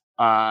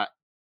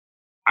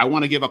 I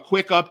want to give a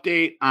quick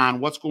update on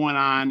what's going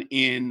on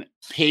in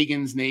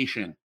Pagans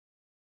Nation.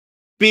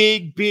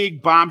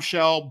 Big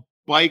bombshell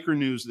biker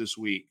news this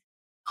week.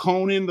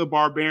 Conan the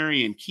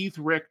Barbarian, Keith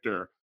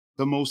Richter,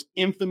 the most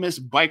infamous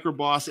biker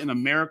boss in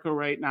America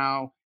right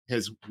now,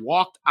 has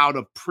walked out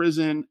of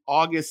prison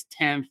August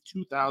 10th,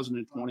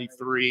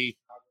 2023.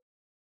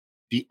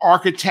 The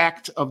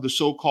architect of the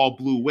so-called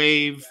Blue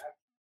Wave,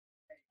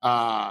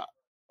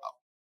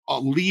 a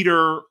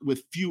leader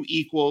with few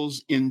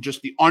equals in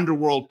just the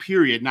underworld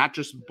period, not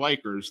just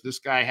bikers. This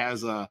guy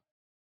has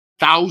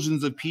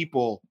thousands of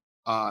people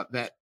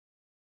that,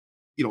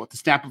 at the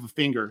snap of a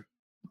finger,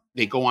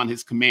 they go on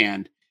his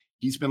command.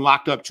 He's been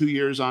locked up 2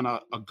 years on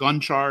a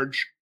gun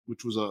charge,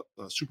 which was a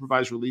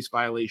supervised release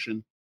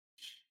violation,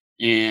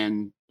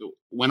 and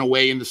went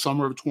away in the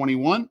summer of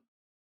 21.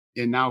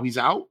 And now he's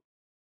out,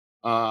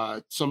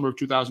 summer of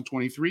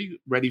 2023,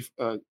 ready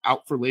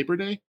out for Labor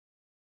Day.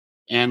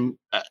 And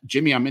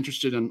Jimmy, I'm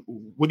interested in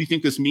what do you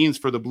think this means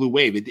for the Blue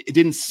Wave? It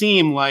didn't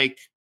seem like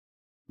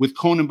with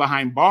Conan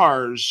behind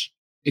bars,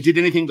 it did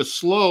anything to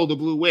slow the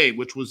Blue Wave,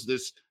 which was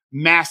this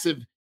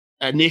massive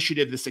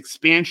initiative, this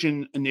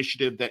expansion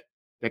initiative that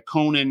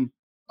Conan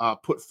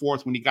put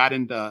forth when he got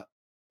into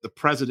the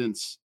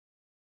president's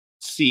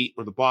seat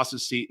or the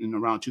boss's seat in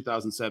around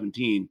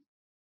 2017.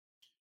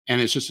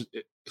 And it's just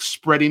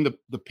spreading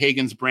the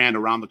Pagans brand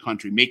around the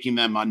country, making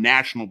them a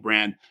national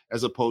brand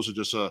as opposed to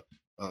just a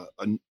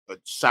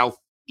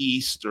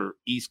Southeast or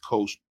East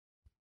Coast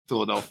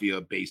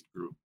Philadelphia-based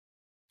group.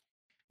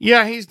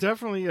 Yeah, he's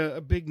definitely a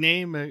big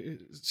name.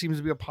 Seems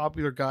to be a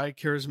popular guy,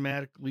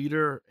 charismatic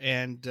leader.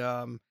 And,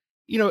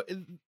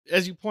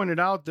 as you pointed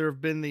out, there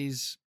have been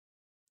these,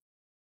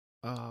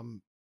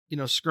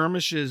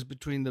 skirmishes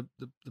between the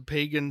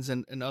Pagans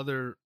and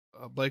other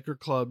biker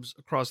clubs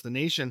across the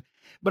nation.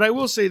 But I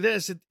will say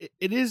this,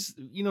 it is,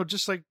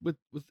 just like with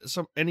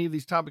any of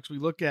these topics we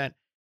look at,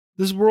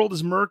 this world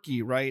is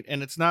murky, right?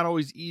 And it's not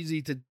always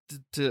easy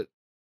to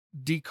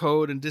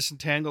decode and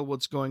disentangle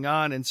what's going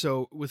on. And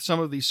so with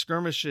some of these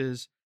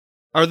skirmishes,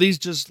 are these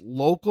just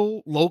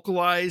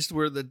localized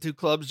where the two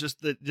clubs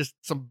just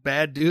some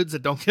bad dudes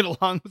that don't get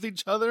along with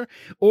each other?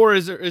 Or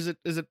is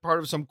it part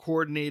of some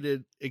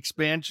coordinated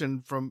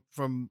expansion from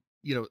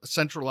a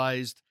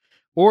centralized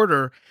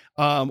order?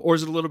 Or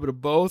is it a little bit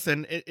of both?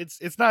 And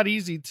it's not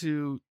easy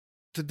to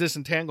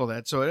disentangle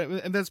that. So,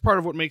 and that's part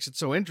of what makes it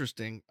so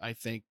interesting, I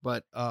think.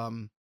 But,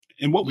 and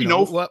what we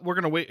know,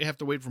 we're going to have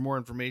to wait for more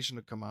information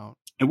to come out.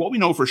 And what we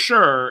know for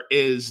sure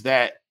is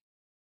that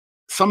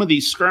some of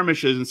these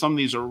skirmishes and some of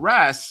these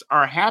arrests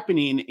are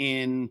happening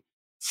in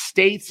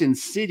states and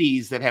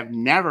cities that have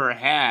never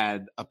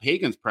had a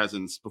Pagans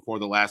presence before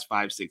the last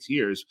 5-6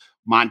 years.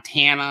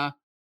 Montana,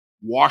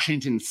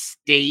 Washington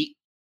State,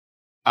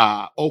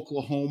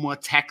 Oklahoma,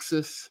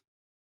 Texas.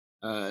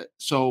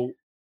 So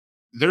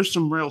there's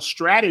some real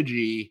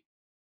strategy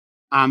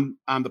on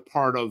the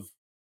part of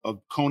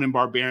Conan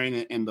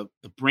Barbarian and the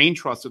brain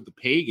trust of the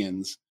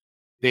Pagans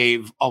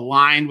They've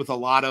aligned with a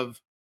lot of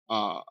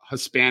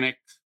Hispanic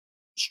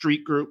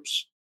street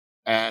groups.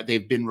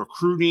 They've been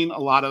recruiting a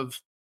lot of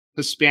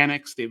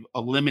Hispanics. They've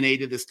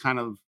eliminated this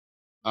kind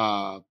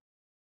of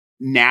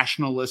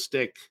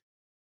nationalistic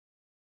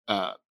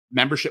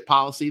membership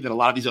policy that a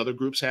lot of these other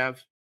groups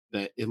have,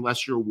 that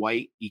unless you're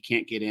white, you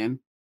can't get in.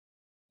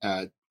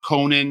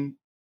 Conan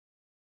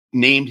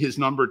named his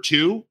number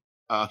 2,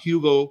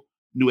 Hugo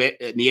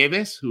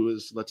Nieves, who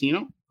is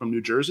Latino from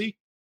New Jersey.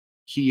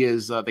 He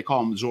is, they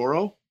call him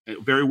Zorro,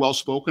 very well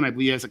spoken. I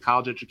believe he has a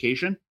college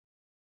education.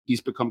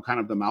 He's become kind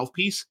of the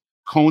mouthpiece.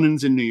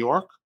 Conan's in New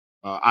York,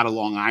 out of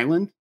Long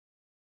Island.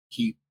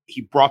 He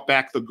brought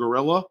back the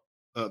gorilla,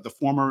 the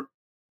former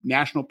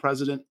national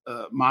president,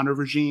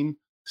 Montervagin,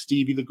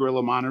 Stevie the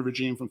Gorilla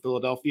Montervagin from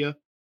Philadelphia,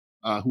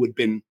 who had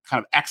been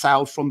kind of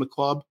exiled from the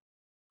club.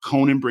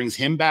 Conan brings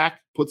him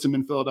back, puts him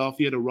in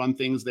Philadelphia to run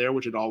things there,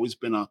 which had always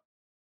been a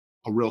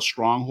real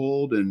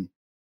stronghold. And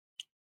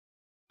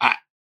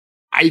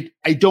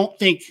I don't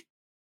think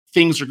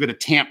things are going to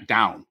tamp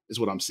down, is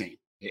what I'm saying.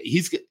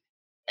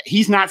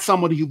 He's not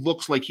somebody who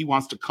looks like he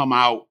wants to come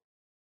out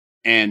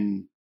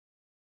and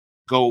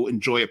go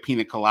enjoy a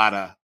pina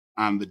colada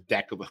on the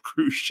deck of a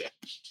cruise ship.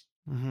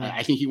 Mm-hmm.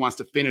 I think he wants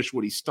to finish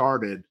what he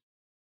started.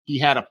 He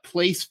had a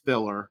place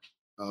filler,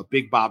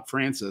 Big Bob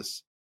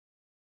Francis.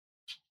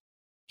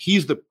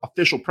 He's the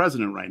official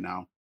president right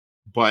now,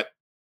 but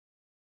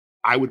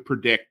I would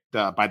predict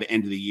by the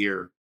end of the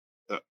year,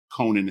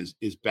 Conan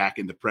is back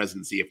in the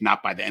presidency, if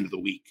not by the end of the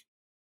week.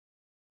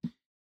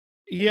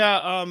 Yeah.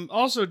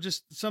 Also,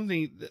 just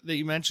something that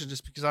you mentioned,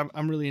 just because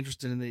I'm really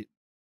interested in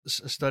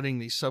studying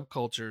these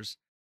subcultures.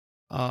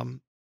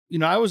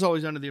 I was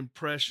always under the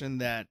impression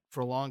that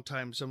for a long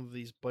time, some of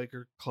these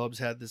biker clubs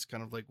had this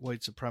kind of like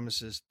white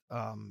supremacist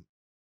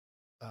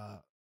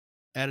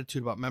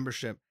attitude about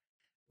membership,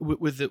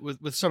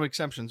 with some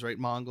exceptions, right?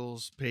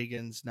 Mongols,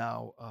 pagans,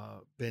 now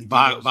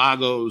banditos.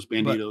 Vagos,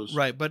 banditos,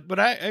 right? But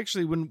I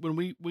actually, when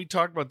we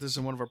talked about this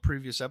in one of our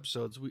previous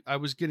episodes, I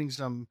was getting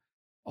some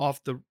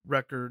off the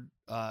record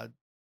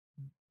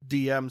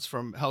DMs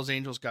from Hell's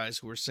Angels guys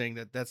who were saying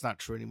that that's not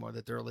true anymore,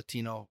 that there are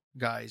Latino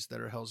guys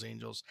that are Hell's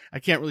Angels. I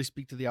can't really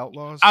speak to the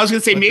Outlaws. I was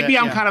going to say, maybe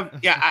I'm kind of,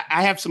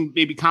 I have some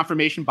maybe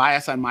confirmation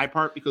bias on my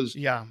part, because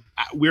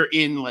we're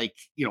in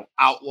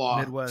outlaw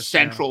Midwest,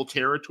 central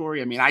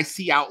territory. I mean, I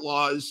see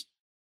Outlaws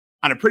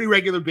on a pretty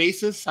regular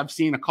basis. I've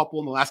seen a couple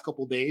in the last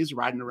couple of days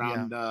riding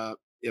around,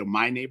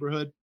 my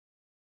neighborhood.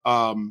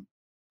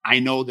 I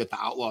know that the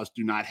Outlaws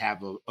do not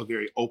have a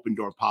very open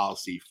door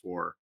policy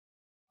for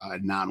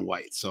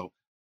non-white. So,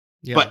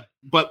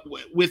 but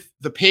with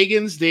the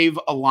pagans, they've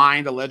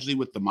aligned allegedly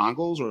with the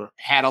Mongols, or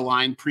had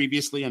aligned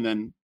previously, and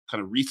then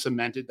kind of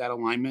re-cemented that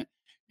alignment.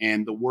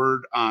 And the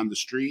word on the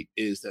street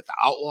is that the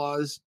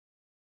Outlaws,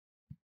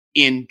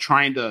 in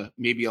trying to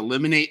maybe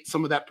eliminate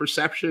some of that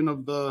perception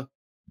of the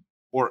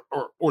or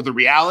the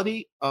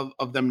reality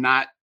of them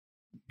not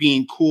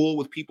being cool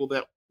with people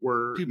that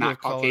were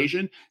not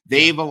Caucasian,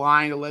 they've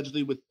aligned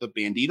allegedly with the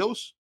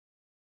Banditos.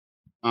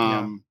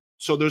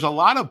 So there's a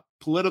lot of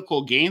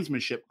political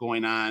gamesmanship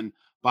going on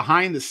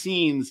behind the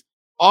scenes.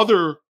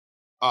 Other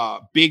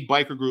big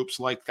biker groups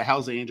like the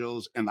Hells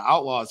Angels and the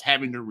Outlaws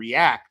having to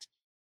react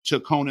to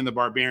Conan the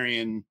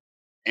Barbarian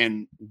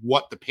and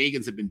what the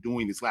pagans have been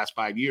doing these last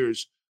 5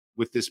 years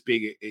with this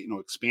big,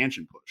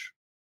 expansion push.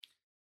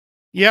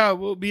 Yeah, it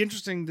will be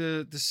interesting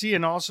to see.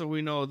 And also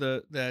we know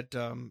that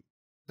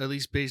at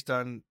least based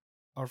on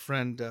our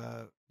friend,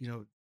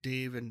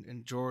 Dave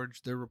and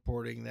George, they're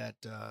reporting that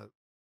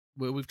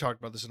we've talked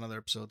about this in other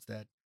episodes,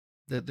 that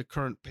the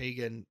current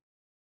pagan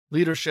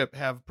leadership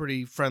have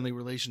pretty friendly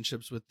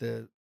relationships with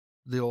the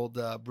old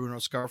Bruno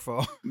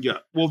Scarfo. Yeah.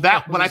 Well,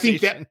 but I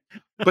think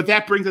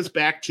that brings us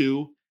back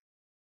to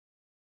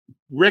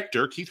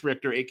Keith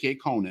Richter, aka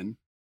Conan,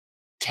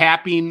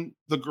 tapping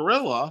the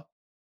gorilla,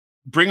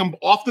 bring him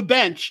off the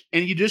bench,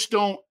 and you just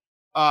don't,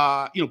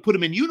 put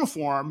him in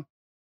uniform.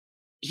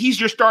 He's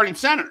your starting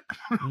center.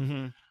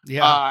 Mm-hmm.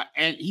 Yeah.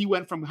 And he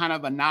went from kind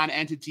of a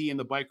non-entity in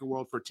the biker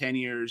world for 10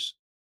 years,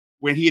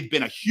 when he had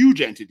been a huge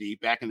entity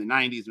back in the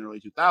 90s and early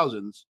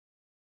 2000s,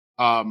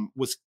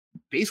 was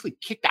basically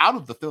kicked out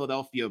of the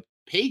Philadelphia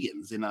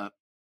Pagans in a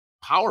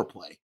power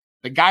play.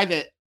 The guy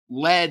that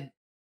led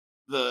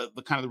the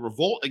kind of the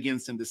revolt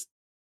against him, this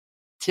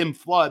Tim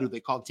Flood, who they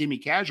called Timmy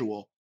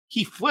Casual,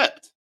 he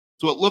flipped.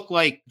 So it looked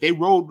like they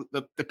rode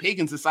the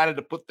Pagans decided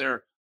to put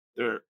their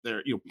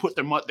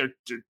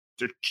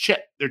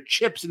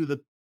chips into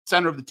the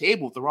center of the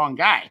table with the wrong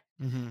guy.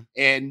 Mm-hmm.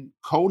 And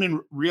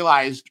Conan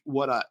realized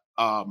what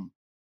a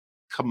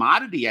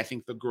commodity I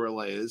think the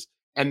gorilla is,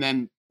 and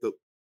then the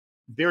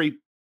very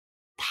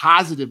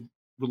positive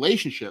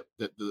relationship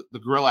that the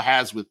gorilla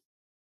has with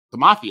the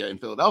mafia in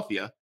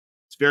Philadelphia.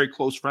 It's very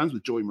close friends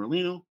with Joey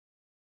Merlino.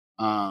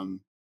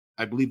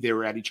 I believe they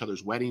were at each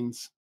other's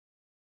weddings,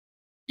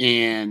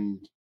 and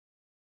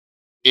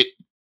it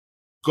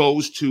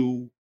goes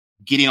to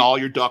getting all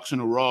your ducks in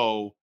a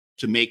row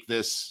to make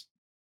this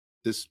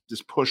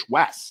push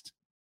west.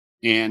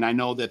 And I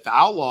know that the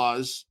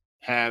Outlaws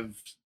have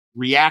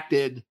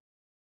reacted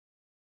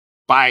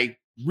by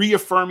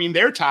reaffirming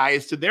their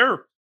ties to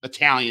their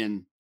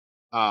Italian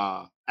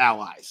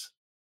allies.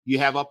 You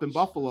have up in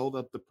Buffalo,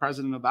 the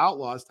president of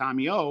Outlaws,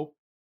 Tommy O,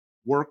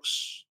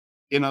 works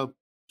in a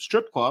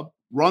strip club,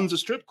 runs a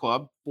strip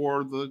club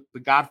for the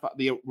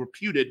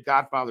reputed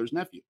Godfather's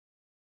nephew.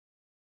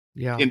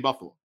 Yeah, in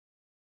Buffalo.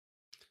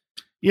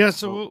 Yeah,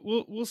 so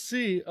we'll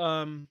see.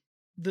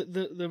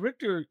 The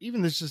Richter,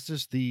 even this is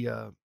just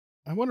the.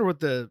 I wonder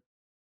what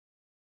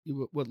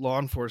law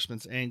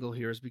enforcement's angle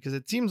here is, because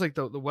it seems like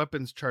the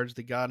weapons charge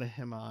they got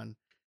him on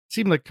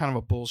seemed like kind of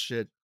a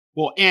bullshit.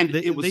 Well, and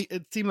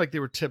it seemed like they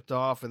were tipped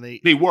off, and they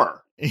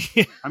were.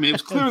 I mean, it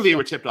was clearly they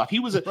were tipped off. He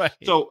was right.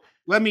 So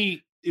let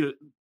me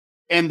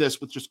end this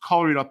with just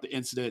coloring up the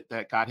incident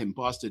that got him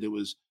busted. It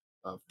was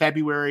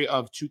February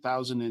of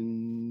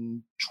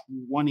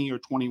 2020 or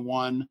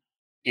 21,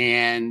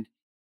 and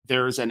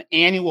there's an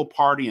annual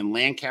party in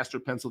Lancaster,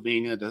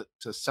 Pennsylvania, to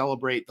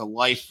celebrate the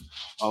life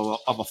of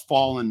a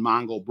fallen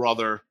Mongol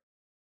brother.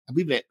 I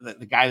believe that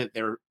the guy that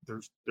they're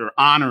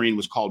honoring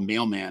was called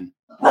Mailman,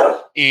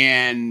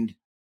 and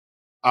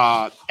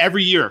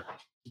every year,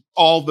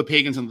 all the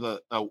pagans on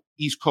the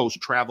East Coast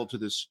travel to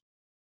this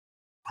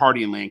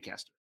party in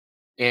Lancaster.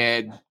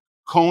 And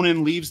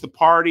Conan leaves the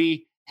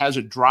party, has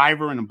a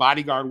driver and a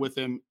bodyguard with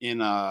him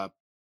in I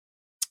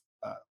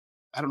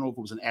don't know if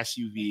it was an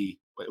SUV,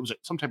 but it was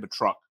some type of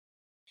truck.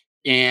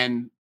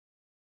 And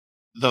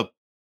the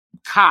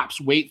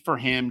cops wait for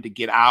him to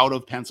get out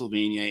of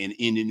Pennsylvania and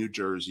into New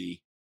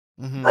Jersey,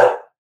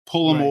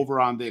 pull him over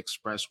on the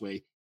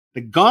expressway.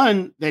 The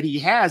gun that he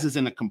has is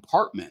in a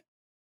compartment.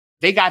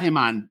 They got him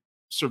on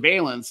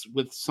surveillance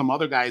with some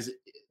other guys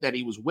that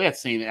he was with,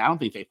 saying that I don't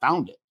think they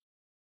found it.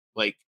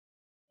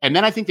 And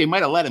then I think they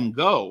might have let him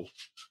go.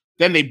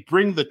 Then they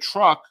bring the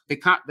truck,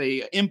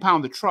 they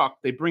impound the truck,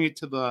 they bring it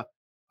to the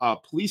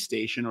police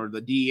station or the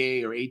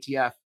DEA or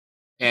ATF,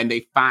 and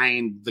they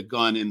find the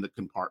gun in the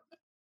compartment.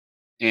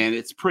 And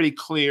it's pretty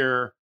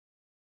clear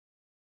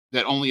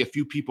that only a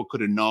few people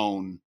could have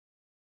known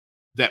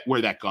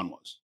where that gun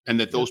was, and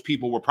that those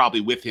people were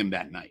probably with him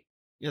that night.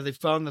 Yeah, they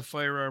found the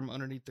firearm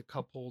underneath the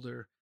cup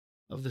holder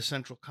of the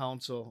Central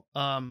Council.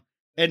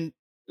 And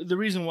the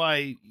reason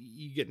why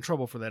you get in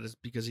trouble for that is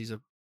because he's a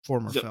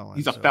former felon.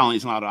 He's a felon.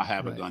 He's not allowed to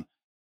have a gun.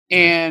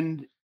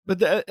 And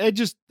but I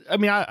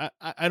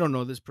don't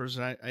know this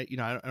person. I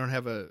don't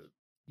have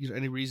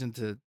any reason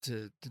to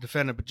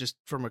defend it, but just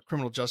from a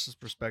criminal justice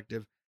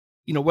perspective,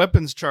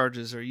 weapons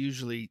charges are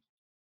usually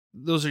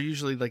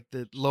like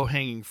the low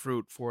hanging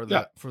fruit for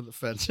the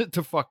feds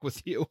to fuck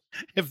with you,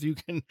 if you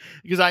can,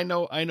 because I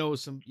know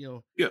some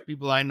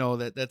people I know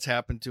that's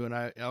happened to, and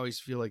I always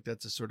feel like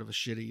that's a sort of a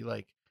shitty,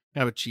 like,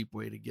 kind of a cheap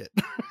way to get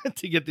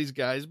to get these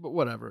guys, but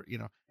whatever.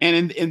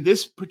 And in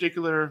this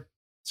particular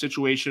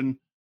situation,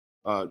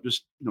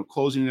 just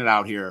closing it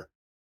out here,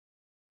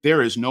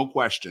 there is no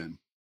question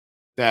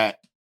that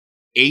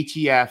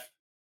ATF,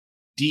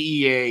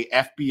 DEA,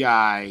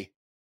 FBI,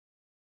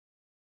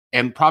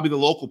 and probably the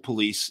local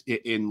police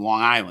in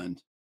Long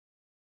Island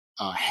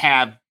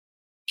have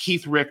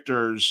Keith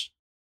Richter's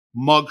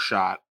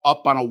mugshot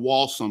up on a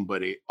wall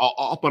somewhere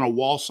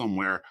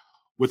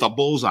with a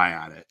bullseye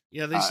on it.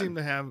 Yeah, they seem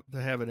to have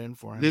it in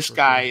for him. This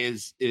guy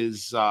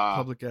is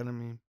public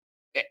enemy,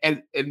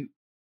 and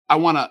I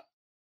want to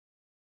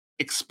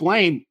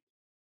explain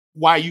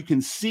why you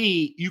can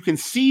see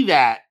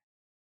that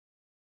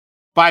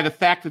by the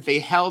fact that they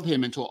held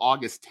him until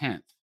August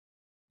 10th.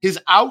 His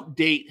out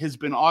date has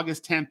been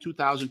August 10th,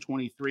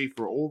 2023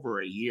 for over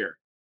a year.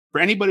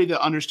 For anybody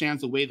that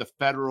understands the way the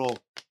federal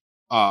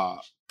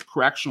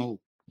correctional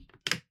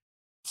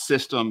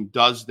system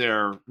does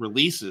their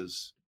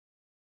releases,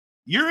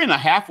 you're in a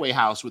halfway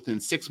house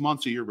within 6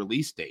 months of your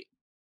release date.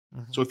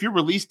 So if your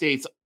release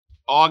date's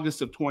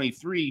August of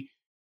 23,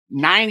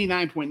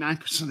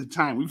 99.9% of the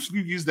time, we've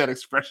used that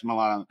expression a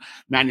lot on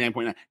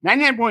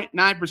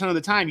 99.9% of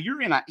the time,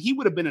 he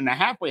would have been in a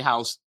halfway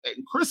house at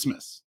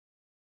Christmas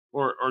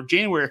or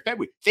January or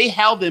February. They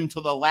held him to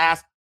the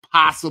last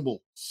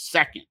possible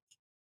second.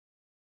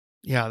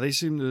 Yeah, they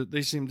seem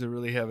to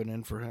really have it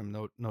in for him,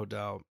 no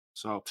doubt.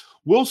 So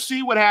we'll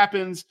see what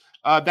happens.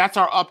 That's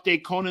our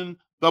update. Conan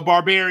the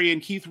Barbarian,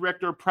 Keith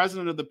Richter,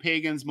 president of the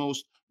Pagans,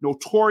 most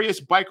notorious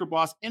biker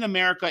boss in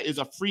America, is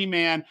a free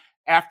man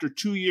after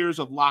 2 years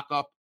of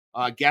lockup,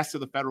 guest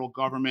of the federal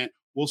government.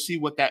 We'll see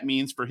what that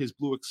means for his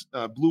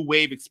blue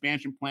wave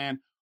expansion plan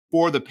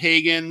for the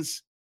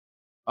Pagans.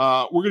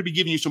 We're going to be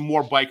giving you some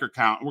more biker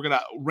count. We're going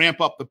to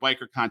ramp up the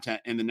biker content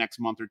in the next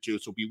month or two.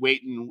 So be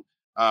waiting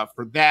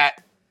for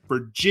that.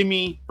 For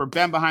Jimmy, for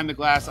Ben Behind the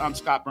Glass, I'm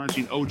Scott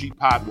Bernstein, OG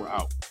Pod. We're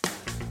out.